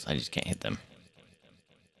is. I just can't hit them.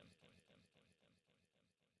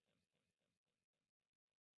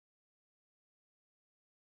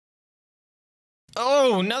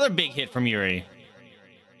 Oh, another big hit from Yuri.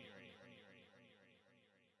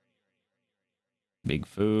 Big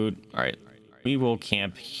food. All right. We will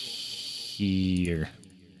camp here.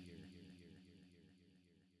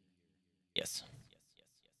 Yes.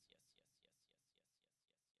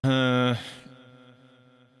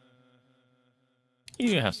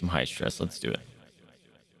 You have some high stress. Let's do it.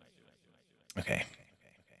 Okay.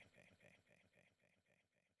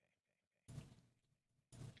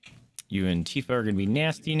 You and Tifa are going to be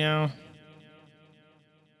nasty now.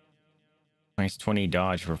 Nice 20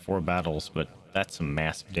 dodge for 4 battles, but that's some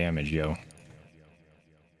massive damage, yo.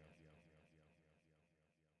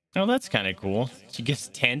 Oh, that's kind of cool. She gets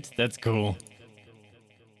tent. That's cool.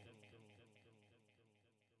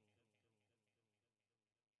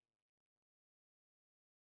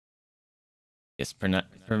 Yes,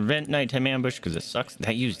 prevent nighttime ambush because it sucks.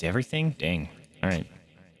 That used everything? Dang. All right.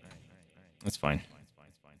 That's fine.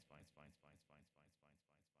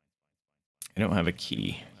 I don't have a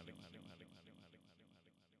key.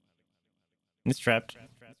 It's trapped.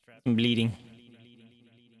 I'm bleeding.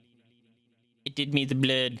 It did me the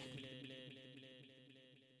blood.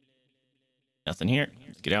 Nothing here.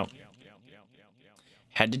 Let's get out.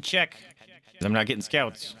 Had to check. I'm not getting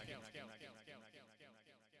scouts.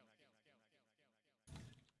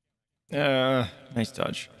 Nice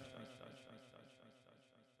dodge.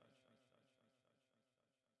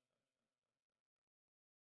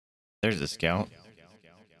 There's a scout.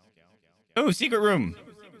 Oh, secret room.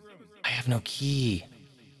 I have no key.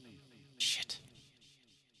 Shit.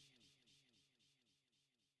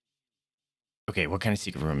 Okay, what kind of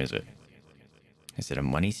secret room is it? Is it a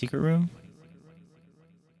money secret room?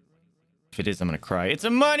 If it is, I'm gonna cry. It's a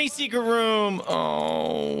money secret room!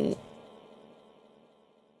 Oh.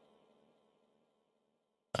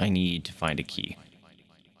 I need to find a key.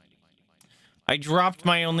 I dropped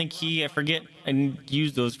my only key. I forget I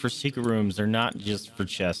use those for secret rooms. They're not just for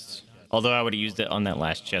chests. Although I would have used it on that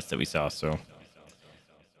last chest that we saw, so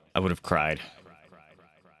I would have cried.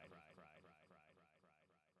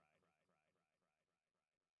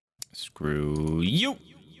 Screw you.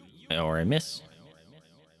 Or I miss.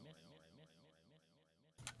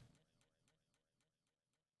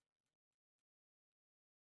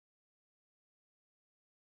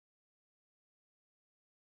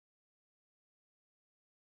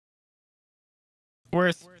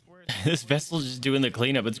 Worth. This vessel's just doing the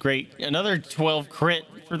cleanup. It's great. Another 12 crit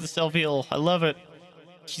for the self-heal. I love it.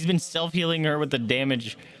 She's been self-healing her with the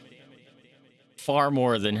damage far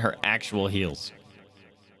more than her actual heals.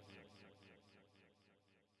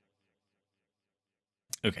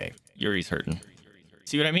 Okay, Yuri's hurting.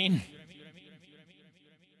 See what I mean?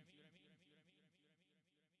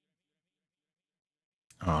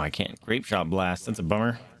 Oh, I can't. Grape shot blast. That's a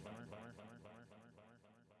bummer.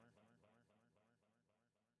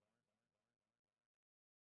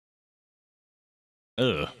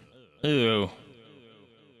 Ugh. Ew.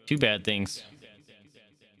 Two bad things.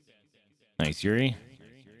 Nice, Yuri.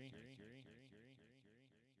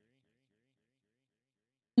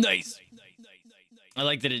 Nice. I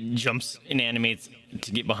like that it jumps and animates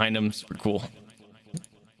to get behind him. Super cool.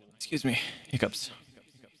 Excuse me. Hiccups.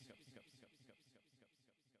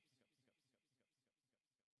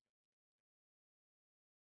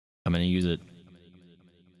 I'm gonna use it.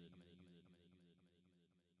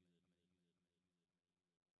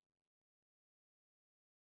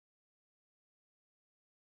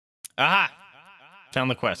 Aha! Found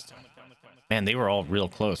the quest. Man, they were all real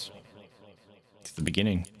close to the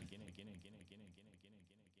beginning.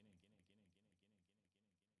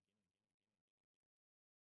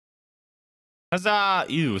 Huzzah!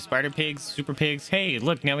 Ew, spider pigs, super pigs. Hey,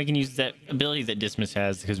 look, now we can use that ability that Dismas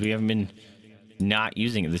has because we haven't been not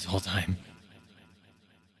using it this whole time.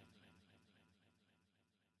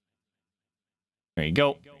 There you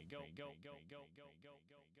go.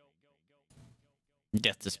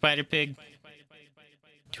 Death to spider pig.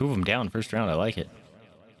 2 of them down first round. I like it.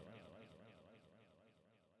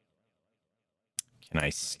 Can I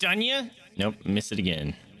stun you? Nope, miss it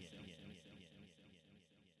again.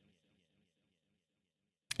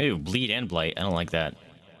 Ew, bleed and blight. I don't like that.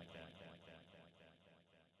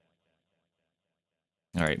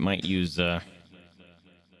 All right, might use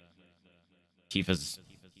Tifa's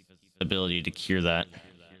ability to cure that.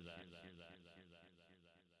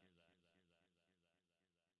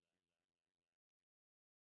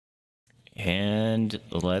 And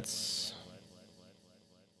let's...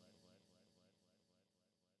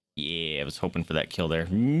 Yeah, I was hoping for that kill there.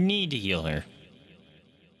 Need to heal her.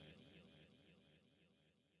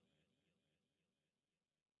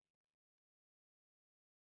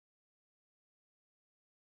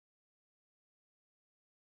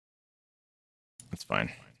 That's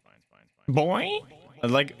fine. Boy!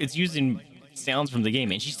 Like, it's using sounds from the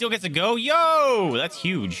game, and she still gets a go? Yo! That's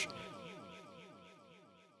huge.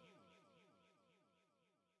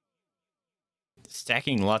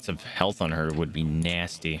 Stacking lots of health on her would be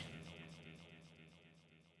nasty.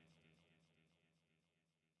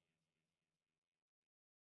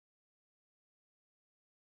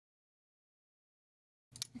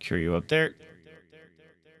 Cure you up there.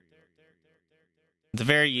 At the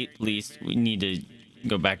very least, we need to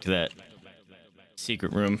go back to that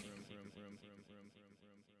secret room.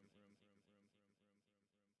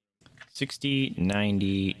 60,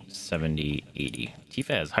 90, 70, 80. Tifa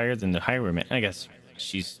has higher than the higher man. I guess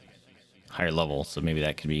she's higher level, so maybe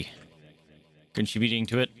that could be contributing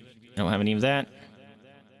to it. I don't have any of that.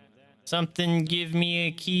 Something, give me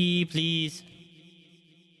a key, please.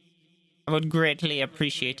 I would greatly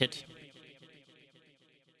appreciate it.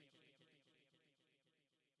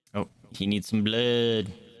 Oh, he needs some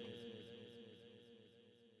blood.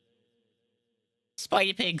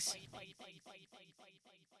 Spidey pigs.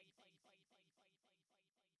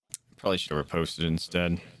 Probably should have reposted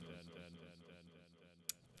instead.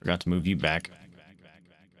 Forgot to move you back.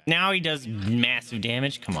 Now he does massive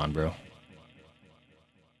damage. Come on, bro.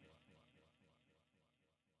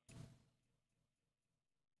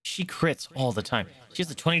 She crits all the time. She has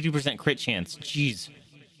a 22% crit chance. Jeez.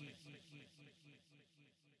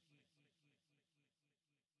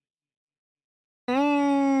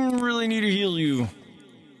 Really need to heal you.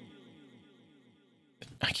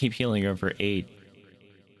 I keep healing her for 8.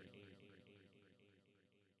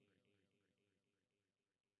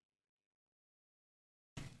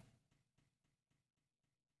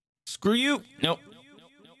 Screw you. Nope.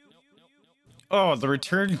 Oh, the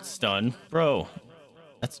return stun. Bro,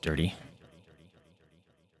 that's dirty.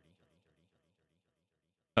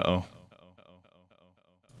 Uh-oh.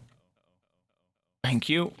 Thank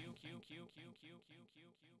you.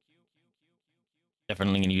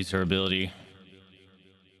 Definitely gonna use her ability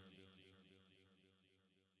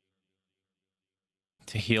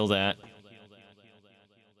to heal that.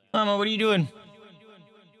 Mama, what are you doing?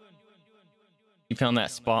 You found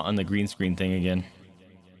that spot on the green screen thing again.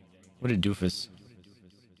 What a doofus.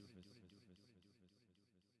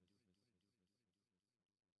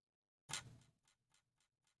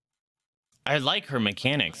 I like her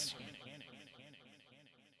mechanics.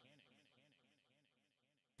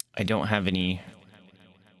 I don't have any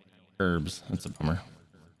herbs. That's a bummer.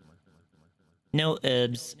 No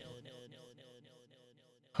herbs.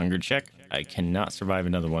 Hunger check. I cannot survive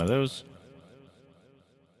another one of those.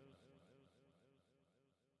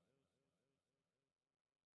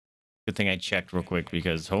 Good thing I checked real quick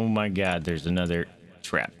because, oh my god, there's another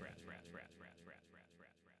trap.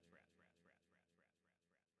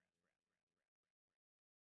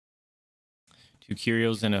 Two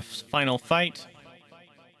curios in a final fight.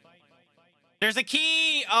 There's a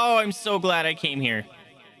key! Oh, I'm so glad I came here.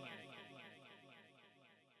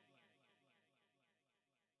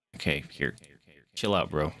 Okay, here. Chill out,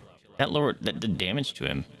 bro. That did damage to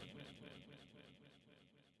him.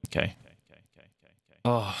 Okay.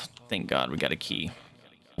 Oh, thank God we got a key.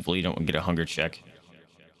 Hopefully you don't get a hunger check.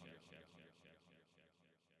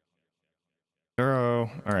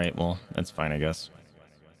 Girl. All right, well, that's fine, I guess.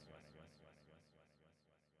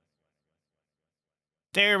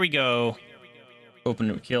 There we go.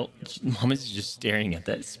 Open and kill. Mom is just staring at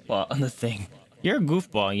that spot on the thing. You're a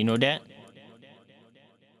goofball, you know that?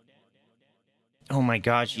 Oh my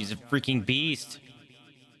god, she's a freaking beast.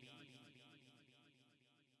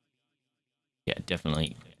 Yeah,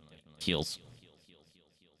 definitely heals.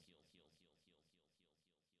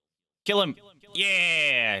 Kill him.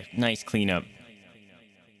 Yeah. Nice cleanup.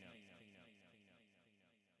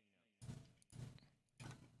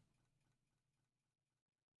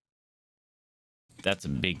 That's a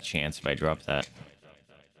big chance if I drop that.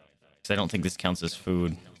 Because I don't think this counts as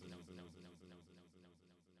food.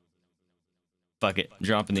 Fuck it.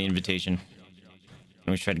 Dropping the invitation.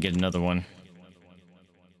 Let me try to get another one.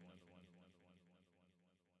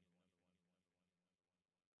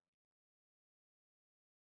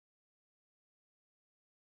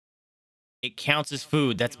 It counts as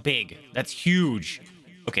food. That's big. That's huge.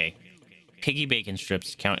 Okay. Piggy bacon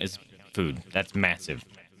strips count as food. That's massive.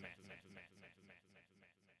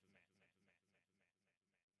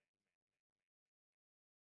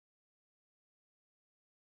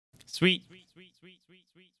 Sweet.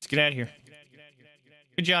 Let's get out of here.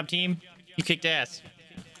 Good job, team. You kicked ass.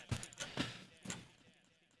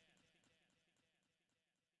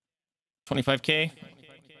 $25K.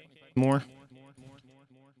 More.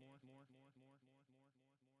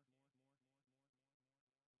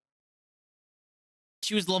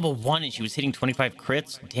 She was level 1 and she was hitting 25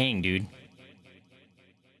 crits? Dang, dude.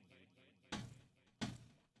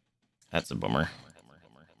 That's a bummer.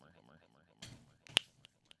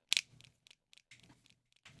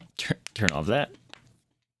 Turn off that.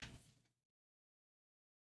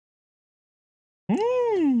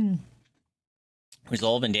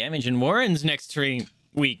 Resolve and damage in Warren's next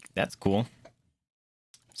week. That's cool.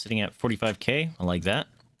 Sitting at 45K. I like that.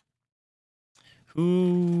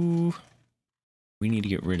 Who we need to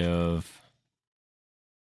get rid of?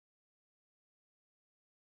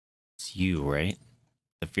 It's you, right?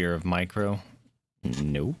 The fear of micro?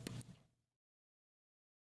 Nope.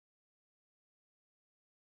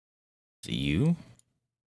 Is it you?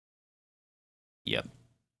 Yep.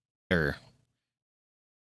 Never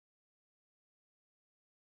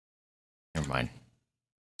mind.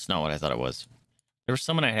 It's not what I thought it was. There was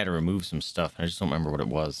someone I had to remove some stuff, and I just don't remember what it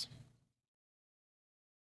was.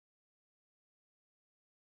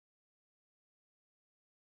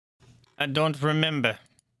 I don't remember. I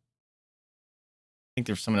think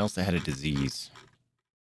there was someone else that had a disease.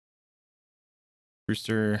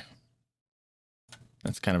 Rooster.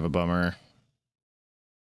 That's kind of a bummer.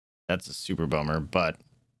 That's a super bummer, but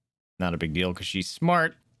not a big deal because she's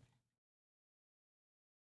smart.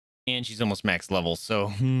 And she's almost max level,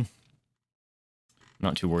 so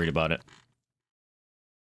not too worried about it.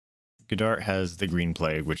 Godart has the green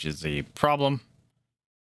plague, which is a problem.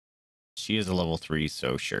 She is a level 3,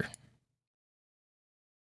 so sure.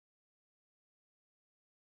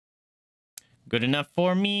 Good enough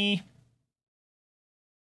for me.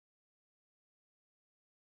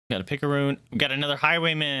 Got a Picaroon. We got another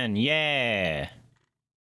Highwayman. Yeah.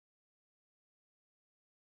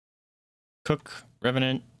 Cook,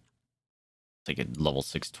 Revenant. Take a level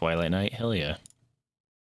 6 Twilight Knight. Hell yeah.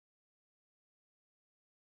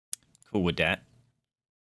 Cool with that.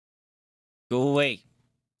 Go away.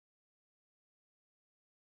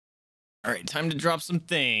 All right, time to drop some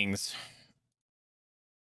things.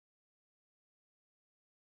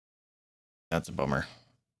 That's a bummer.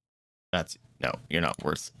 That's... No, you're not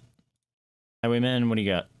worth. Highwayman, what do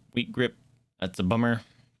you got? Weak grip. That's a bummer.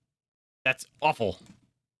 That's awful.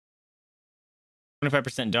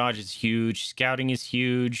 25% dodge is huge. Scouting is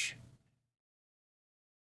huge.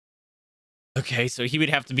 Okay, so he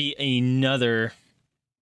would have to be another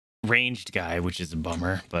ranged guy, which is a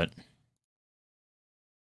bummer, but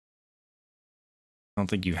I don't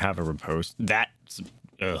think you have a riposte. That's...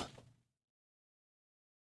 Ugh.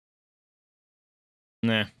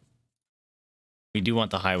 Nah. We do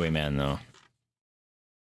want the Highwayman, though.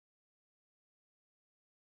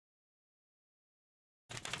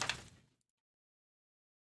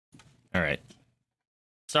 All right.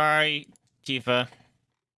 Sorry, Tifa.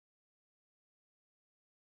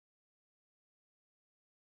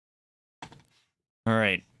 All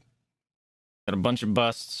right. Got a bunch of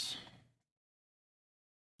busts.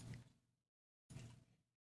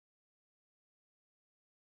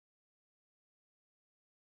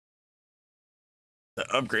 The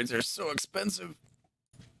upgrades are so expensive.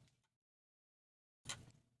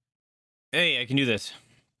 Hey, I can do this.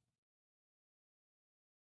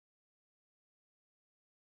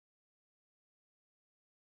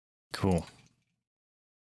 Cool.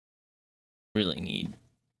 Really need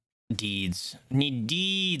deeds. Need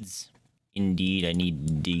deeds. Indeed, I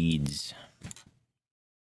need deeds.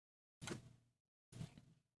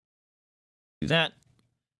 Do that.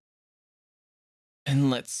 And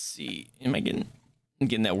let's see. Am I getting... I'm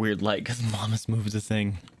getting that weird light because Mama's moved the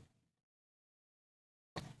thing.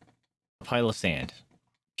 A pile of sand.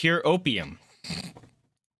 Pure opium.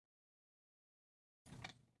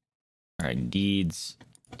 All right, deeds,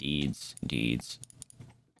 deeds, deeds.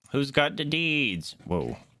 Who's got the deeds?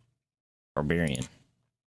 Whoa. Barbarian.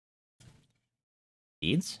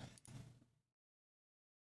 Deeds?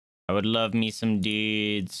 I would love me some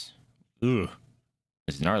deeds. Ooh.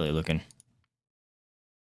 This is gnarly looking.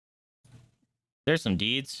 There's some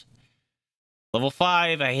deeds. Level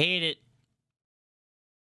 5, I hate it.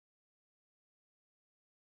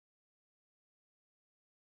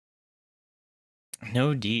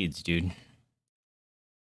 No deeds, dude.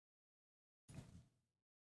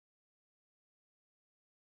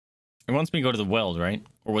 It wants me to go to the Weld, right?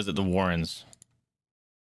 Or was it the Warrens?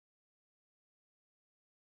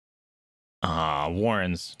 Ah,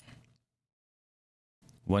 Warrens.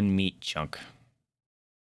 One meat chunk.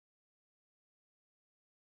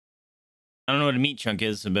 I don't know what a meat chunk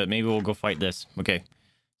is, but maybe we'll go fight this. Okay.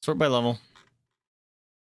 Sort by level.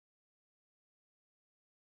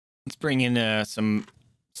 Let's bring in some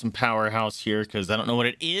powerhouse here, because I don't know what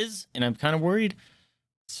it is, and I'm kind of worried.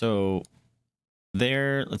 So,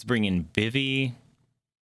 there. Let's bring in Bivy.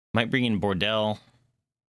 Might bring in Bordel.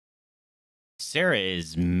 Sarah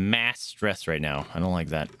is mass stressed right now. I don't like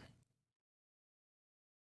that.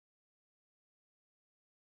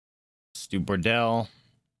 Let's do Bordel.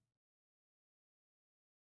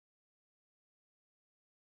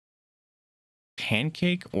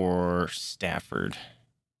 Pancake or Stafford?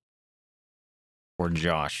 Or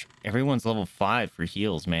Josh? Everyone's level 5 for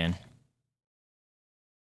heals, man.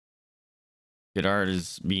 Goddard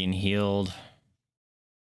is being healed.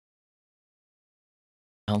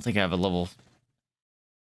 I don't think I have a level...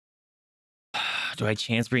 Do I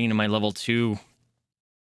chance bringing in my level 2?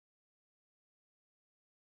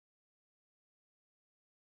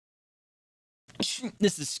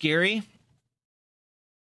 This is scary.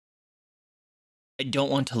 I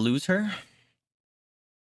don't want to lose her.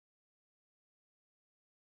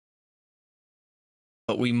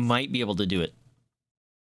 But we might be able to do it.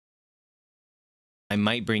 I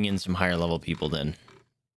might bring in some higher level people then.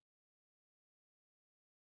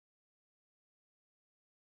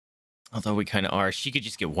 Although we kind of are. She could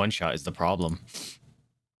just get one shot is the problem.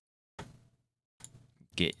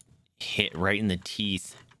 Get hit right in the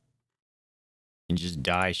teeth. And just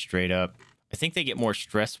die straight up. I think they get more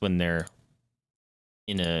stress when they're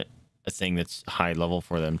in a thing that's high level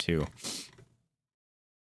for them too.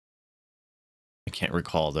 I can't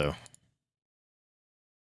recall though.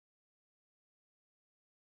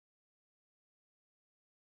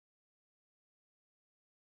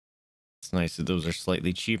 It's nice that those are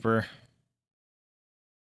slightly cheaper.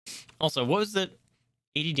 Also, what was the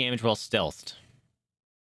 80 damage while stealthed?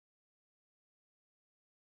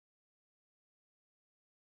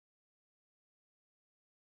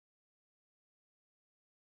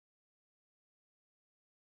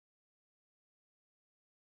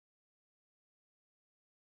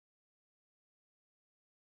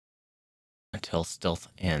 Until stealth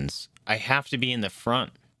ends. I have to be in the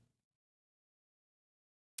front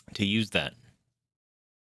to use that.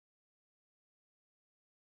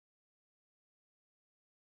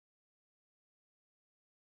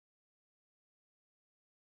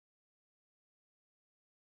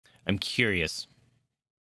 I'm curious.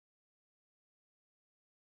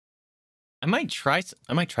 I might try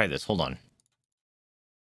this. Hold on.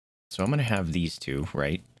 So I'm going to have these two,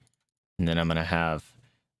 right? And then I'm going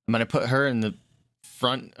to put her in the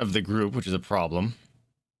front of the group, which is a problem.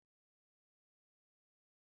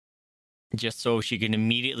 Just so she can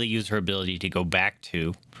immediately use her ability to go back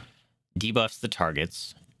to debuffs the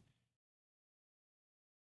targets.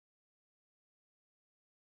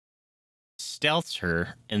 Stealths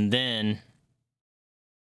her, and then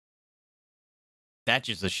that's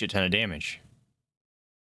just a shit ton of damage.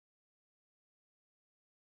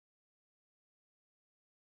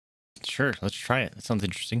 Sure, let's try it. That sounds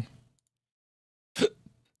interesting.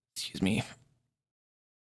 Excuse me.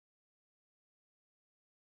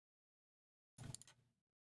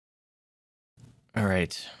 All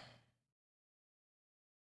right.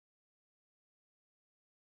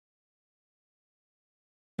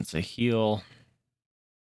 That's a heal.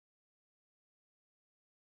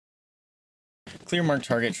 Clear mark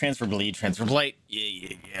target, transfer bleed, transfer blight.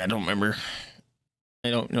 Yeah, I don't remember. I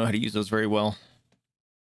don't know how to use those very well.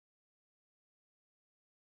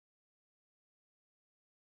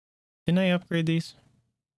 Didn't I upgrade these?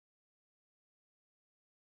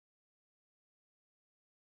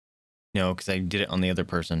 No, because I did it on the other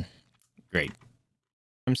person. Great.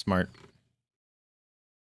 I'm smart.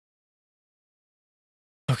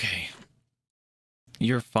 Okay.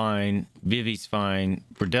 You're fine. Vivi's fine.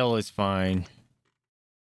 Bordell is fine.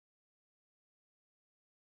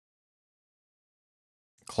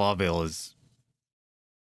 Clawbill is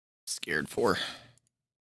scared for.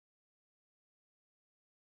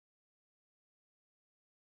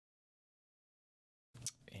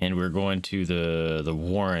 And we're going to the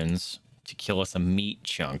Warrens to kill us a meat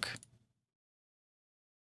chunk.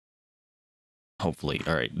 Hopefully.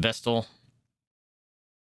 All right, Vestal.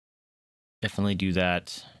 Definitely do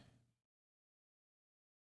that.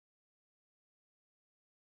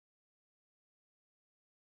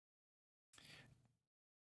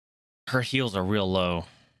 Her heals are real low.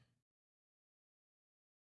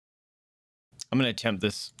 I'm going to attempt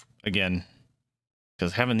this again.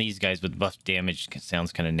 Because having these guys with buff damage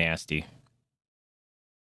sounds kind of nasty.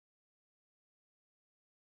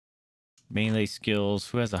 Melee skills.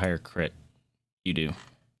 Who has a higher crit? You do.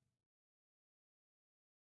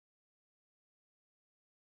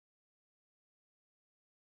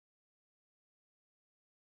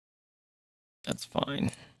 That's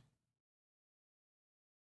fine.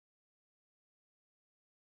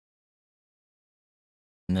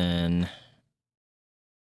 And then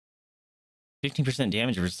 15%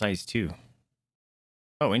 damage over size 2.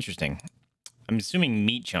 Oh, interesting. I'm assuming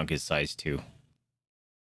meat chunk is size 2. Have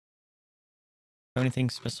anything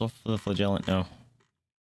special for the flagellant? No.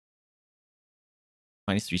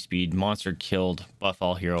 -3 speed. Monster killed. Buff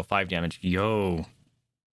all hero. 5 damage. Yo.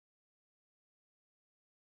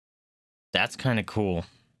 That's kind of cool.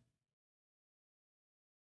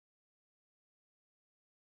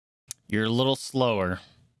 You're a little slower.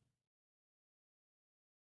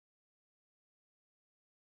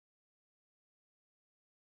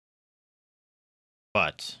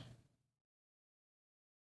 But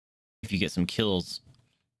if you get some kills,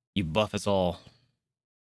 you buff us all.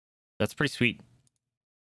 That's pretty sweet.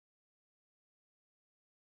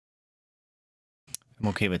 I'm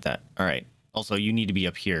okay with that. All right. Also, you need to be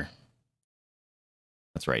up here.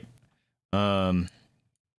 That's right.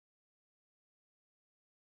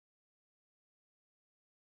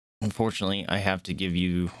 Unfortunately, I have to give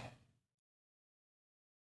you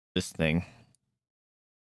this thing.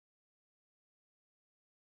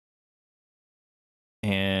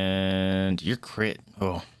 And your crit.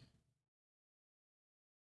 Oh.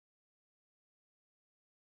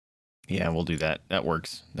 Yeah, we'll do that. That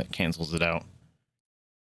works. That cancels it out.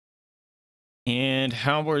 And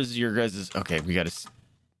how was your guys'... Okay, we got to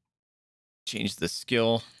change the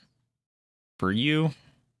skill for you.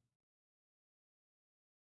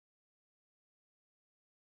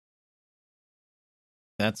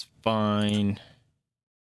 That's fine.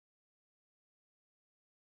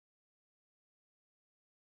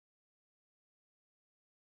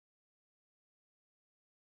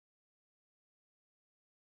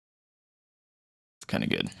 It's kind of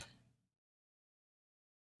good.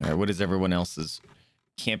 All right, what is everyone else's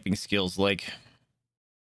camping skills like?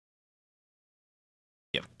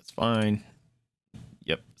 Yep, that's fine.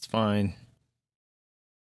 Yep, it's fine.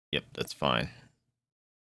 Yep, that's fine.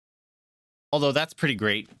 Although that's pretty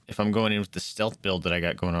great if I'm going in with the stealth build that I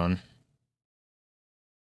got going on.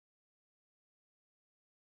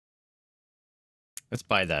 Let's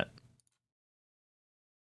buy that.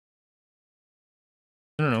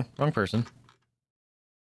 No, wrong person.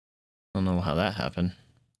 I don't know how that happened.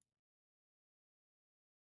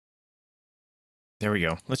 There we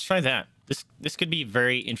go. Let's try that. This could be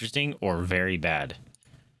very interesting or very bad.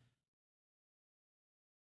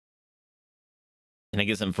 And I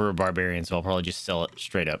get something for a barbarian, so I'll probably just sell it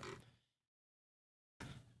straight up.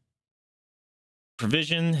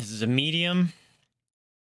 Provision. This is a medium.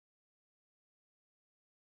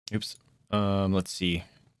 Oops. Let's see.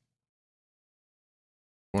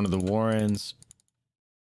 One of the Warrens.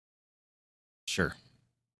 Sure.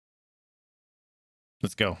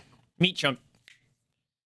 Let's go. Meat chunk.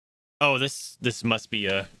 Oh, this must be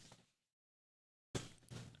a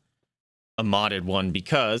modded one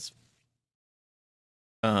because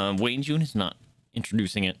Wayne June is not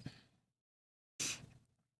introducing it.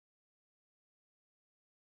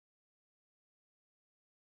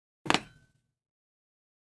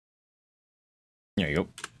 There you go.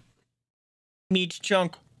 Meat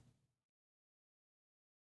chunk.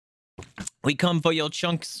 We come for your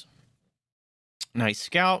chunks. Nice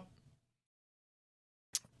scout.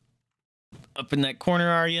 Up in that corner,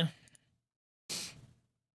 are you?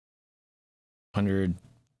 100.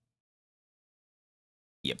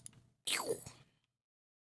 Yep.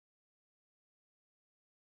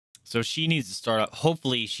 So she needs to start up.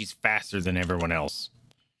 Hopefully she's faster than everyone else.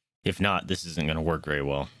 If not, this isn't going to work very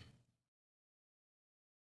well.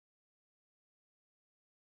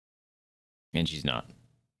 And she's not.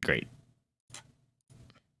 Great.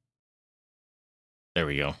 There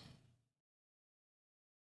we go.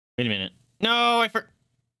 Wait a minute. No,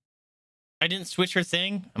 I didn't switch her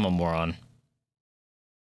thing? I'm a moron.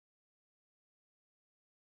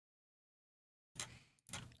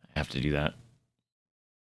 I have to do that.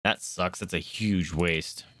 That sucks. That's a huge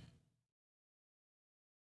waste.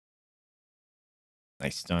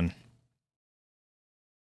 Nice stun.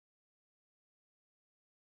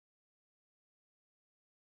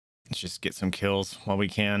 Let's just get some kills while we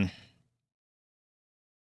can.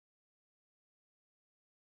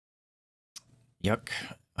 Yuck.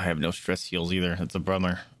 I have no stress heals either. That's a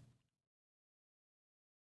bummer.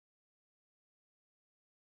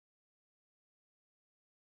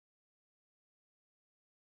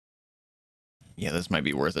 Yeah, this might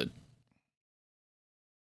be worth it.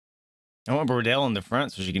 I want Bordell in the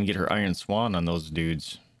front so she can get her Iron Swan on those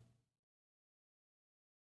dudes.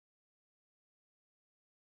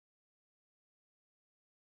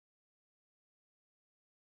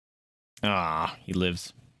 Ah, he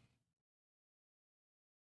lives.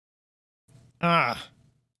 Ah.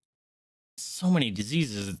 So many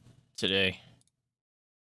diseases today.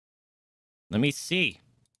 Let me see.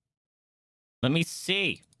 Let me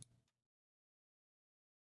see.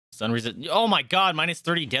 Stun resist. Oh my god, minus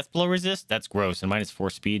 30 death blow resist? That's gross. And minus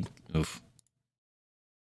 4 speed. Oof.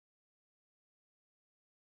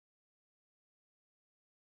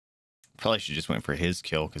 Probably should just went for his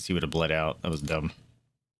kill because he would have bled out. That was dumb.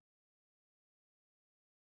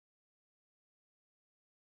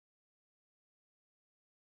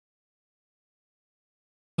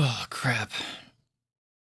 Oh, crap.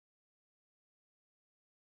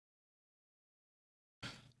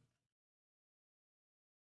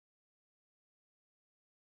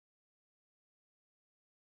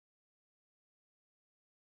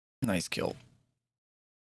 Nice kill.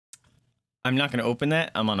 I'm not going to open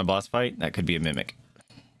that. I'm on a boss fight. That could be a mimic.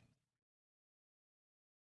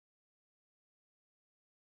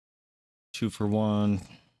 Two for one.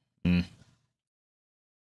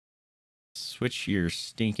 Switch your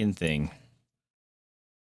stinking thing.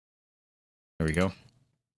 There we go.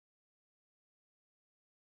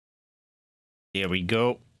 There we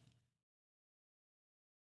go.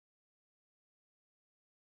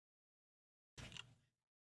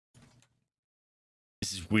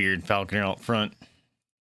 This is weird. Falconer out front.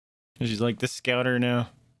 She's like the scouter now.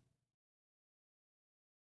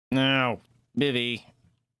 No, Bibby.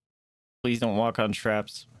 Please don't walk on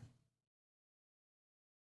traps.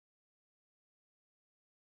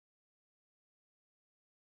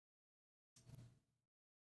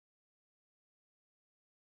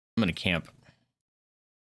 I'm gonna camp.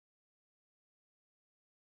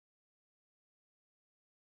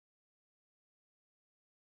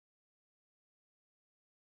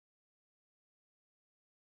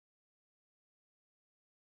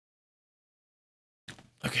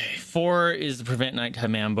 Okay, 4 is the prevent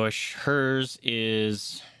nighttime ambush. Hers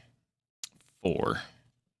is 4.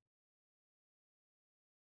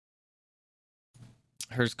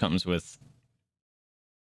 Hers comes with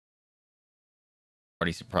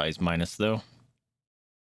party surprise minus though.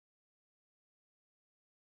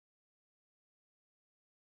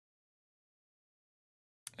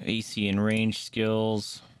 AC and range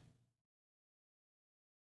skills.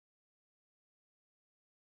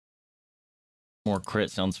 More crit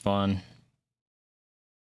sounds fun.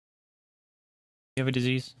 You have a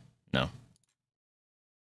disease? No.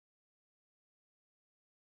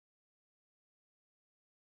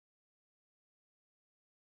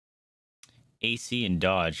 AC and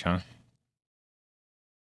dodge, huh?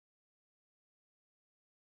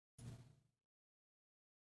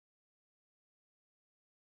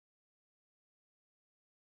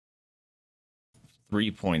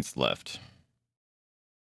 Three points left.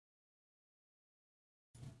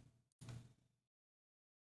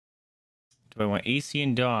 Do I want AC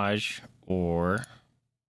and dodge or...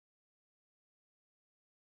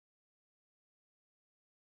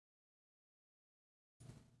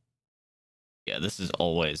 Yeah, this is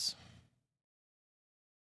always...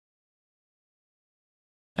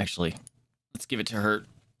 Actually, let's give it to her.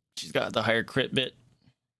 She's got the higher crit bit.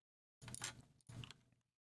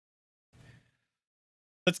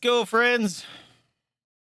 Let's go, friends.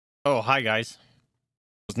 Oh, hi, guys.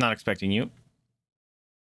 Was not expecting you.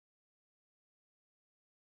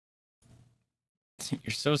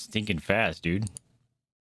 You're so stinking fast, dude.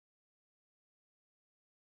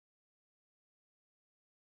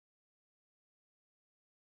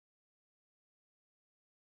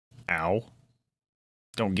 Ow.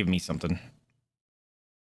 Don't give me something.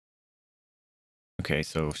 Okay,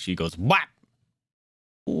 so she goes, whap!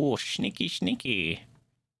 Oh, sneaky, sneaky.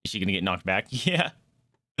 Is she gonna get knocked back? Yeah.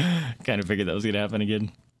 Kind of figured that was gonna happen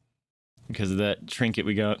again. Because of that trinket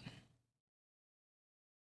we got.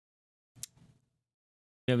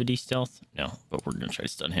 You have a D-stealth? No, but we're gonna try to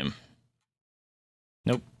stun him.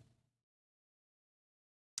 Nope.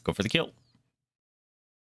 Go for the kill.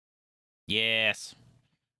 Yes.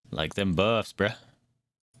 Like them buffs, bruh.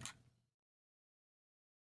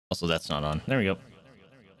 Also, that's not on. There we go.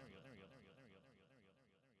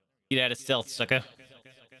 Get out of stealth, sucker.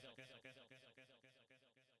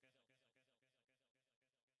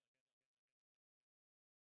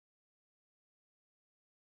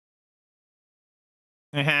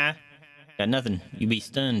 Uh-huh. Got nothing. You be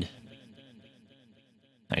stunned.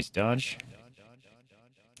 Nice dodge.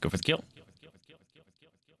 Go for the kill.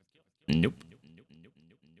 Nope.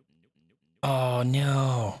 Oh,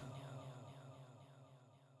 no.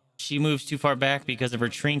 She moves too far back because of her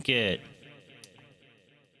trinket.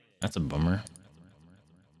 That's a bummer.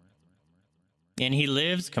 And he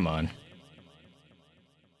lives? Come on.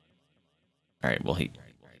 All right, well,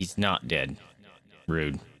 he's not dead.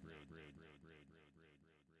 Rude.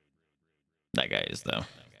 That guy is, though.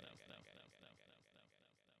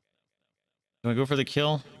 Do I go for the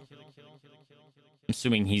kill? I'm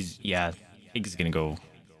assuming he's... Yeah, I think he's going to go...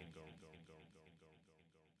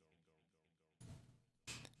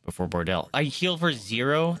 before Bordel. I heal for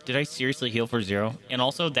 0? Did I seriously heal for 0? And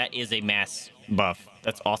also, that is a mass buff.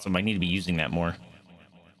 That's awesome. I need to be using that more.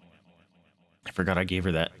 I forgot I gave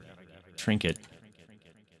her that trinket.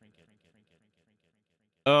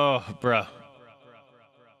 Oh, bruh.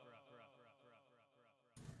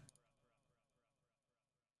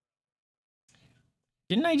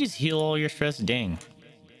 Didn't I just heal all your stress? Dang.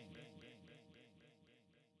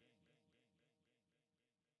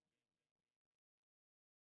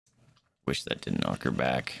 Wish that didn't knock her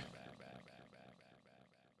back.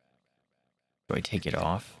 Do I take it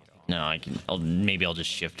off? No, I can. Maybe I'll just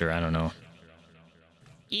shift her. I don't know.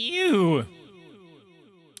 Ew.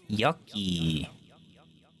 Yucky.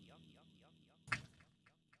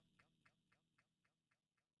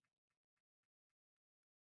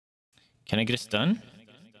 Can I get a stun?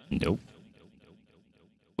 Nope.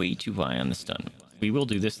 Way too high on the stun. We will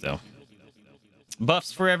do this, though.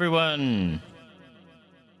 Buffs for everyone.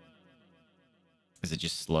 Is it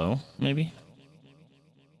just slow, maybe?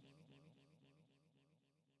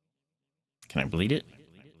 Can I bleed it?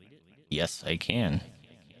 Yes, I can.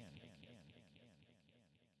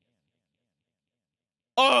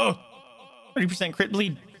 Oh! 30% crit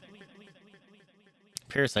bleed.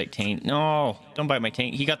 Parasite taint. No, don't bite my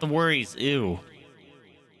taint. He got the worries. Ew.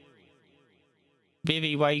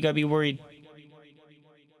 Vivi, why you gotta be worried?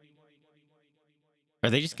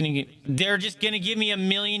 Are they just gonna they're just gonna give me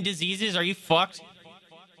 1,000,000 diseases? Are you fucked?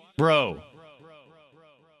 Bro.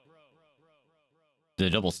 The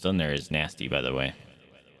double stun there is nasty, by the way.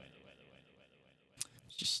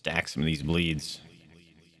 Let's just stack some of these bleeds.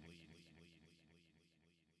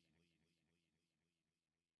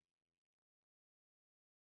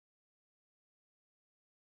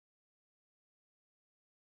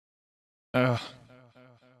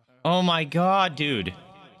 Oh my god, dude.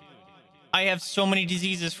 I have so many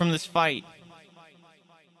diseases from this fight.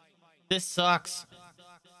 This sucks.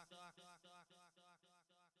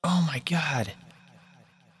 Oh my god.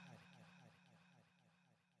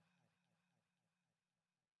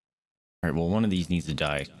 Alright, well, one of these needs to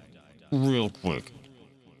die real quick.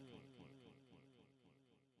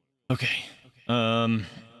 Okay. We're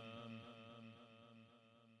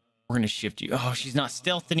gonna shift you. Oh, she's not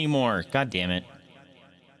stealth anymore. God damn it.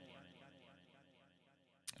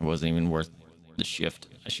 It wasn't even worth the shift.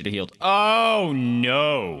 I should have healed. Oh,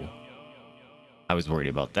 no. I was worried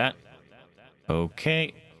about that.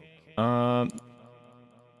 Okay.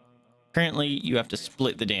 Apparently, you have to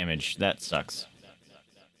split the damage. That sucks.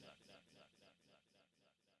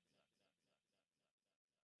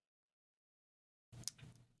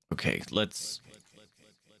 Okay, let's...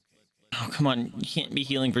 Oh, come on. You can't be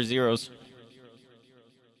healing for zeros.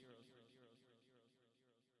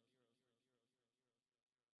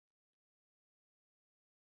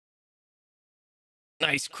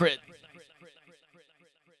 Nice crit.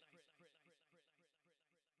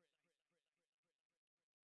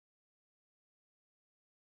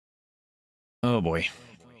 Oh, boy.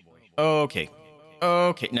 Okay.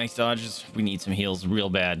 Okay, nice dodges. We need some heals real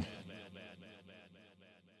bad.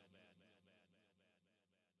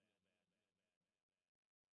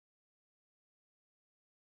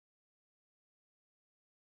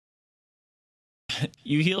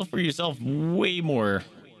 You heal for yourself way more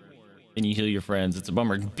than you heal your friends. It's a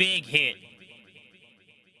bummer. Big hit.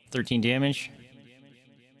 13 damage.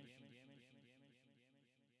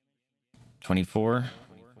 24.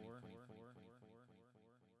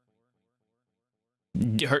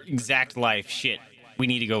 Her exact life. Shit. We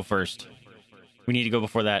need to go first. We need to go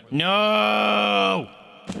before that. No!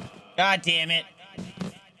 God damn it.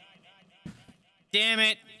 Damn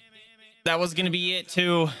it. That was going to be it,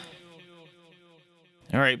 too.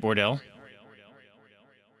 All right, Bordell.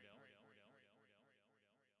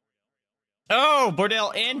 Oh,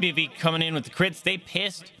 Bordell and Bivy coming in with the crits. They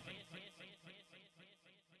pissed.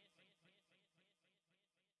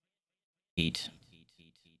 8.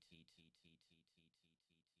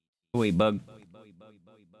 Wait, bug.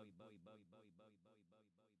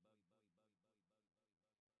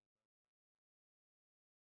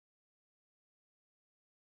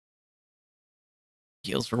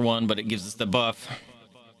 Heals for 1, but it gives us the buff.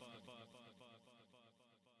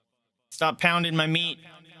 Stop pounding my meat.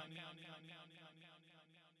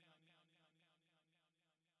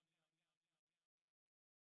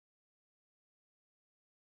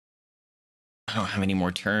 I don't have any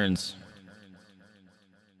more turns.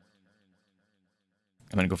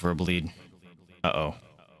 I'm gonna go for a bleed. Uh-oh.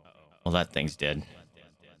 Well, that thing's dead.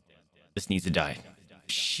 This needs to die.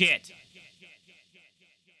 Shit!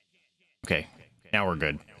 Okay, now we're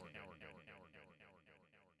good.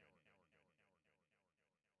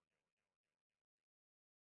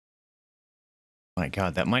 My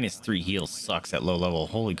god, that -3 heal sucks at low level.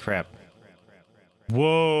 Holy crap.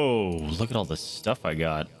 Whoa, look at all the stuff I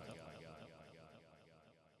got.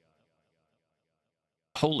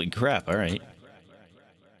 Holy crap, alright.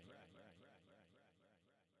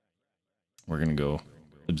 We're gonna go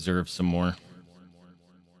observe some more.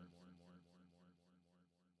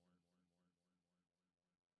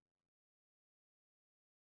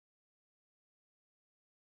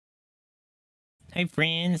 Hi,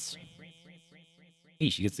 friends. Hey,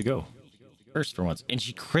 she gets to go first for once. And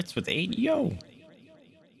she crits with 8. Yo.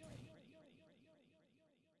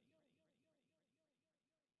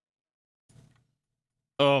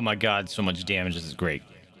 Oh my god, so much damage. This is great.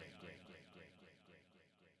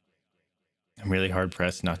 I'm really hard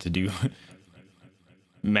pressed not to do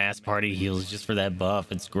mass party heals just for that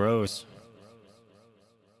buff. It's gross.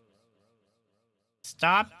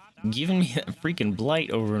 Stop giving me that freaking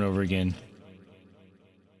blight over and over again.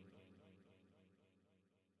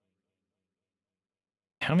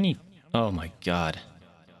 How many? Oh my god.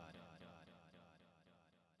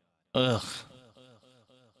 Ugh.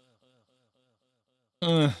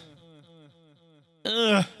 Ugh.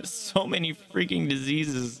 Ugh. So many freaking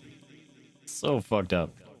diseases. So fucked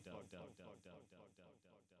up.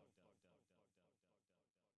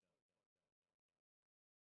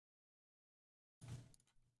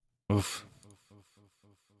 Oof.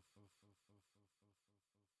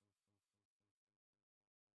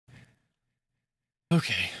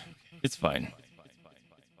 Okay, it's fine.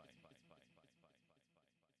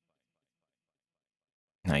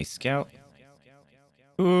 Nice scout.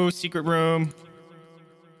 Ooh, secret room.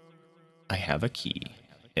 I have a key.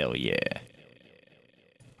 Hell yeah.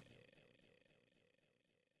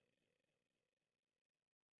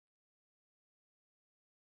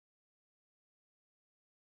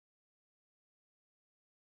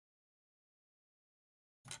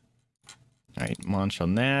 All right, munch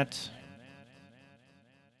on that.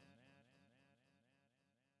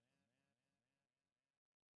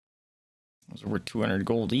 Those are worth 200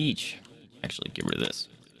 gold each. Actually, get rid of this.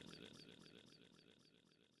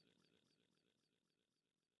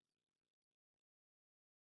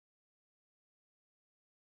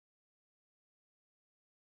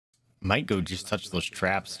 Might go just touch those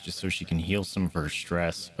traps just so she can heal some of her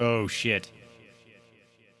stress. Oh, shit.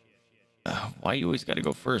 Why you always gotta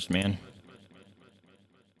go first, man?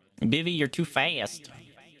 Bivy, you're too fast.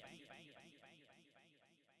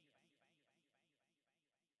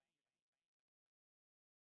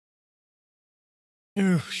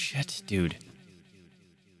 Oh, shit, dude.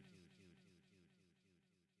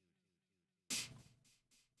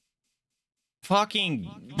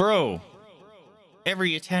 Fucking bro.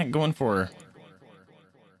 Every attack going for her.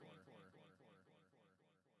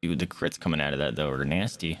 Dude, the crits coming out of that, though, are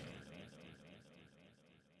nasty.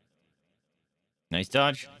 Nice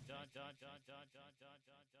dodge.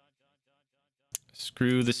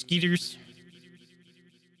 Screw the skeeters.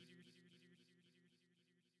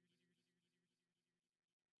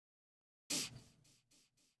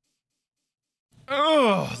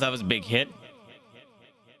 Oh, that was a big hit.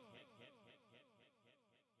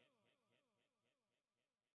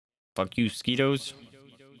 Fuck you, Skeetos.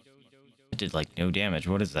 It did like no damage.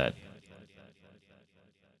 What is that?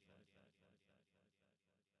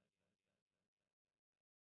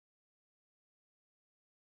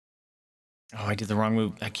 Oh, I did the wrong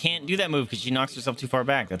move. I can't do that move because she knocks herself too far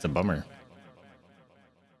back. That's a bummer.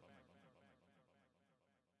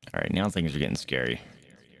 All right, now things are getting scary.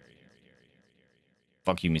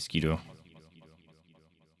 Fuck you, mosquito.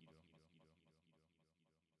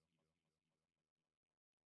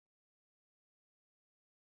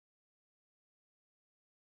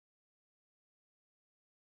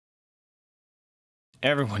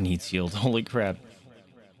 Everyone needs healed. Holy crap.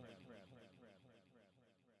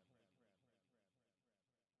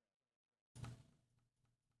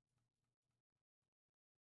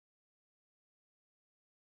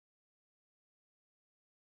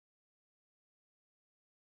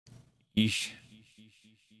 Yeesh.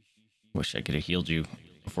 Wish I could have healed you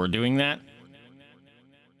before doing that.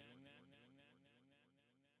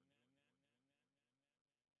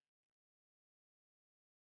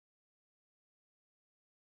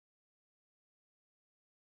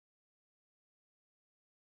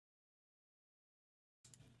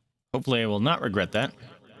 Hopefully I will not regret that.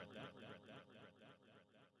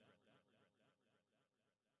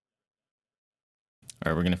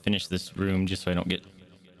 All right, we're going to finish this room just so I don't get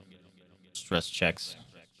stress checks.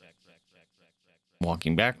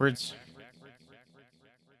 Walking backwards.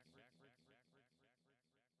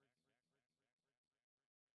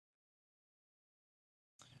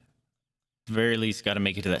 At the very least, got to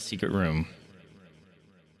make it to that secret room.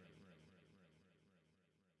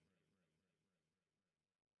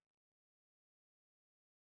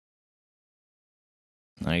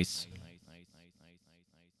 Nice.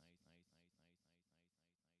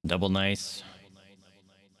 Double nice.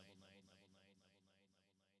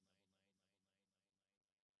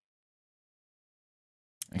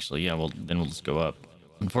 Actually, yeah, well, then we'll just go up.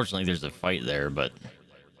 Unfortunately, there's a fight there, but...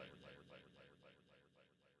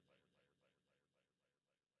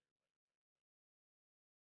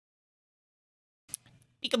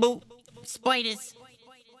 Peekaboo. Spiders.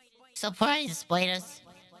 Surprise, spiders.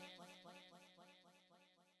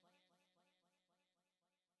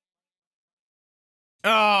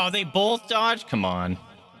 Oh, they both dodged? Come on.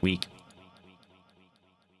 Weak.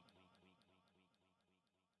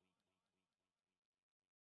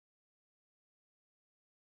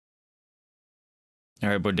 All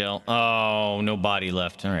right, Bordell. Oh, no body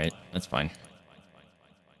left. All right, that's fine.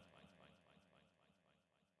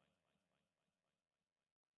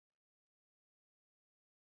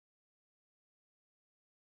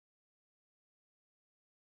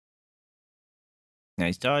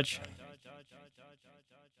 Nice dodge.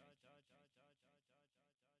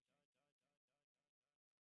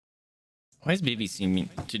 Why does Vivi seem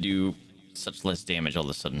to do such less damage all of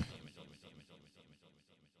a sudden?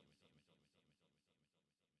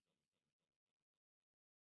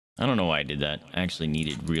 I don't know why I did that. I actually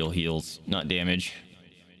needed real heals, not damage.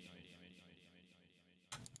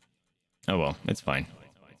 Oh well, it's fine.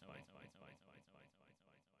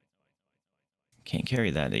 Can't carry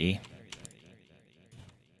that, eh?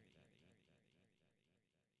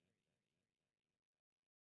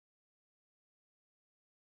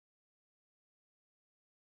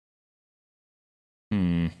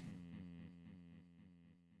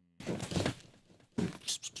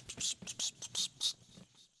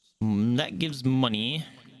 That gives money.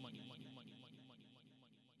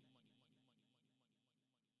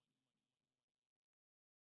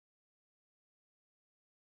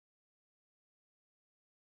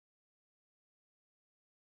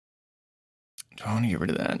 Do I want to get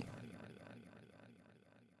rid of that?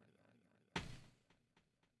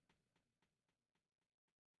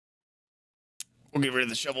 We'll get rid of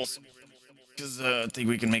the shovels because I think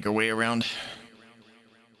we can make our way around.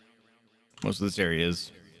 Most of this area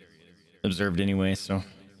is observed anyway, so.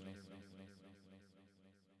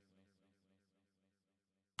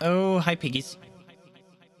 Oh, hi, piggies.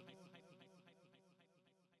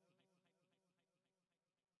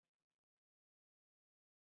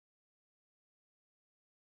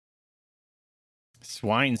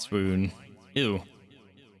 Swine swoon. Ew.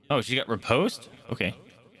 Oh, she got riposte? Okay.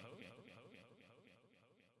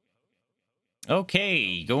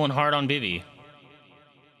 Okay, going hard on Vivi.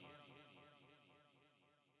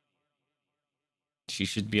 She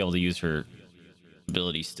should be able to use her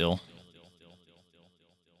ability still.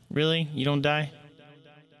 Really? You don't die?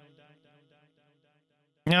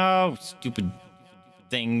 No, stupid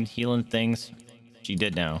thing, healing things. She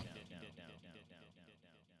did now.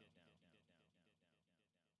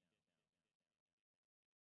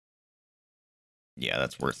 Yeah,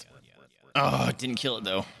 that's worth. Oh, it didn't kill it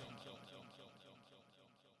though.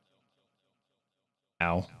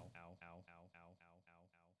 Ow.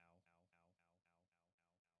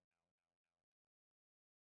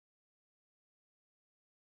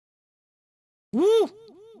 Woo!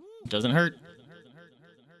 Doesn't hurt.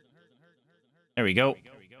 There we go.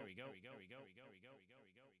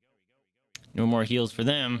 No more heals for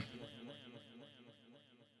them.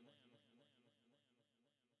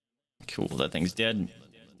 Cool, that thing's dead.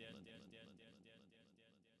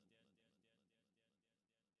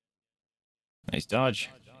 Nice dodge.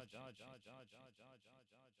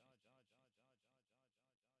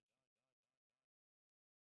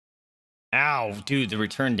 Ow, dude, the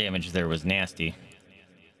return damage there was nasty.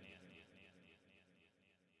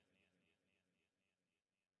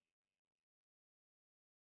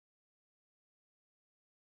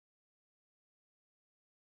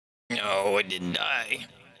 No, I didn't die.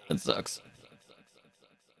 That sucks.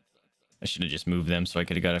 I should have just moved them so I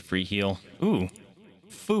could have got a free heal. Ooh,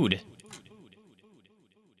 food.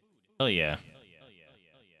 Hell yeah.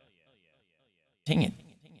 Dang it.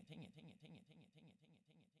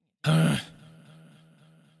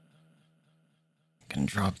 Can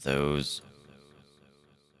drop those.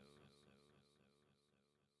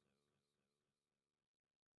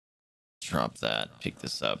 Drop that. Pick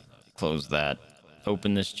this up. Close that.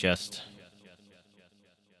 Open this chest.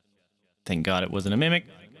 Thank God it wasn't a mimic.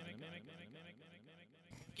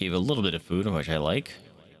 Gave a little bit of food, which I like.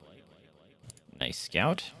 Nice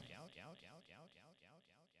scout.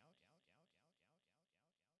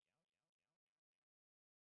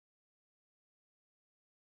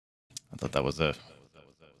 I thought that was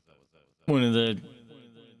one of the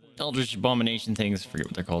Eldritch Abomination things. I forget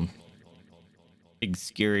what they're called. Big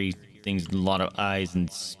scary things, a lot of eyes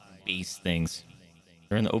and space things.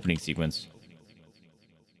 They're in the opening sequence.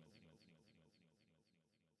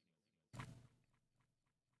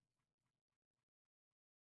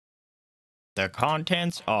 The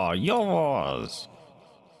contents are yours.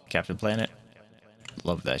 Captain Planet.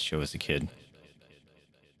 Loved that show as a kid.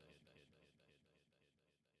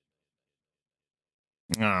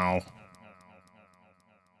 Oh.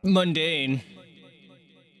 Mundane.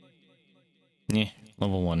 Yeah,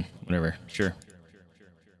 level 1. Whatever. Sure.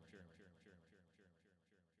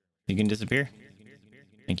 You can disappear?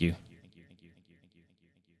 Thank you.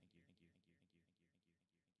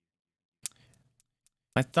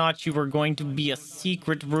 I thought you were going to be a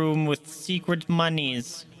secret room with secret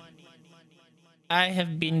monies. I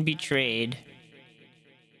have been betrayed.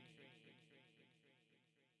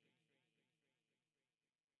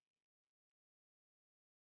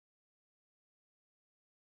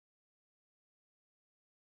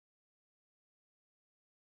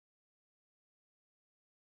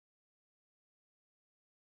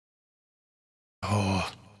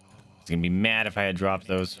 Oh, he's gonna be mad if I had dropped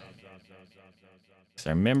those. Because I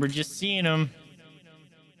remember just seeing them.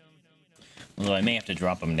 Although I may have to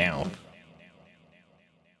drop them now.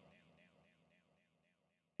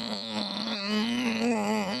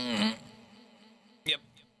 Yep.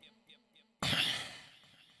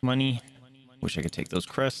 Money. Wish I could take those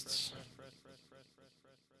crests.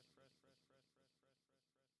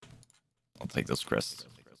 I'll take those crests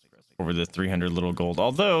over the 300 little gold.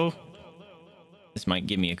 Although, this might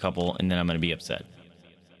give me a couple, and then I'm going to be upset.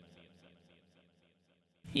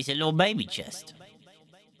 It's a little baby chest.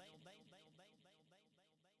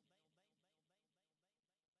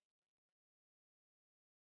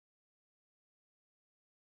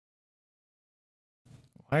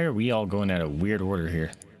 Why are we all going out of weird order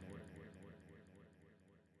here?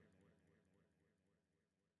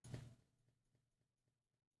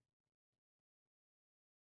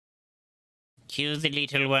 Kill the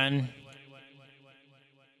little one.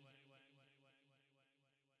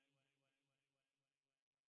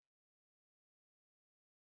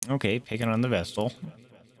 Okay, picking on the Vestal.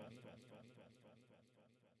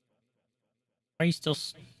 Why are you still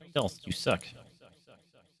stealth? You suck.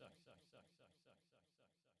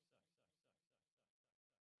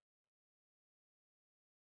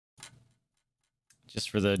 Just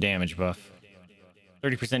for the damage buff.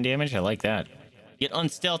 30% damage? I like that. Get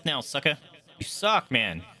unstealth now, sucker. You suck,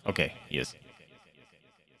 man. Okay, he is.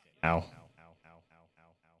 Ow.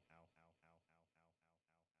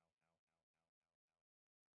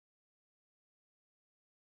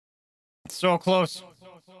 So close.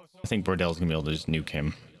 I think Bordel's gonna be able to just nuke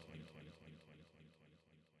him.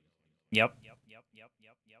 Yep.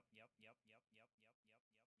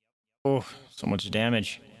 Oh, so much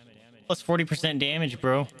damage. Plus 40% damage,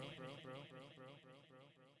 bro.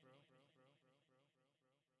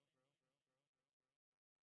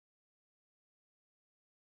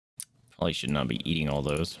 Probably should not be eating all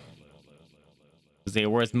those. Because they are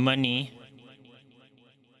worth money.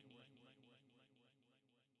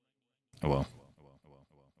 Oh well.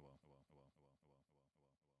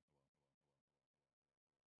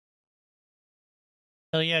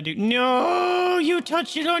 Hell yeah, dude. No! You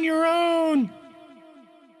touched it on your own!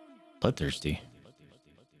 Bloodthirsty.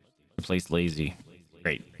 Replace lazy.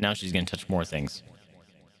 Great. Now she's gonna touch more things.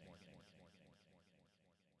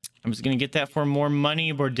 I'm just gonna get that for more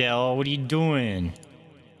money, Bordell. What are you doing?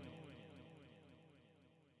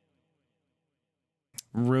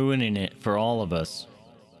 Ruining it for all of us.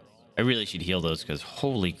 I really should heal those because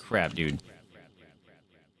holy crap, dude.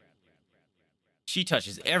 She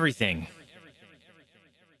touches everything.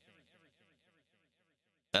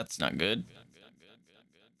 That's not good.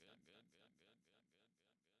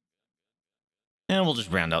 And we'll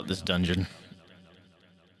just round out this dungeon.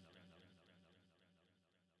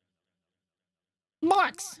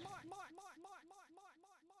 Box!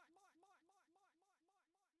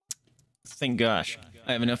 Thank gosh,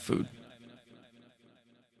 I have enough food.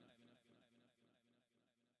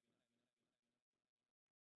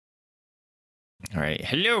 All right,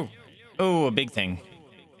 hello. Oh, a big thing.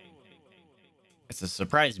 It's a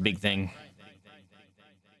surprise big thing.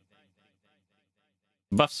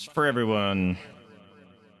 Buffs for everyone.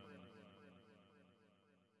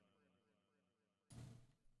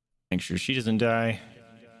 Make sure she doesn't die.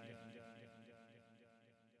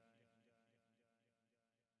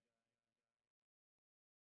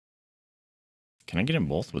 Can I get them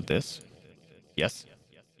both with this? Yes.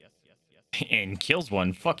 And kills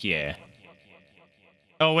one. Fuck yeah.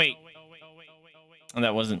 Oh, wait. Oh,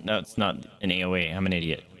 that wasn't... No, it's not an AoE. I'm an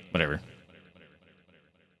idiot. Whatever.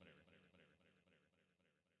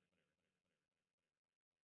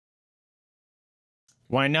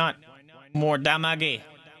 Why not? More damage.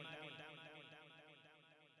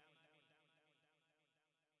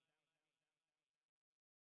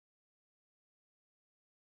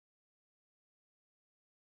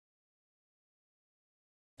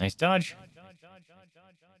 Nice dodge.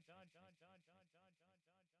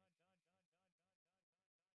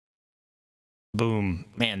 Boom.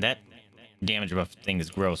 Man, that damage buff thing is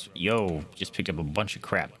gross. Yo, just picked up a bunch of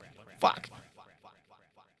crap. Fuck.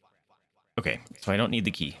 Okay, so I don't need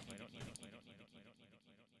the key.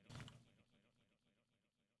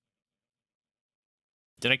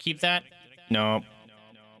 Did I keep that? No.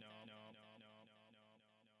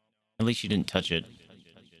 At least you didn't touch it.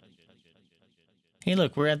 Hey,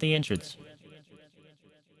 look, we're at the entrance.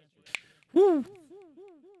 Woo!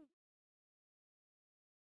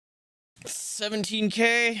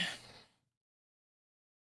 17K.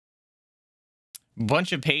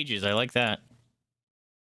 Bunch of pages. I like that.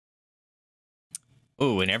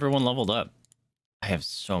 Oh, and everyone leveled up. I have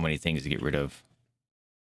so many things to get rid of.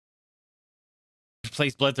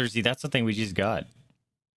 Replace Bloodthirsty. That's the thing we just got.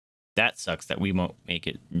 That sucks that we won't make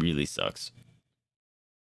it. Really sucks.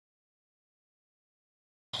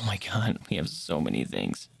 Oh my god, we have so many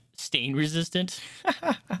things. Stain resistant?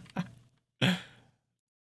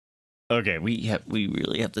 Okay, we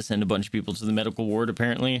really have to send a bunch of people to the medical ward,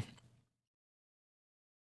 apparently.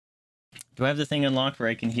 Do I have the thing unlocked where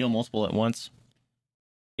I can heal multiple at once?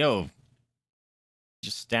 Yo.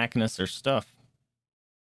 Just stacking us our stuff.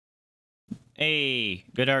 Hey,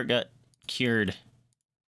 good art got cured.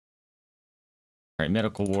 Alright,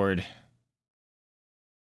 medical ward.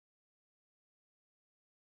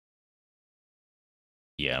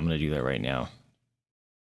 Yeah, I'm gonna do that right now.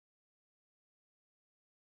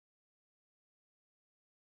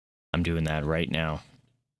 I'm doing that right now.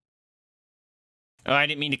 Oh, I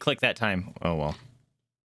didn't mean to click that time. Oh, well.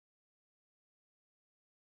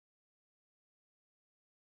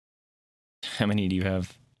 How many do you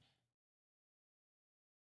have?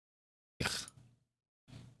 Ugh.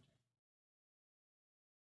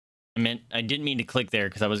 I didn't mean to click there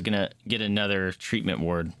because I was gonna get another treatment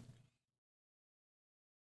ward.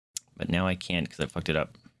 But now I can't because I fucked it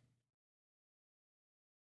up.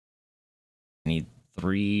 I need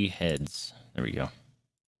 3 heads. There we go.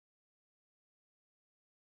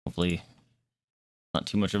 Hopefully not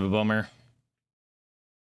too much of a bummer.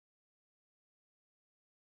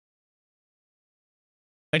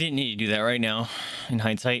 I didn't need to do that right now, in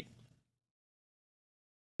hindsight.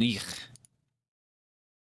 Eek.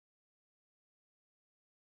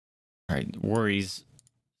 Alright, worries.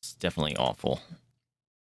 It's definitely awful.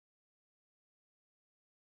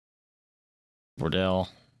 Bordell.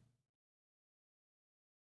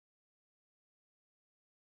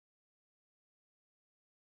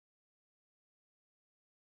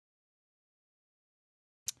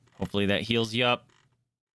 Hopefully that heals you up.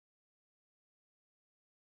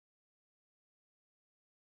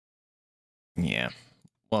 Yeah.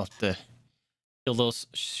 We'll have to heal those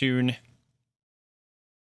soon.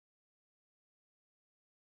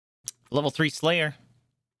 Level 3 Slayer.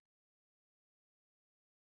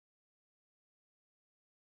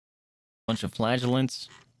 Bunch of flagellants.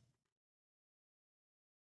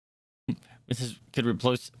 This could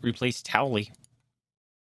replace Towley.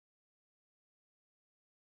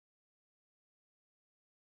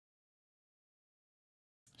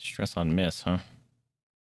 Stress on miss, huh?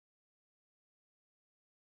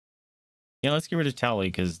 Yeah, let's get rid of Tally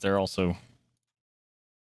because they're also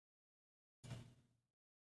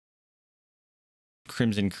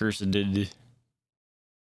Crimson Cursed.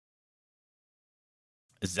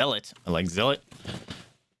 Zealot. I like Zealot.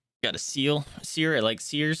 Got a seal. Seer. I like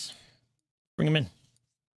Seers. Bring him in.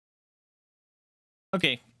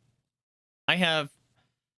 Okay. I have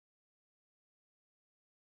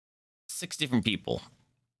 6 different people.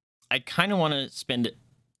 I kind of want to spend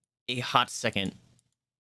a hot second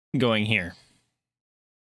going here.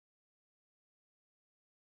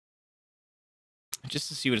 Just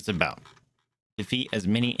to see what it's about. Defeat as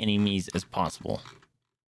many enemies as possible.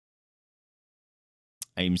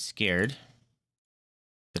 I am scared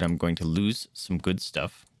that I'm going to lose some good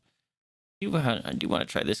stuff. I do want to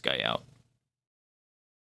try this guy out.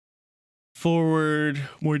 Forward,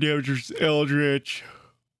 more damage versus Eldritch.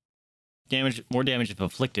 Damage, more damage if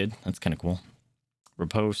afflicted. That's kind of cool.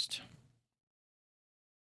 Riposte.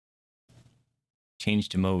 Change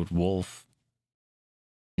to mode. Wolf.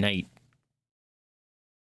 Knight.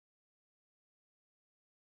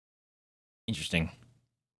 Interesting.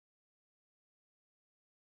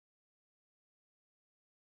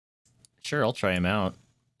 Sure, I'll try him out.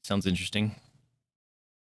 Sounds interesting.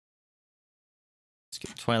 Let's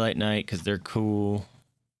get Twilight Knight because they're cool.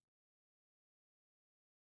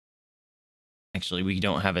 Actually, we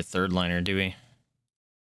don't have a third liner, do we?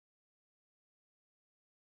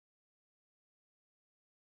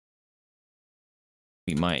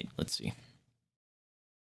 We might. Let's see.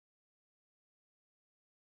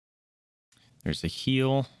 There's a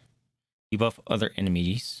heal. Debuff other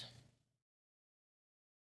enemies.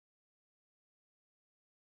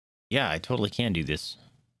 Yeah, I totally can do this.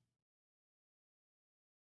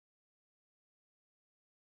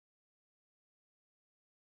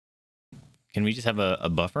 Can we just have a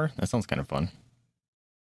buffer? That sounds kind of fun.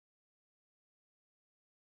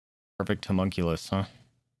 Perfect homunculus, huh?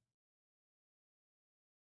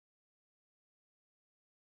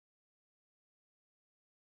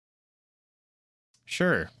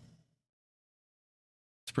 Sure.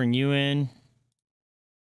 Let's bring you in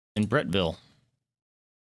Brettville.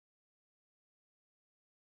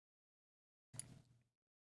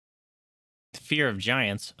 Fear of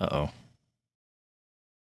giants. Uh-oh.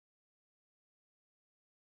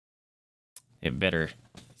 They have better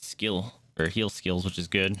skill or heal skills, which is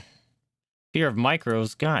good. Fear of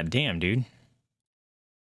micros. God damn, dude.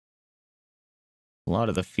 A lot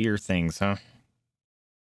of the fear things, huh?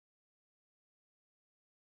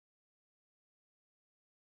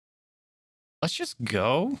 Let's just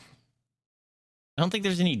go. I don't think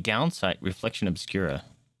there's any downside. Reflection Obscura.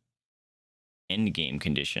 Endgame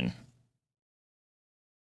condition.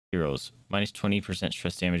 Heroes. Minus 20%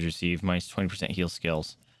 stress damage received. Minus 20% heal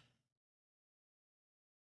skills.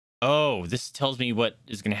 Oh, this tells me what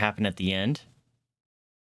is going to happen at the end.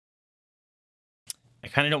 I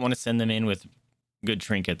kind of don't want to send them in with good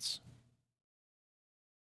trinkets.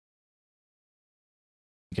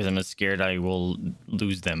 Because I'm scared I will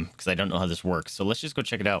lose them. Because I don't know how this works. So let's just go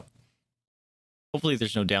check it out. Hopefully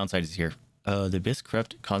there's no downsides here. The Abyss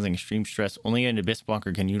Corrupt causing extreme stress. Only an Abyss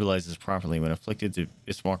Walker can utilize this properly. When afflicted, the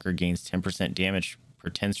Abyss Walker gains 10% damage per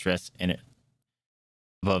 10 stress and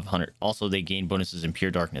above 100. Also, they gain bonuses in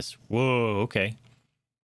Pure Darkness. Whoa, okay.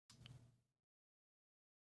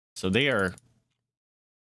 So they are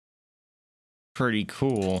pretty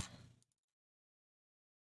cool.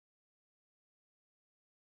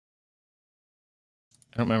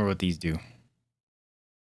 I don't remember what these do.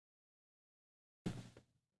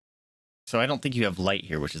 So I don't think you have light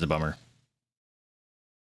here, which is a bummer.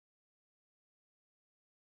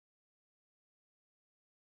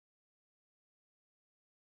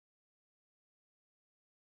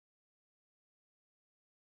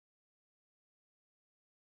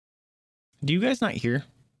 Do you guys not hear?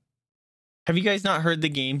 Have you guys not heard the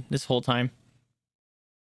game this whole time?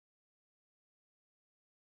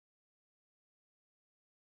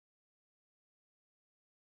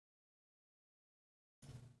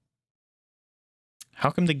 How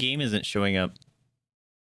come the game isn't showing up?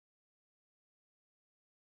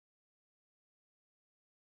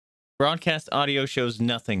 Broadcast audio shows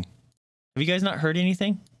nothing. Have you guys not heard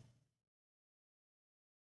anything?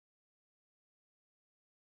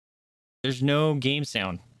 There's no game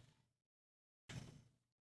sound.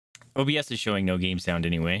 OBS is showing no game sound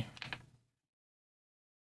anyway.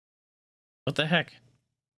 What the heck?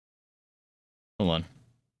 Hold on.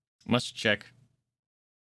 Must check.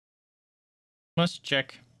 Must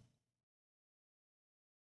check.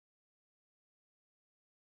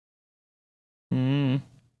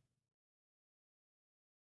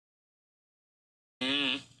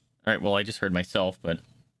 All right, well, I just heard myself, but...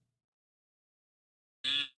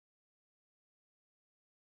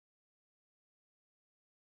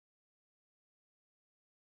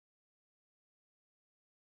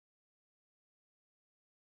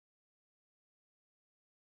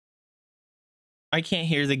 I can't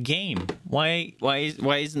hear the game. Why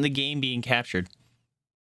isn't the game being captured?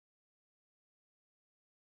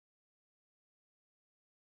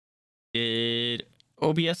 Did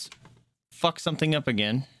OBS fuck something up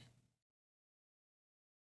again?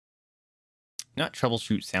 Not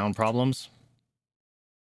troubleshoot sound problems.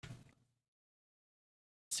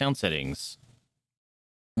 Sound settings.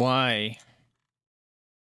 Why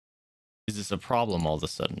is this a problem all of a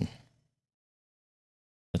sudden?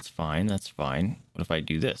 That's fine, that's fine. What if I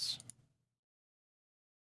do this?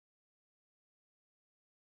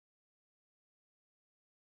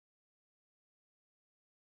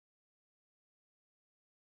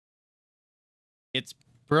 It's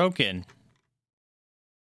broken.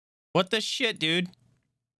 What the shit, dude?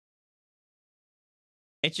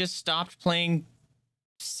 It just stopped playing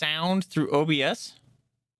sound through OBS?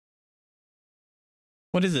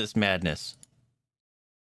 What is this madness?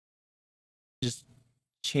 Just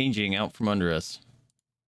changing out from under us.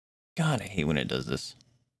 God, I hate when it does this.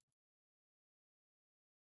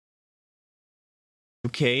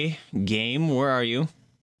 Okay, game, where are you?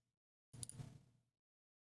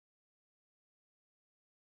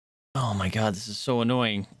 Oh my god, this is so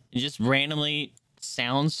annoying. It just randomly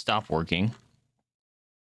sounds stop working.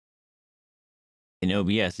 In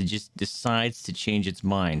OBS, it just decides to change its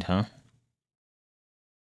mind, huh?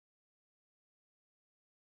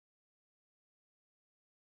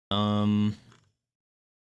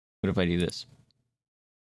 What if I do this?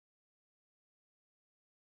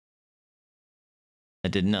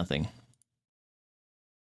 That did nothing.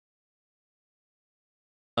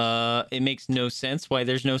 It makes no sense why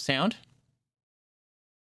there's no sound.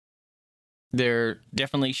 There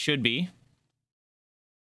definitely should be.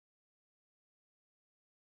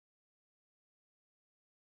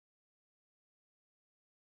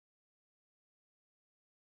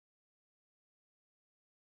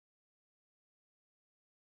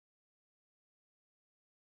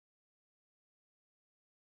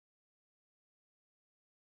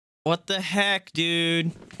 What the heck,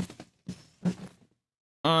 dude?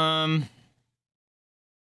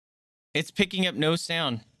 It's picking up no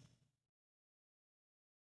sound.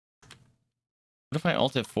 What if I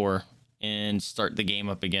Alt F4 and start the game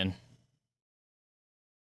up again?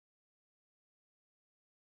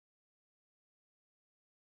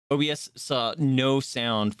 OBS saw no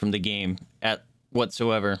sound from the game at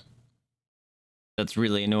whatsoever. That's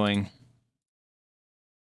really annoying.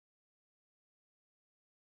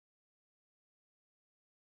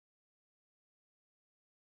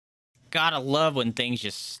 Gotta love when things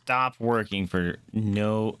just stop working for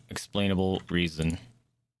no explainable reason.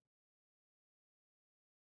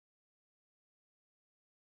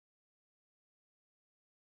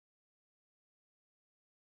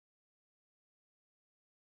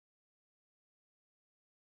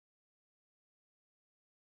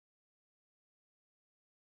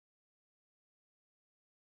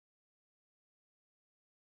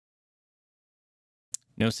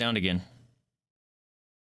 No sound again.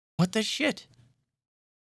 What the shit?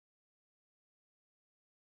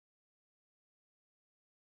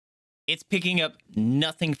 It's picking up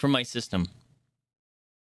nothing from my system.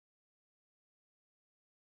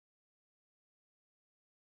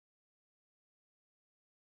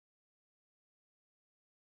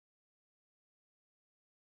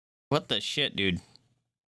 What the shit, dude?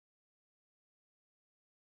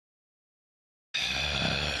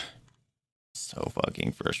 So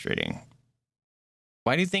fucking frustrating.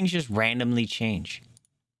 Why do things just randomly change?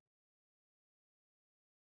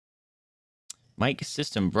 Mic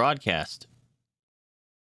system broadcast.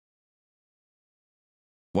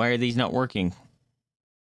 Why are these not working?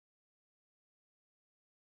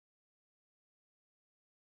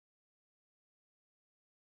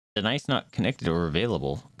 The device not connected or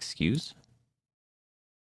available. Excuse?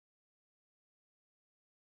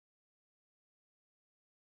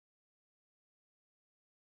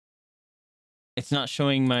 It's not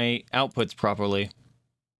showing my outputs properly.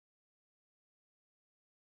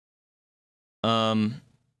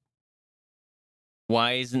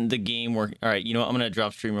 Why isn't the game working? All right, you know what? I'm gonna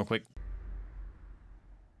drop stream real quick.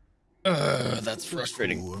 That's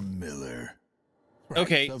frustrating. Poor Miller.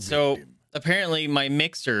 Okay, Thrice a so victim. apparently my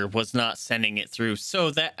mixer was not sending it through, so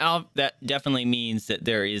that definitely means that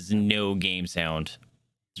there is no game sound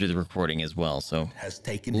through the recording as well. So has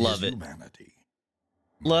taken love his it. humanity.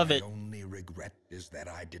 Love My it. only regret is that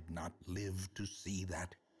I did not live to see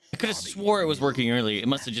that I could have swore it was working earlier. It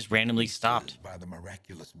must have just randomly stopped. By the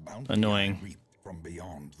miraculous bounty Annoying. I reaped from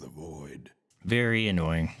beyond the void. Very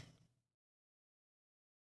annoying.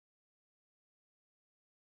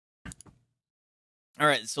 All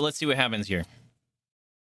right, so let's see what happens here.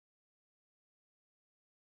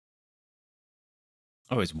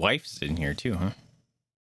 Oh, his wife's in here too, huh?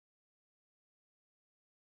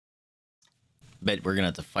 Bet we're gonna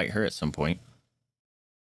have to fight her at some point.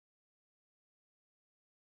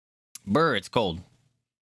 Brr, it's cold.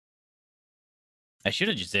 I should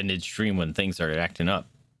have just ended stream when things started acting up.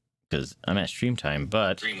 Because I'm at stream time,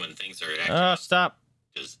 but... Stream when things started acting up. Oh, stop.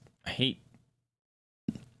 Because I hate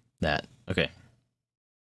that. Okay.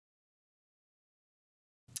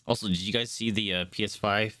 Also, did you guys see the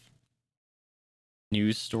PS5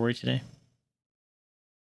 news story today?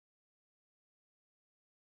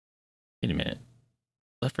 Wait a minute.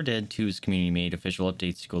 Left 4 Dead 2's community made official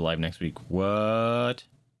updates to go live next week. What?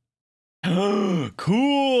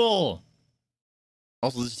 Cool!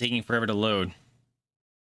 Also, this is taking forever to load.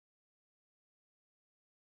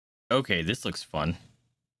 Okay, this looks fun.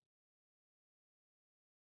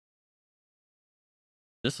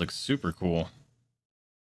 This looks super cool.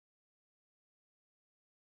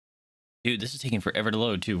 Dude, this is taking forever to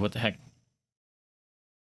load, too. What the heck?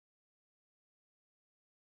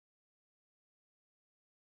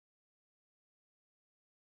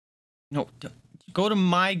 No, go to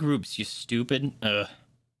my groups, you stupid. Ugh.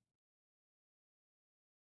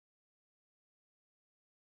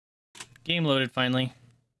 Game loaded, finally.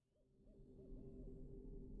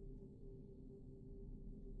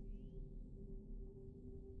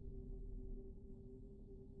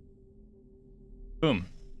 Boom.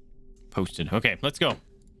 Posted. Okay, let's go.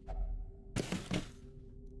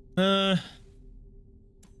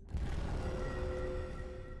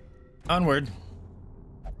 Onward.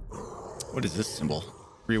 What is this symbol?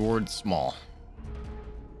 Reward small.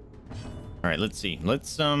 All right, let's see.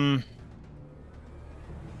 Let's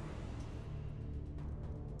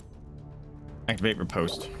activate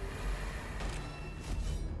repost.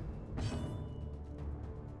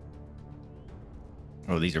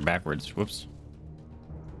 Oh, these are backwards. Whoops.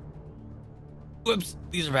 Whoops,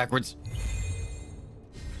 these are backwards.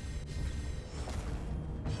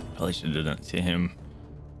 Probably should have done it to him.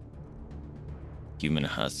 Human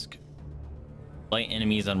husk. Light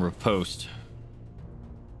enemies on repost.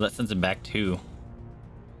 That sends him back too.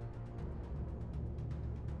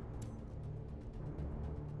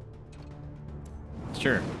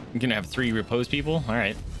 Sure, I'm gonna have 3 repose people. All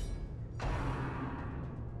right.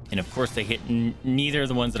 And of course, they hit neither of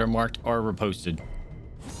the ones that are marked are reposted.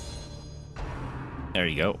 There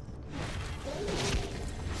you go.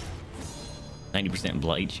 90%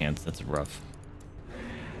 blight chance. That's rough.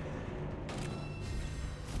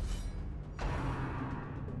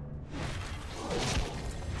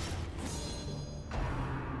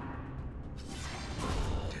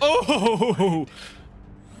 Oh!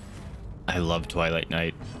 I love Twilight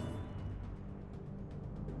Night.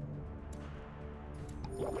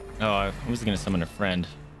 Oh, I was gonna summon a friend.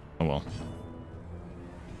 Oh well.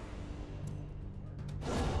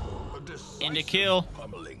 And a kill.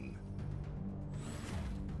 Pummeling.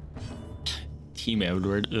 Team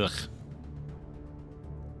Edward. Ugh.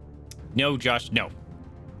 No, Josh. No.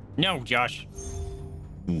 No, Josh.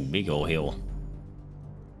 Ooh, big ol' hill.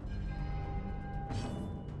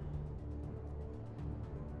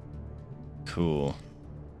 Cool.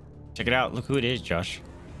 Check it out. Look who it is, Josh.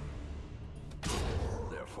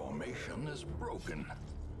 Their formation is broken.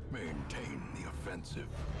 Maintain the offensive.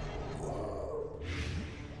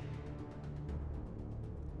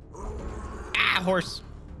 Ah, horse.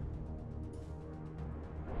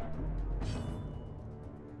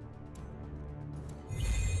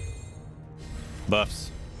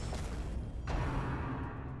 Buffs.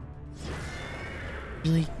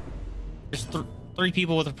 Really? There's 3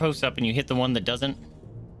 people with a post up and you hit the one that doesn't?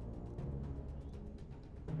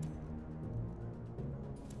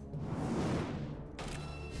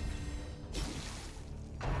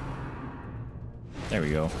 There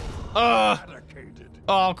we go. Oh,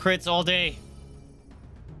 crits all day.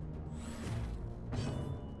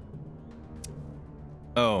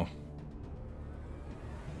 Oh.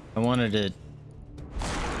 I wanted to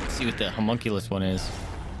see what the homunculus one is.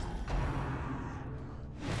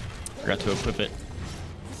 Forgot to equip it.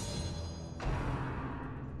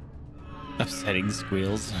 Upsetting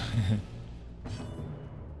squeals.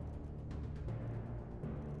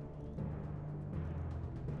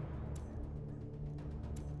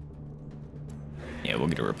 Yeah, we'll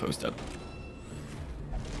get a repost up.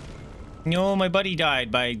 No, my buddy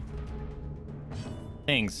died by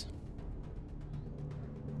things.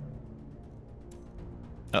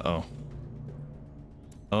 Uh-oh.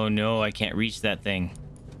 Oh no, I can't reach that thing.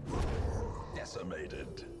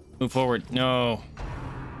 Decimated. Move forward. No.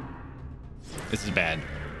 This is bad.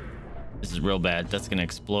 This is real bad. That's gonna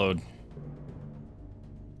explode.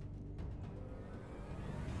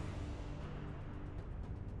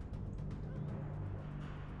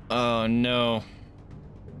 Oh no.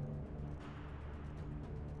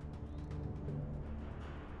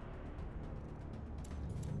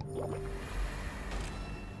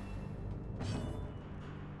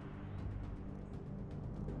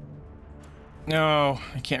 No,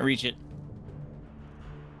 I can't reach it.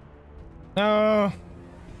 No.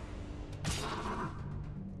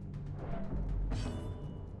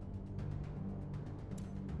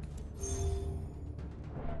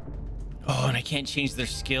 Oh, and I can't change their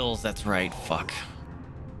skills. That's right. Fuck.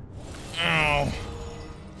 Oh.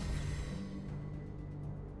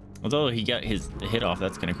 Although he got his hit off,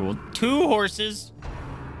 that's kind of cool. 2 horses.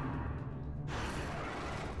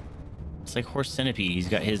 It's like horse centipede. He's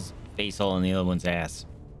got his face all in the other one's ass.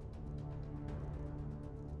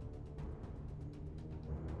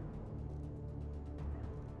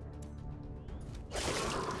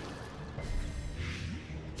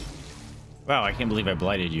 Wow, I can't believe I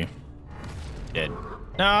blighted you. Dead.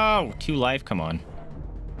 No! 2 life, come on.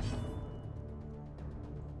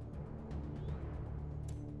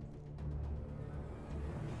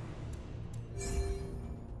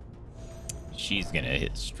 She's gonna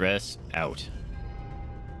hit stress out.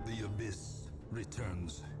 The abyss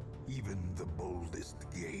returns even the boldest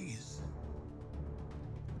gaze.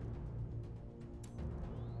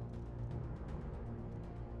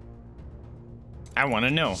 I want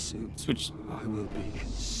to know. Soon, Switch. I will be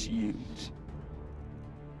consumed.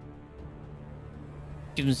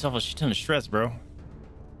 Gives himself a shit ton of stress, bro.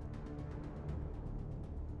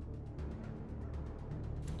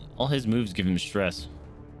 All his moves give him stress.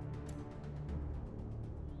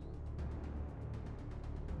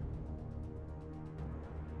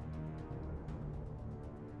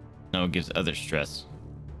 No, it gives other stress.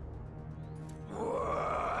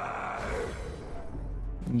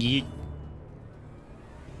 Yeet.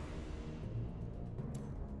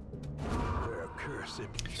 Their cursed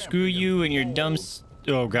Screw you and your dumb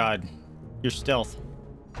oh god. Your stealth.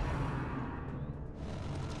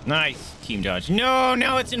 Nice. Team dodge. No,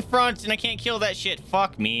 now it's in front and I can't kill that shit.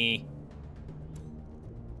 Fuck me.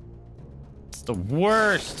 It's the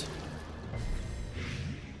worst.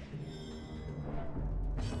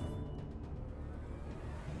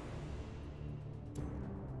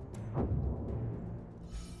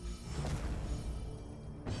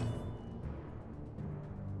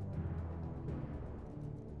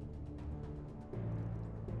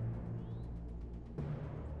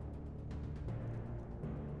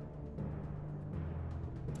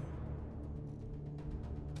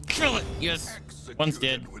 Kill it. Yes. One's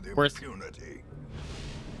dead. with Worth. impunity.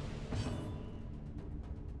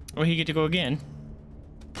 Oh, he get to go again.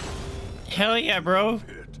 Hell yeah, bro.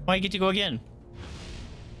 Why you get to go again?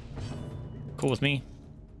 Cool with me.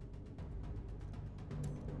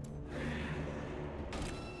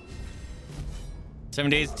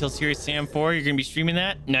 Seven days until Serious Sam 4. You're gonna be streaming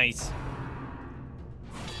that? Nice.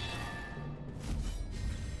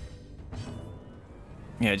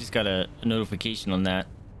 Yeah, I just got a notification on that.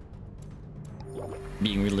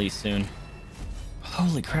 Being released soon.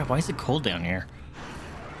 Holy crap, why is it cold down here?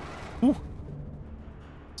 Ooh.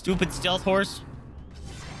 Stupid stealth horse.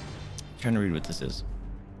 I'm trying to read what this is.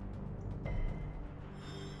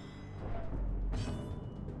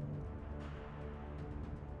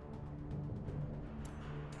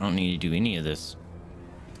 I don't need to do any of this.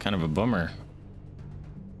 It's kind of a bummer.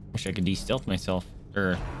 Wish I could de-stealth myself.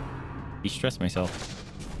 Or de-stress myself.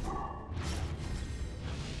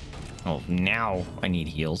 Oh, now I need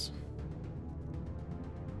heals.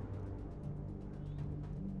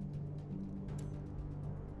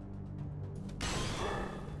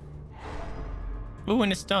 Ooh,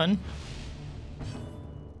 and it's done.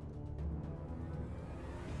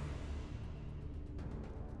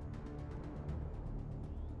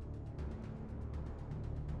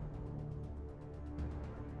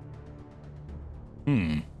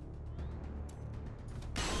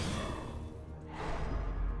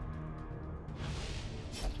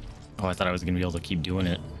 Oh, I thought I was gonna be able to keep doing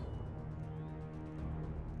it.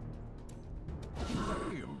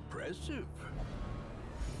 Very impressive.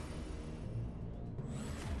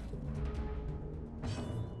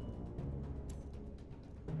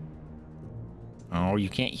 Oh, you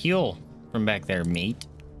can't heal from back there, mate.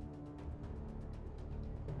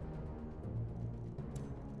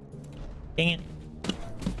 Dang it.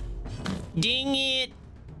 Dang it!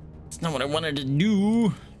 It's not what I wanted to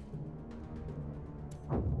do.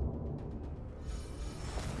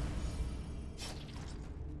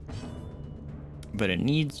 But it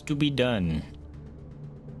needs to be done.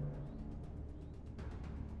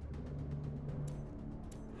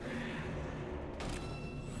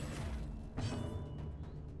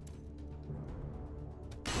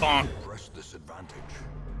 Bonk. Press this advantage.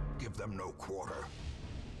 Give them no quarter.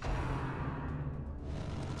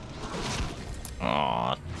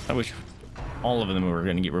 Aw, I wish all of them were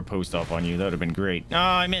going to get riposte off on you. That would have been great. Oh,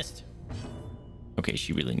 I missed. Okay,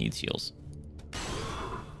 she really needs heals.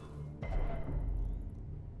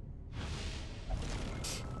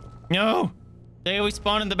 No! They always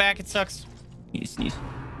spawn in the back. It sucks. Need to sneeze.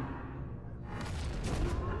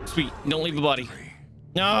 Sweet. Don't leave the body.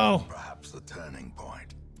 No! Perhaps the turning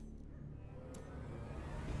point.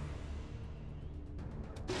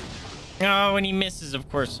 Oh, and he misses, of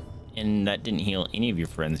course. And that didn't heal any of your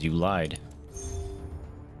friends. You lied.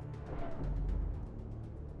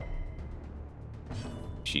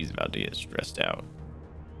 She's about to get stressed out.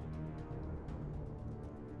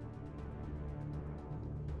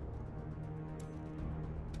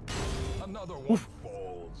 Another one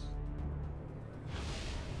falls.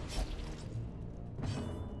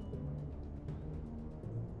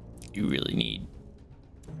 You really need...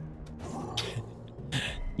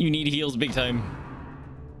 you need heals big time.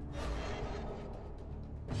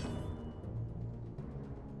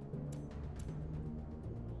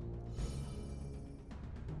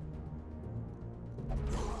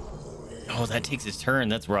 Oh, that takes his turn.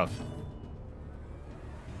 That's rough.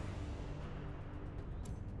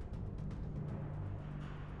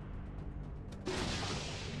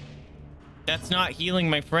 That's not healing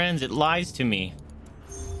my friends. It lies to me.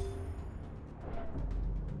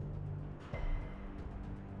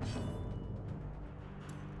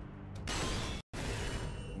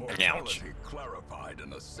 Mortality clarified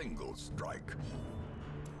in a single strike.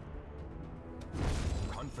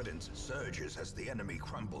 Confidence surges as the enemy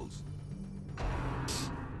crumbles.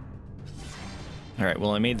 All right,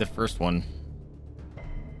 well, I made the first one.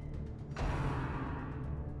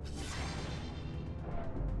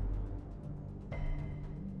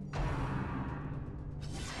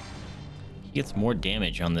 He gets more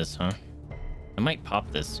damage on this, huh? I might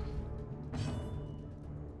pop this.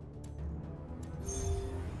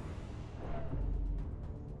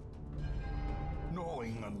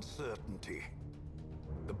 Gnawing uncertainty.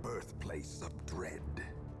 The birthplace of dread.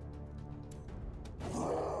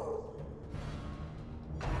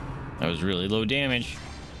 That was really low damage.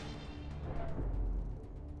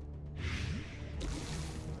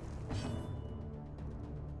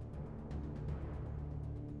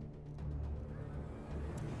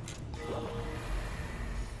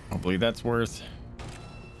 Hopefully that's worth.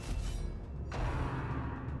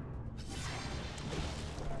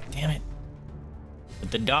 Damn it.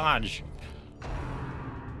 With the dodge.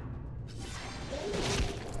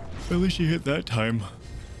 At least you hit that time.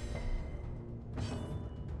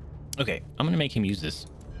 Okay, I'm gonna make him use this.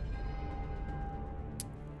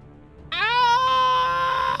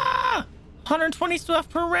 Ah! 120 stuff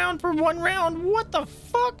per round for one round. What the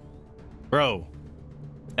fuck? Bro,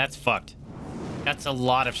 that's fucked. That's a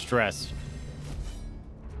lot of stress.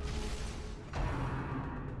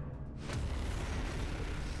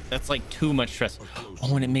 That's like too much stress.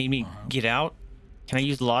 Oh, and it made me get out. Can I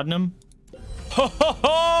use laudanum? Ho ho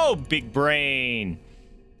ho! Big brain.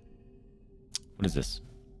 What is this?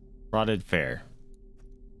 Rotted fare.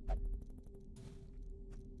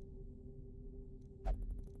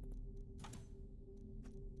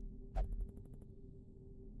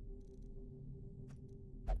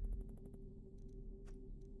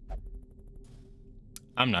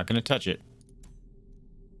 I'm not gonna touch it.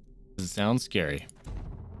 It sounds scary.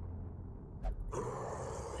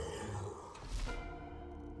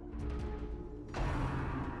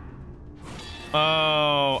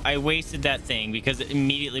 Oh, I wasted that thing because it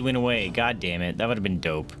immediately went away. God damn it. That would have been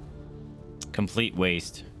dope. Complete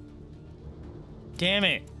waste. Damn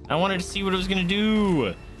it. I wanted to see what it was going to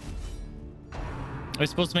do. I was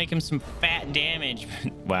supposed to make him some fat damage.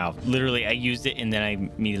 Wow. Literally, I used it and then I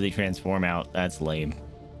immediately transform out. That's lame.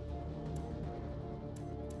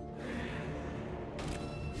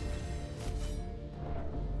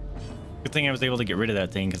 Good thing I was able to get rid of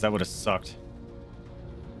that thing because that would have sucked.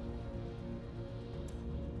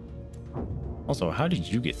 Also, how did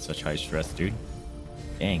you get such high stress, dude?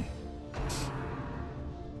 Dang.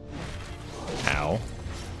 Ow.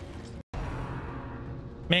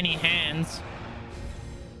 Many hands.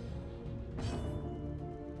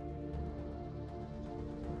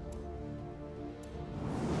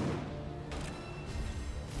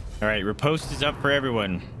 All right, riposte is up for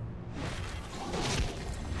everyone.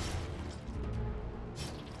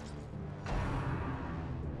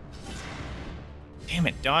 Damn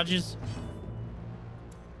it, dodges.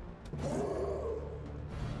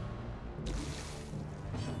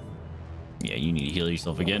 Yeah, you need to heal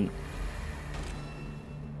yourself again.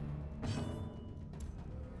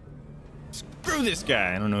 Screw this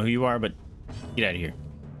guy. I don't know who you are, but get out of here.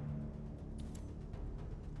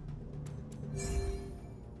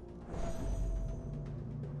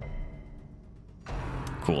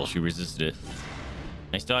 Cool, she resisted it.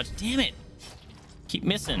 Nice dodge. Damn it. Keep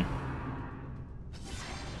missing.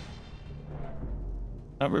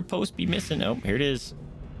 Riposte be missing. Oh, here it is.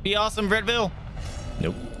 Be awesome, Breadville.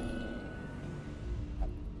 Nope.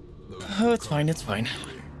 Oh, it's fine. It's fine.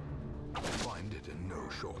 Find it in no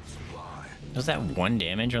short supply. Does that 1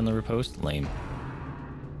 damage on the riposte? Lame.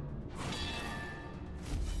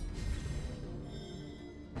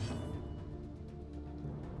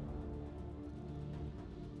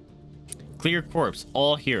 Clear corpse.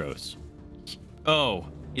 All heroes. Oh,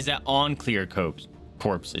 is that on clear corpse?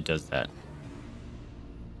 It does that.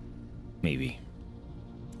 Maybe.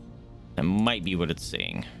 That might be what it's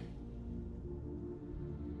saying.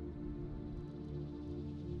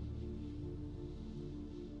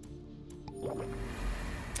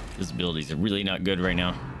 This abilities are really not good right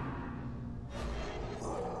now.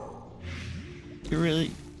 You're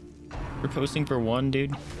really posting for 1,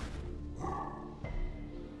 dude?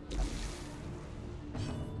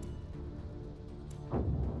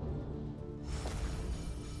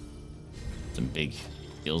 Some big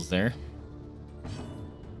heals there.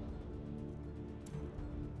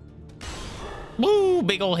 Woo!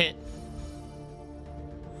 Big ol' hit.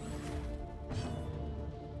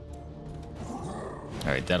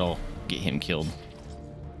 Alright, that'll get him killed.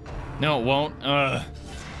 No, it won't.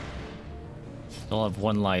 Still have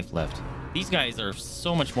 1 life left. These guys are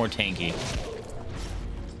so much more tanky.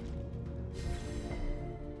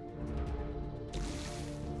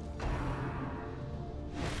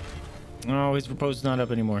 Oh, his riposte's not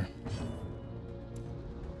up anymore.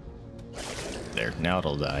 There, now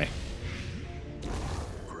it'll die.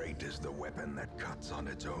 Great is the weapon that cuts on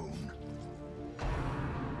its own.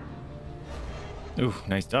 Ooh,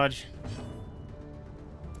 nice dodge.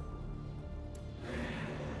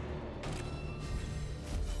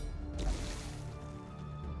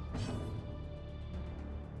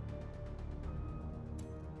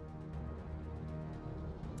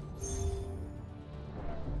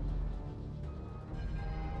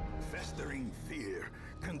 Festering fear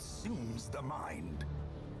consumes the mind.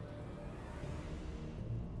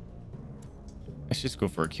 Let's just go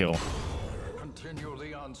for a kill. Continue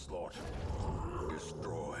the onslaught.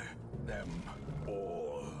 Destroy them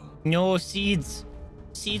all. No seeds.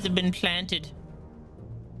 Seeds have been planted.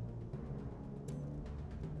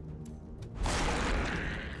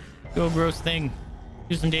 Go, gross thing.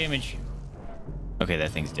 Do some damage. Okay,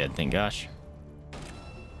 that thing's dead. Thank gosh.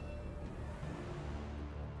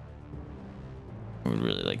 I would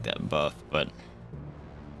really like that buff, but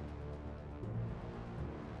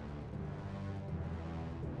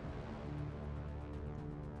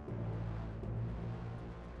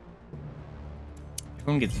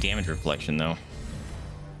everyone gets damage reflection though.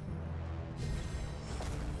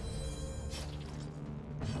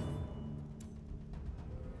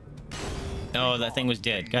 Oh, that thing was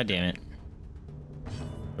dead. God damn it.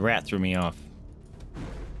 The rat threw me off.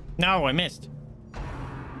 No, I missed.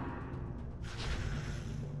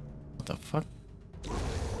 What the fuck?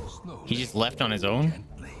 Slowly, He just left on his own?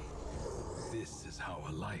 gently. This is how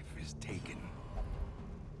a life is taken.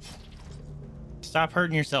 Stop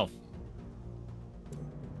hurting yourself.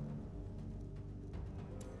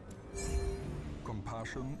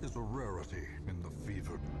 Compassion is a rarity in the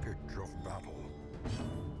fevered pitch of battle.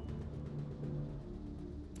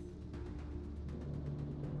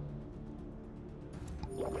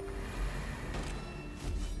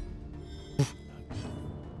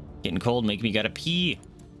 Getting cold, make me gotta pee.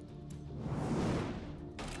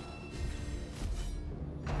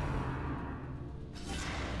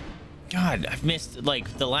 God, I've missed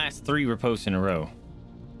like the last 3 riposts in a row.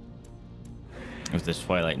 It was this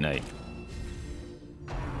Twilight Night.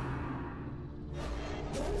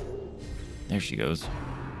 There she goes.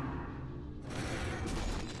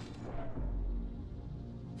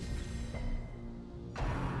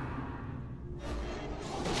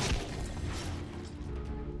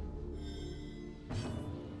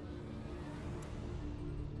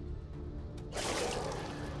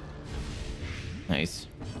 Nice.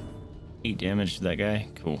 8 damage to that guy.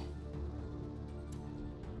 Cool.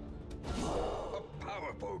 A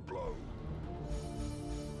powerful blow.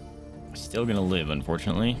 still gonna live,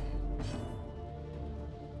 unfortunately.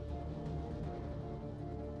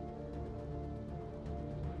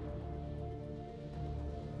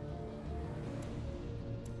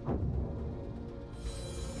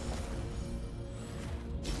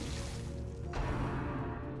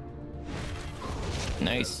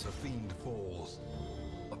 Nice. The fiend falls.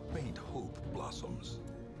 A faint hope blossoms.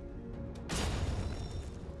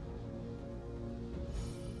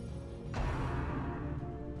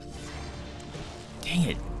 Dang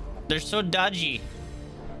it. They're so dodgy.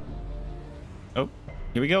 Oh,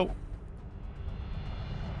 here we go.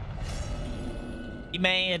 You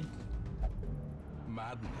mad?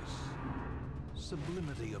 Madness.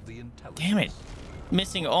 Sublimity of the intelligence. Damn it.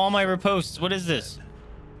 Missing all my riposts. What is this?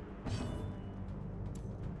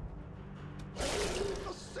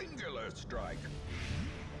 A singular strike.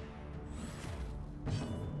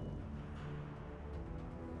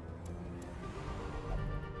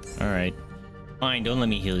 All right. Fine, don't let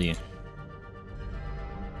me heal you.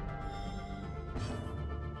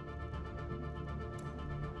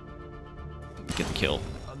 Get the kill.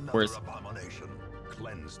 Another Where's abomination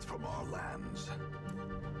cleansed from our lands.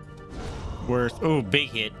 Where's oh, big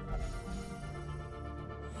hit.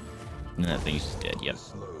 And that thing's just dead. Yep.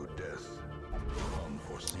 Slow death.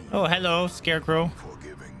 Unforeseen. Oh, hello, Scarecrow.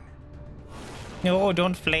 Forgiving. No,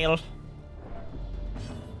 don't flail.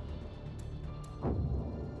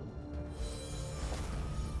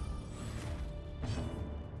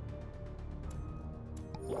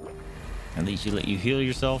 At least you let you heal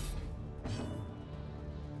yourself.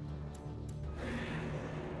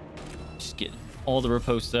 Just get all the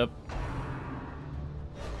riposts up.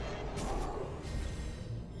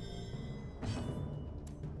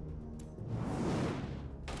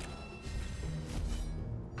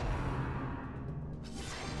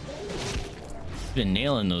 Been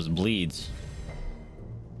nailing those bleeds.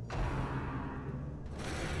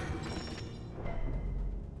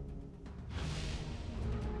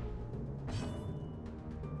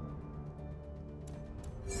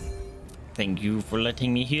 Thank you for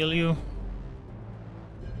letting me heal you.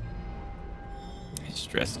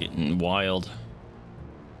 Stress getting wild.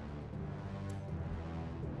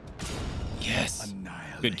 Yes.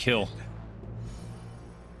 Good kill.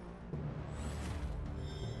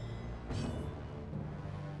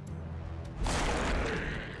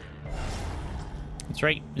 That's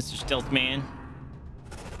right, Mr. Stealth Man.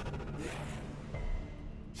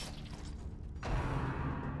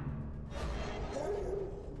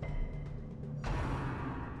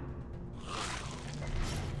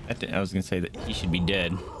 I was gonna say that he should be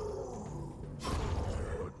dead.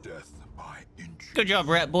 Death by inch. Good job,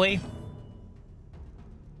 Rat Boy.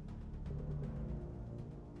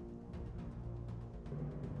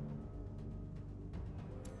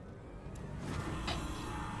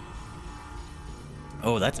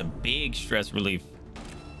 Oh, that's a big stress relief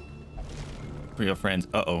for your friends.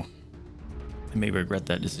 Uh-oh. I may regret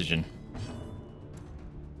that decision.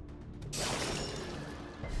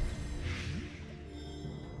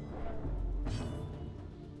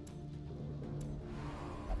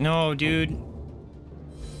 No, dude.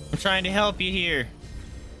 I'm trying to help you here.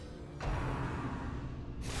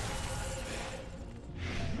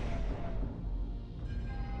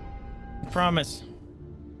 I promise.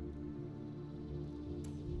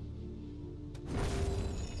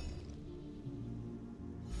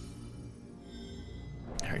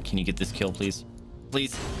 All right, can you get this kill, please?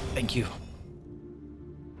 Please. Thank you.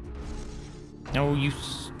 No, you...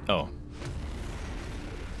 Oh.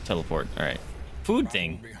 Teleport. All right. Food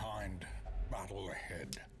thing. Behind, battle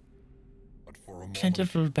ahead. But for a moment,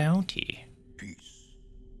 Plentiful bounty. peace.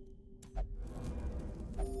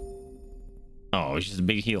 Oh, it's just a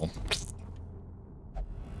big heal.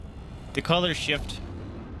 The color shift.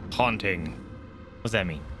 Haunting. What's that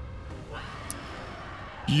mean?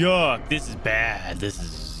 Yuck. This is bad. This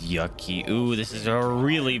is yucky. Ooh, this is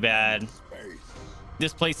really bad.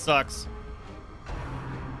 This place sucks.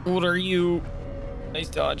 What are you? Nice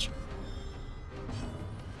dodge.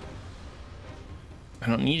 I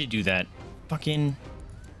don't need to do that. Fucking.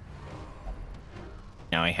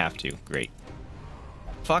 Now I have to. Great.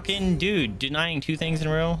 Fucking dude, denying 2 things in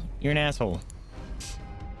a row? You're an asshole.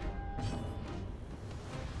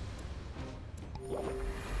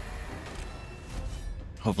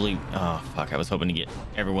 Hopefully. Oh, fuck. I was hoping to get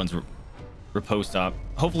everyone's riposte up.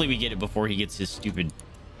 Hopefully we get it before he gets his stupid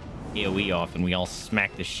AoE off and we all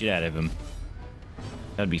smack the shit out of him.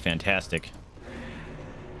 That'd be fantastic.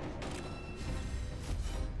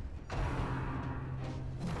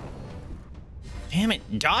 Damn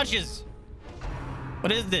it, dodges!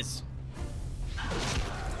 What is this?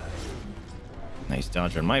 Nice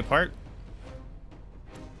dodge on my part.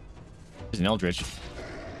 There's an Eldritch.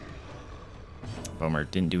 Bummer,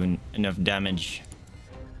 didn't do enough damage.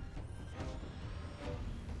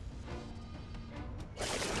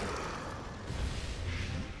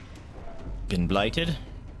 Been blighted.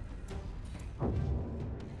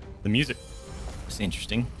 The music is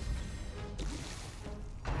interesting.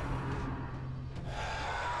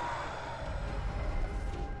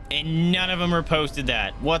 And none of them reposted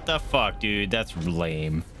that. What the fuck, dude? That's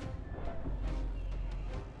lame.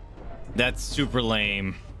 That's super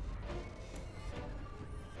lame.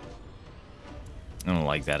 I don't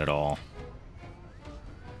like that at all.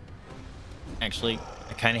 Actually,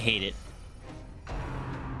 I kind of hate it.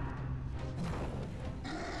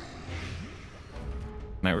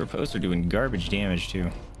 My reposts are doing garbage damage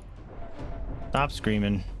too. Stop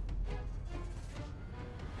screaming.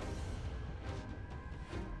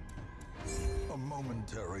 A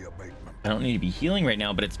momentary abatement. I don't need to be healing right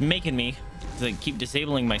now, but it's making me to keep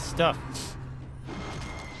disabling my stuff.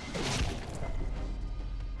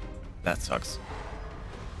 That sucks.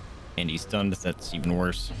 And he's stunned. That's even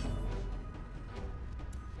worse.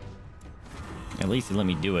 At least he let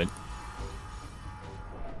me do it.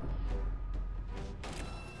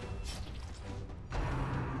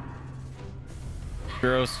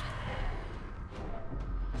 Gross.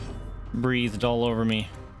 Breathed all over me.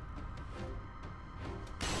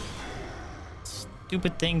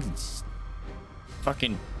 Stupid things.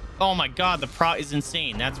 Fucking. Oh my god, the prot is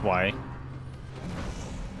insane. That's why.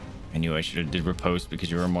 I knew I should have did riposte because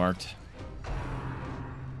you were marked.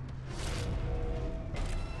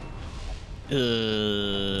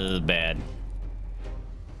 Bad.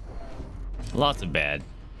 Lots of bad.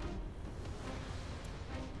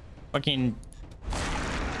 Fucking.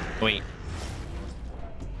 Wait.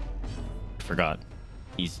 Forgot.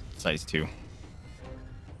 He's size 2.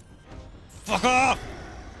 Fuck off!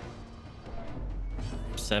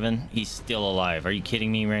 7. He's still alive. Are you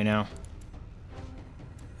kidding me right now?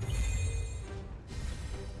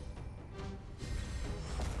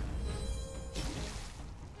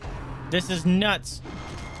 This is nuts.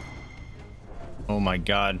 Oh my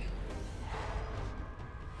god.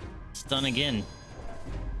 Stun again.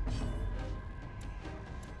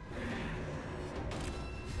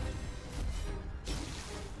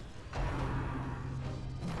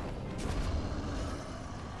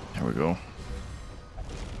 There we go.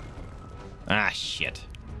 Ah, shit.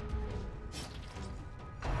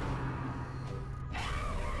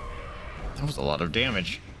 That was a lot of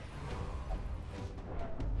damage.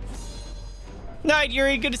 Night,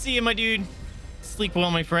 Yuri. Good to see you, my dude. Sleep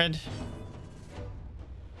well, my friend.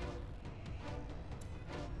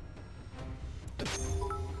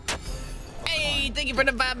 Hey, thank you for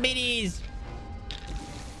the 5 minis.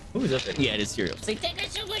 Who is up there? Yeah, it is cereal. Say thank you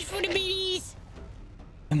so much for the minis.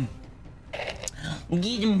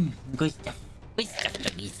 Get them. Good stuff. Good stuff,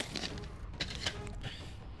 doggies.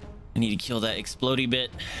 I need to kill that explodey bit.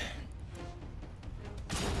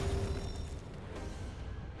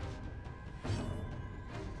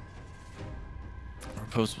 Our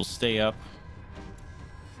post will stay up.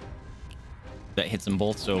 That hits them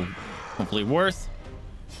both, so hopefully worth.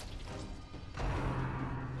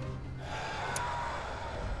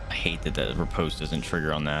 I hate that the riposte doesn't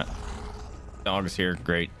trigger on that. Dog's here,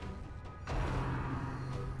 great.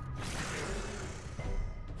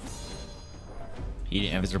 He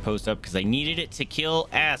didn't have his riposte up because I needed it to kill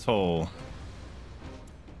asshole.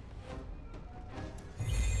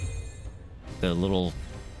 The little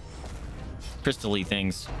crystal-y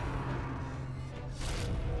things.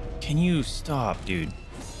 Can you stop, dude?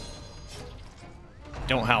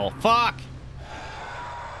 Don't howl. Fuck!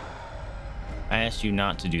 I asked you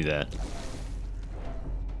not to do that.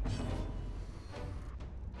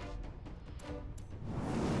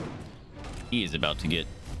 He is about to get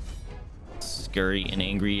scurry and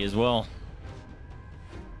angry as well.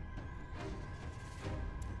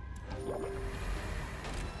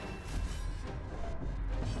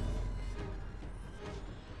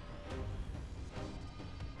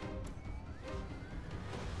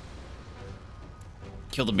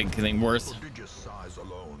 Kill the big thing worth. Prodigious size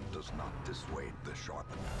alone does not dissuade the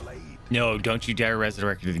sharpened blade. No, don't you dare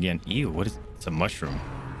resurrect it again. Ew, what is it's a mushroom.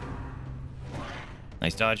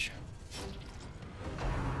 Nice dodge.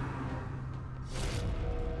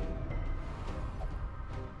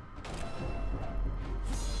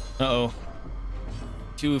 Uh-oh.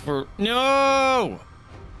 2 for... No!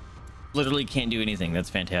 Literally can't do anything.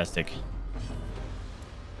 That's fantastic.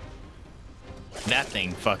 That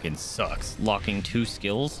thing fucking sucks. Locking 2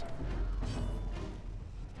 skills.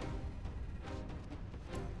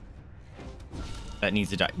 That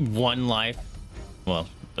needs to die. 1 life. Well,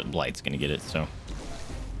 but Blight's gonna get it, so...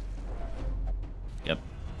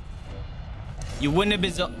 You wouldn't have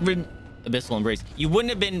been Abyssal Embrace. You wouldn't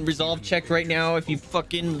have been resolve checked right now if you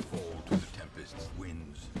fucking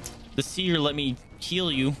the seer let me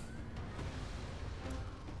heal you.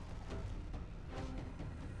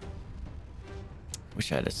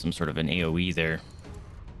 Wish I had some sort of an AoE there.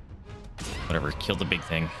 Whatever, killed the big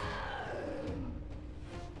thing.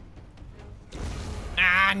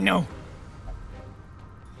 Ah, no.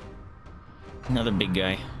 Another big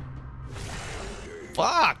guy.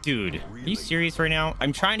 Fuck, dude. Are you serious right now?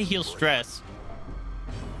 I'm trying to heal stress.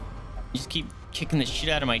 You just keep kicking the shit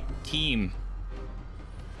out of my team.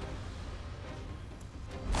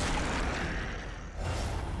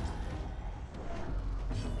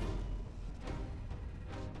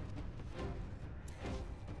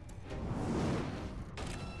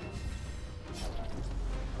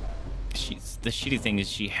 The shitty thing is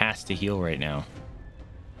she has to heal right now.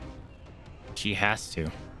 She has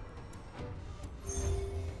to.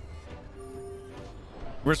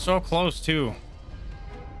 We're so close too.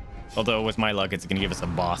 Although with my luck, it's gonna give us a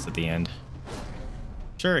boss at the end.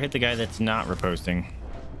 Sure, hit the guy that's not reposting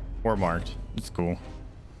or marked. It's cool.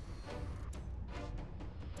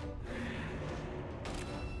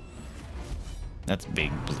 That's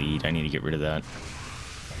big bleed. I need to get rid of that.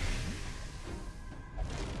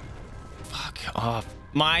 Fuck off.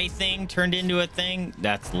 My thing turned into a thing?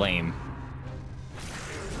 That's lame.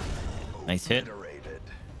 Nice hit.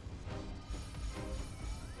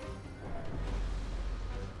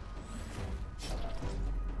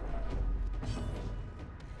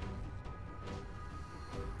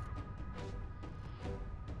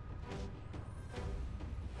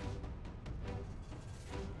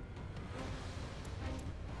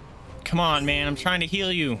 Come on, man. I'm trying to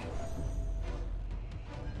heal you.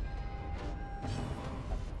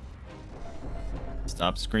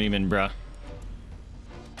 Stop screaming, bruh.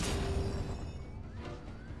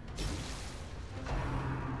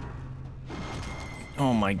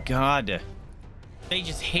 Oh my god. They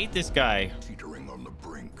just hate this guy. Teetering on the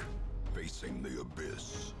brink, facing the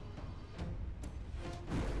abyss.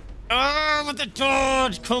 Ah, with the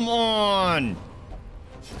dodge! Come on!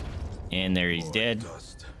 And there he's dead.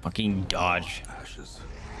 Fucking dodge.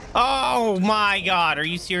 Oh my god, are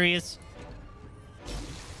you serious?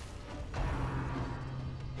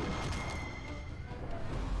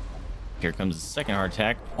 Here comes the second heart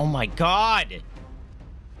attack. Oh my god!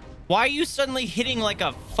 Why are you suddenly hitting like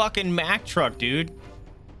a fucking Mack truck, dude?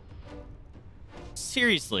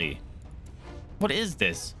 Seriously. What is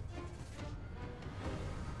this?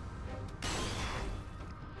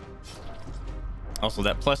 Also,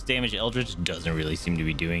 that plus damage Eldritch doesn't really seem to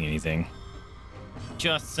be doing anything.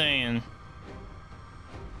 Just saying.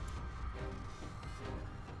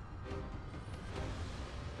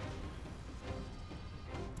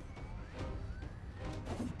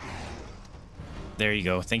 There you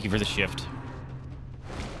go. Thank you for the shift.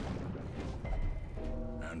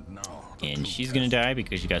 And she's gonna die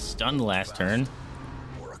because she got stunned last turn.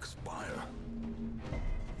 Or expire.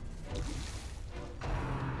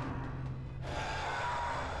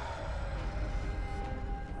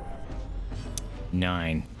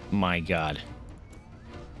 9. My god.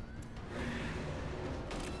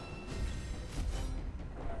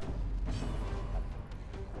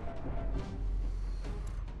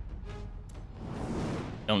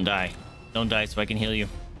 Don't die. Don't die so I can heal you.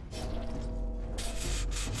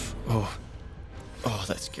 Oh. Oh,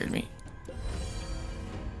 that scared me.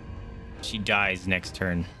 She dies next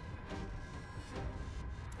turn.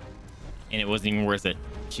 And it wasn't even worth it.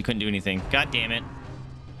 She couldn't do anything. God damn it.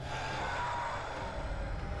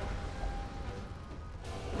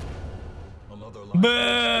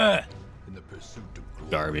 Bah! In the pursuit of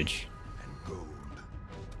Garbage. and gold.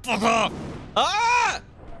 Fuck off! Ah!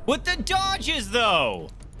 With the dodges, though!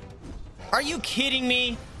 Are you kidding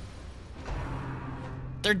me?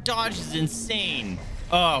 Their dodge is insane.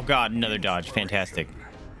 Oh, God, another dodge. Fantastic.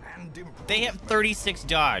 They have 36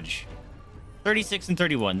 dodge. 36 and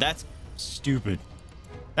 31. That's stupid.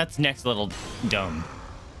 That's next level dumb.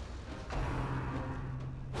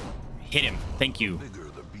 Hit him. Thank you.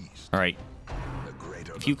 All right.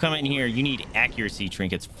 If you come in here, you need accuracy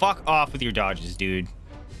trinkets. Fuck off with your dodges, dude.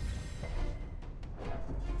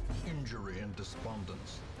 Injury and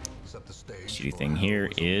despondence set the stage. Shitty thing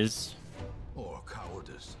here is or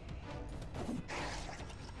cowardice.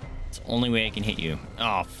 it's the only way I can hit you.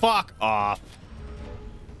 Oh, fuck off.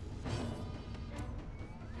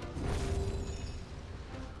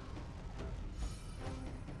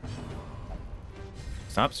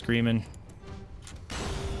 Stop screaming.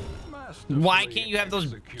 Why can't you have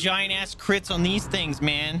those giant ass crits on these things,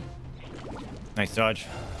 man? Nice dodge.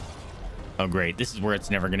 Oh, great. This is where it's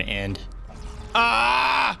never going to end.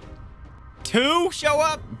 Ah! 2 show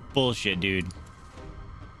up? Bullshit, dude.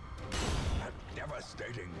 A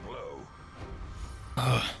devastating blow.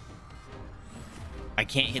 Ugh. I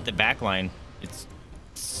can't hit the back line. It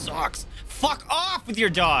sucks. Fuck off with your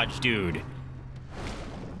dodge, dude.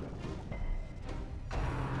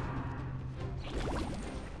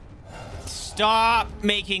 Stop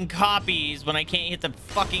making copies when I can't hit the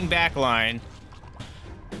fucking back line.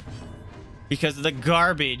 Because of the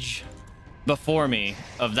garbage before me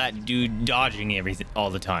of that dude dodging everything all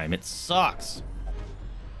the time. It sucks.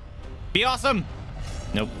 Be awesome.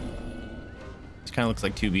 Nope. This kind of looks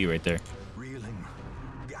like 2B right there. Reeling,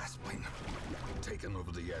 gasping, taken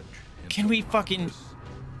over the edge. Can we fucking...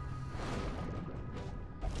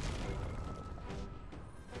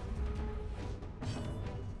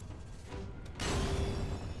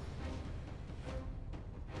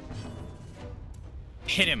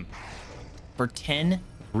 hit him. For 10?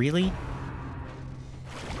 Really?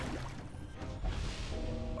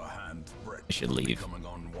 I should leave.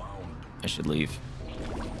 I should leave.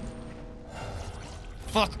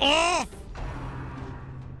 Fuck off!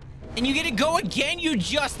 And you get to go again? You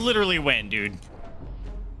just literally win, dude.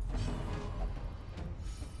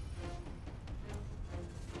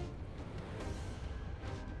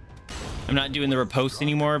 I'm not doing the riposte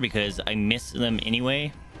anymore because I miss them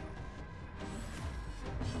anyway.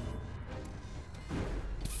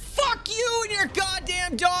 Fuck you and your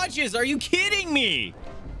goddamn dodges! Are you kidding me?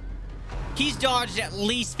 He's dodged at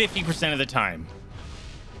least 50% of the time.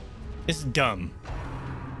 This is dumb.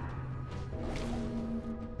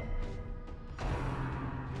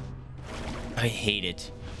 I hate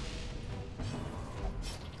it.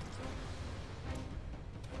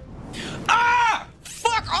 Ah!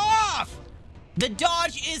 Fuck off! The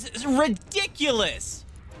dodge is ridiculous.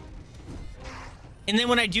 And then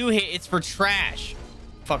when I do hit, it's for trash.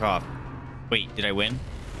 Fuck off. Wait, did I win?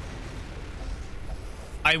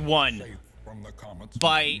 I won.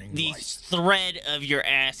 By the thread of your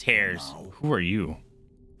ass hairs. Who are you?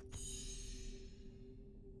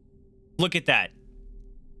 Look at that.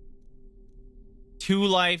 2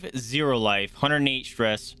 life, 0 life, 108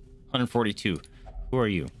 stress, 142. Who are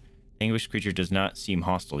you? The anguished creature does not seem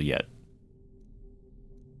hostile yet.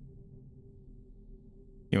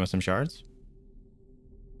 You want some shards?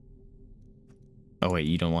 Oh wait,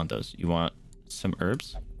 you don't want those. You want some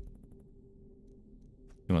herbs?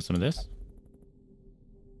 You want some of this?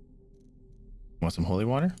 Want some holy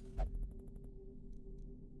water?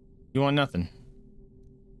 You want nothing?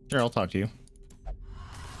 Sure, I'll talk to you.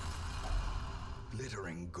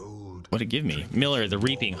 Glittering gold. What'd it give me? Miller, the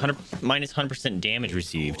Reaping, minus 100% damage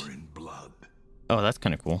received. Oh, that's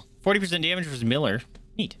kind of cool. 40% damage was Miller.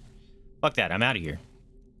 Neat. Fuck that, I'm out of here.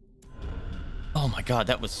 Oh my god,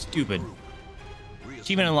 that was stupid.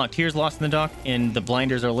 Achievement unlocked. Tears lost in the dock, and the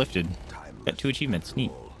blinders are lifted. Got 2 achievements.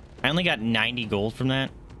 Neat. I only got 90 gold from that.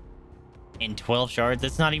 And 12 shards.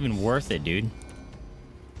 That's not even worth it, dude.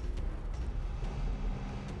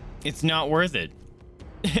 It's not worth it.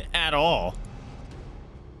 At all.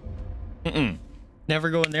 Never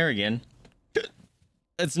go in there again.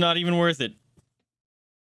 It's not even worth it.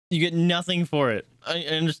 You get nothing for it.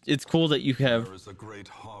 It's cool that you have... There is a great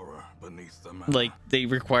horror beneath the like, they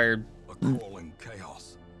required...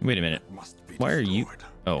 chaos. Wait a minute. Why are you...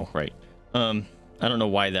 Oh, right. I don't know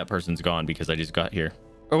why that person's gone because I just got here.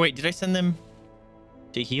 Or wait, did I send them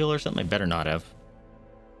to heal or something? I better not have.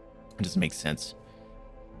 It doesn't make sense.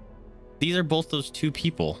 These are both those 2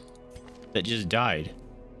 people that just died.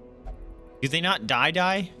 Did they not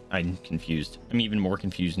die? I'm confused. I'm even more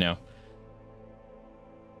confused now.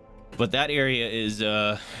 But that area is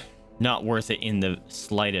not worth it in the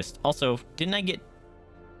slightest. Also, didn't I get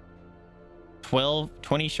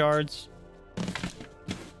 20 shards?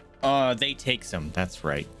 They take some. That's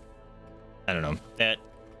right. I don't know.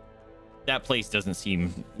 That place doesn't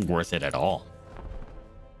seem worth it at all.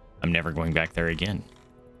 I'm never going back there again.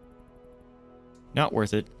 Not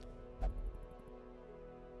worth it.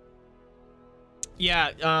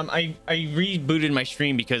 Yeah, I rebooted my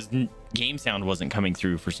stream because game sound wasn't coming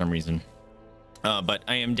through for some reason. But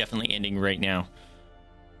I am definitely ending right now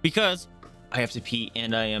because I have to pee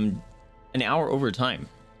and I am an hour over time.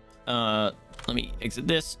 Let me exit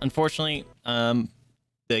this. Unfortunately,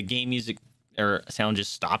 the game music or sound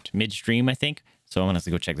just stopped midstream, I think. So I'm gonna have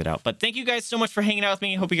to go check that out. But thank you guys so much for hanging out with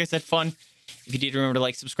me. Hope you guys had fun. If you did, remember to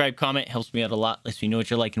like, subscribe, comment. It helps me out a lot. Lets me know what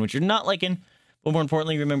you're liking, what you're not liking. But more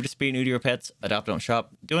importantly, remember to spay new to your pets. Adopt, don't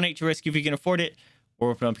shop. Donate to rescue if you can afford it.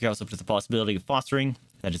 Or open up your house up to the possibility of fostering.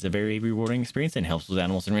 That is a very rewarding experience and helps with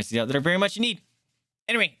animals and rescues out that are very much in need.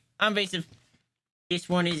 Anyway, I'm Vaesive. This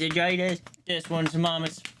one is Ajida's. This one's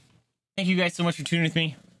Mama's. Thank you guys so much for tuning with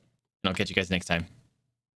me, and I'll catch you guys next time.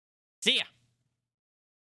 See ya.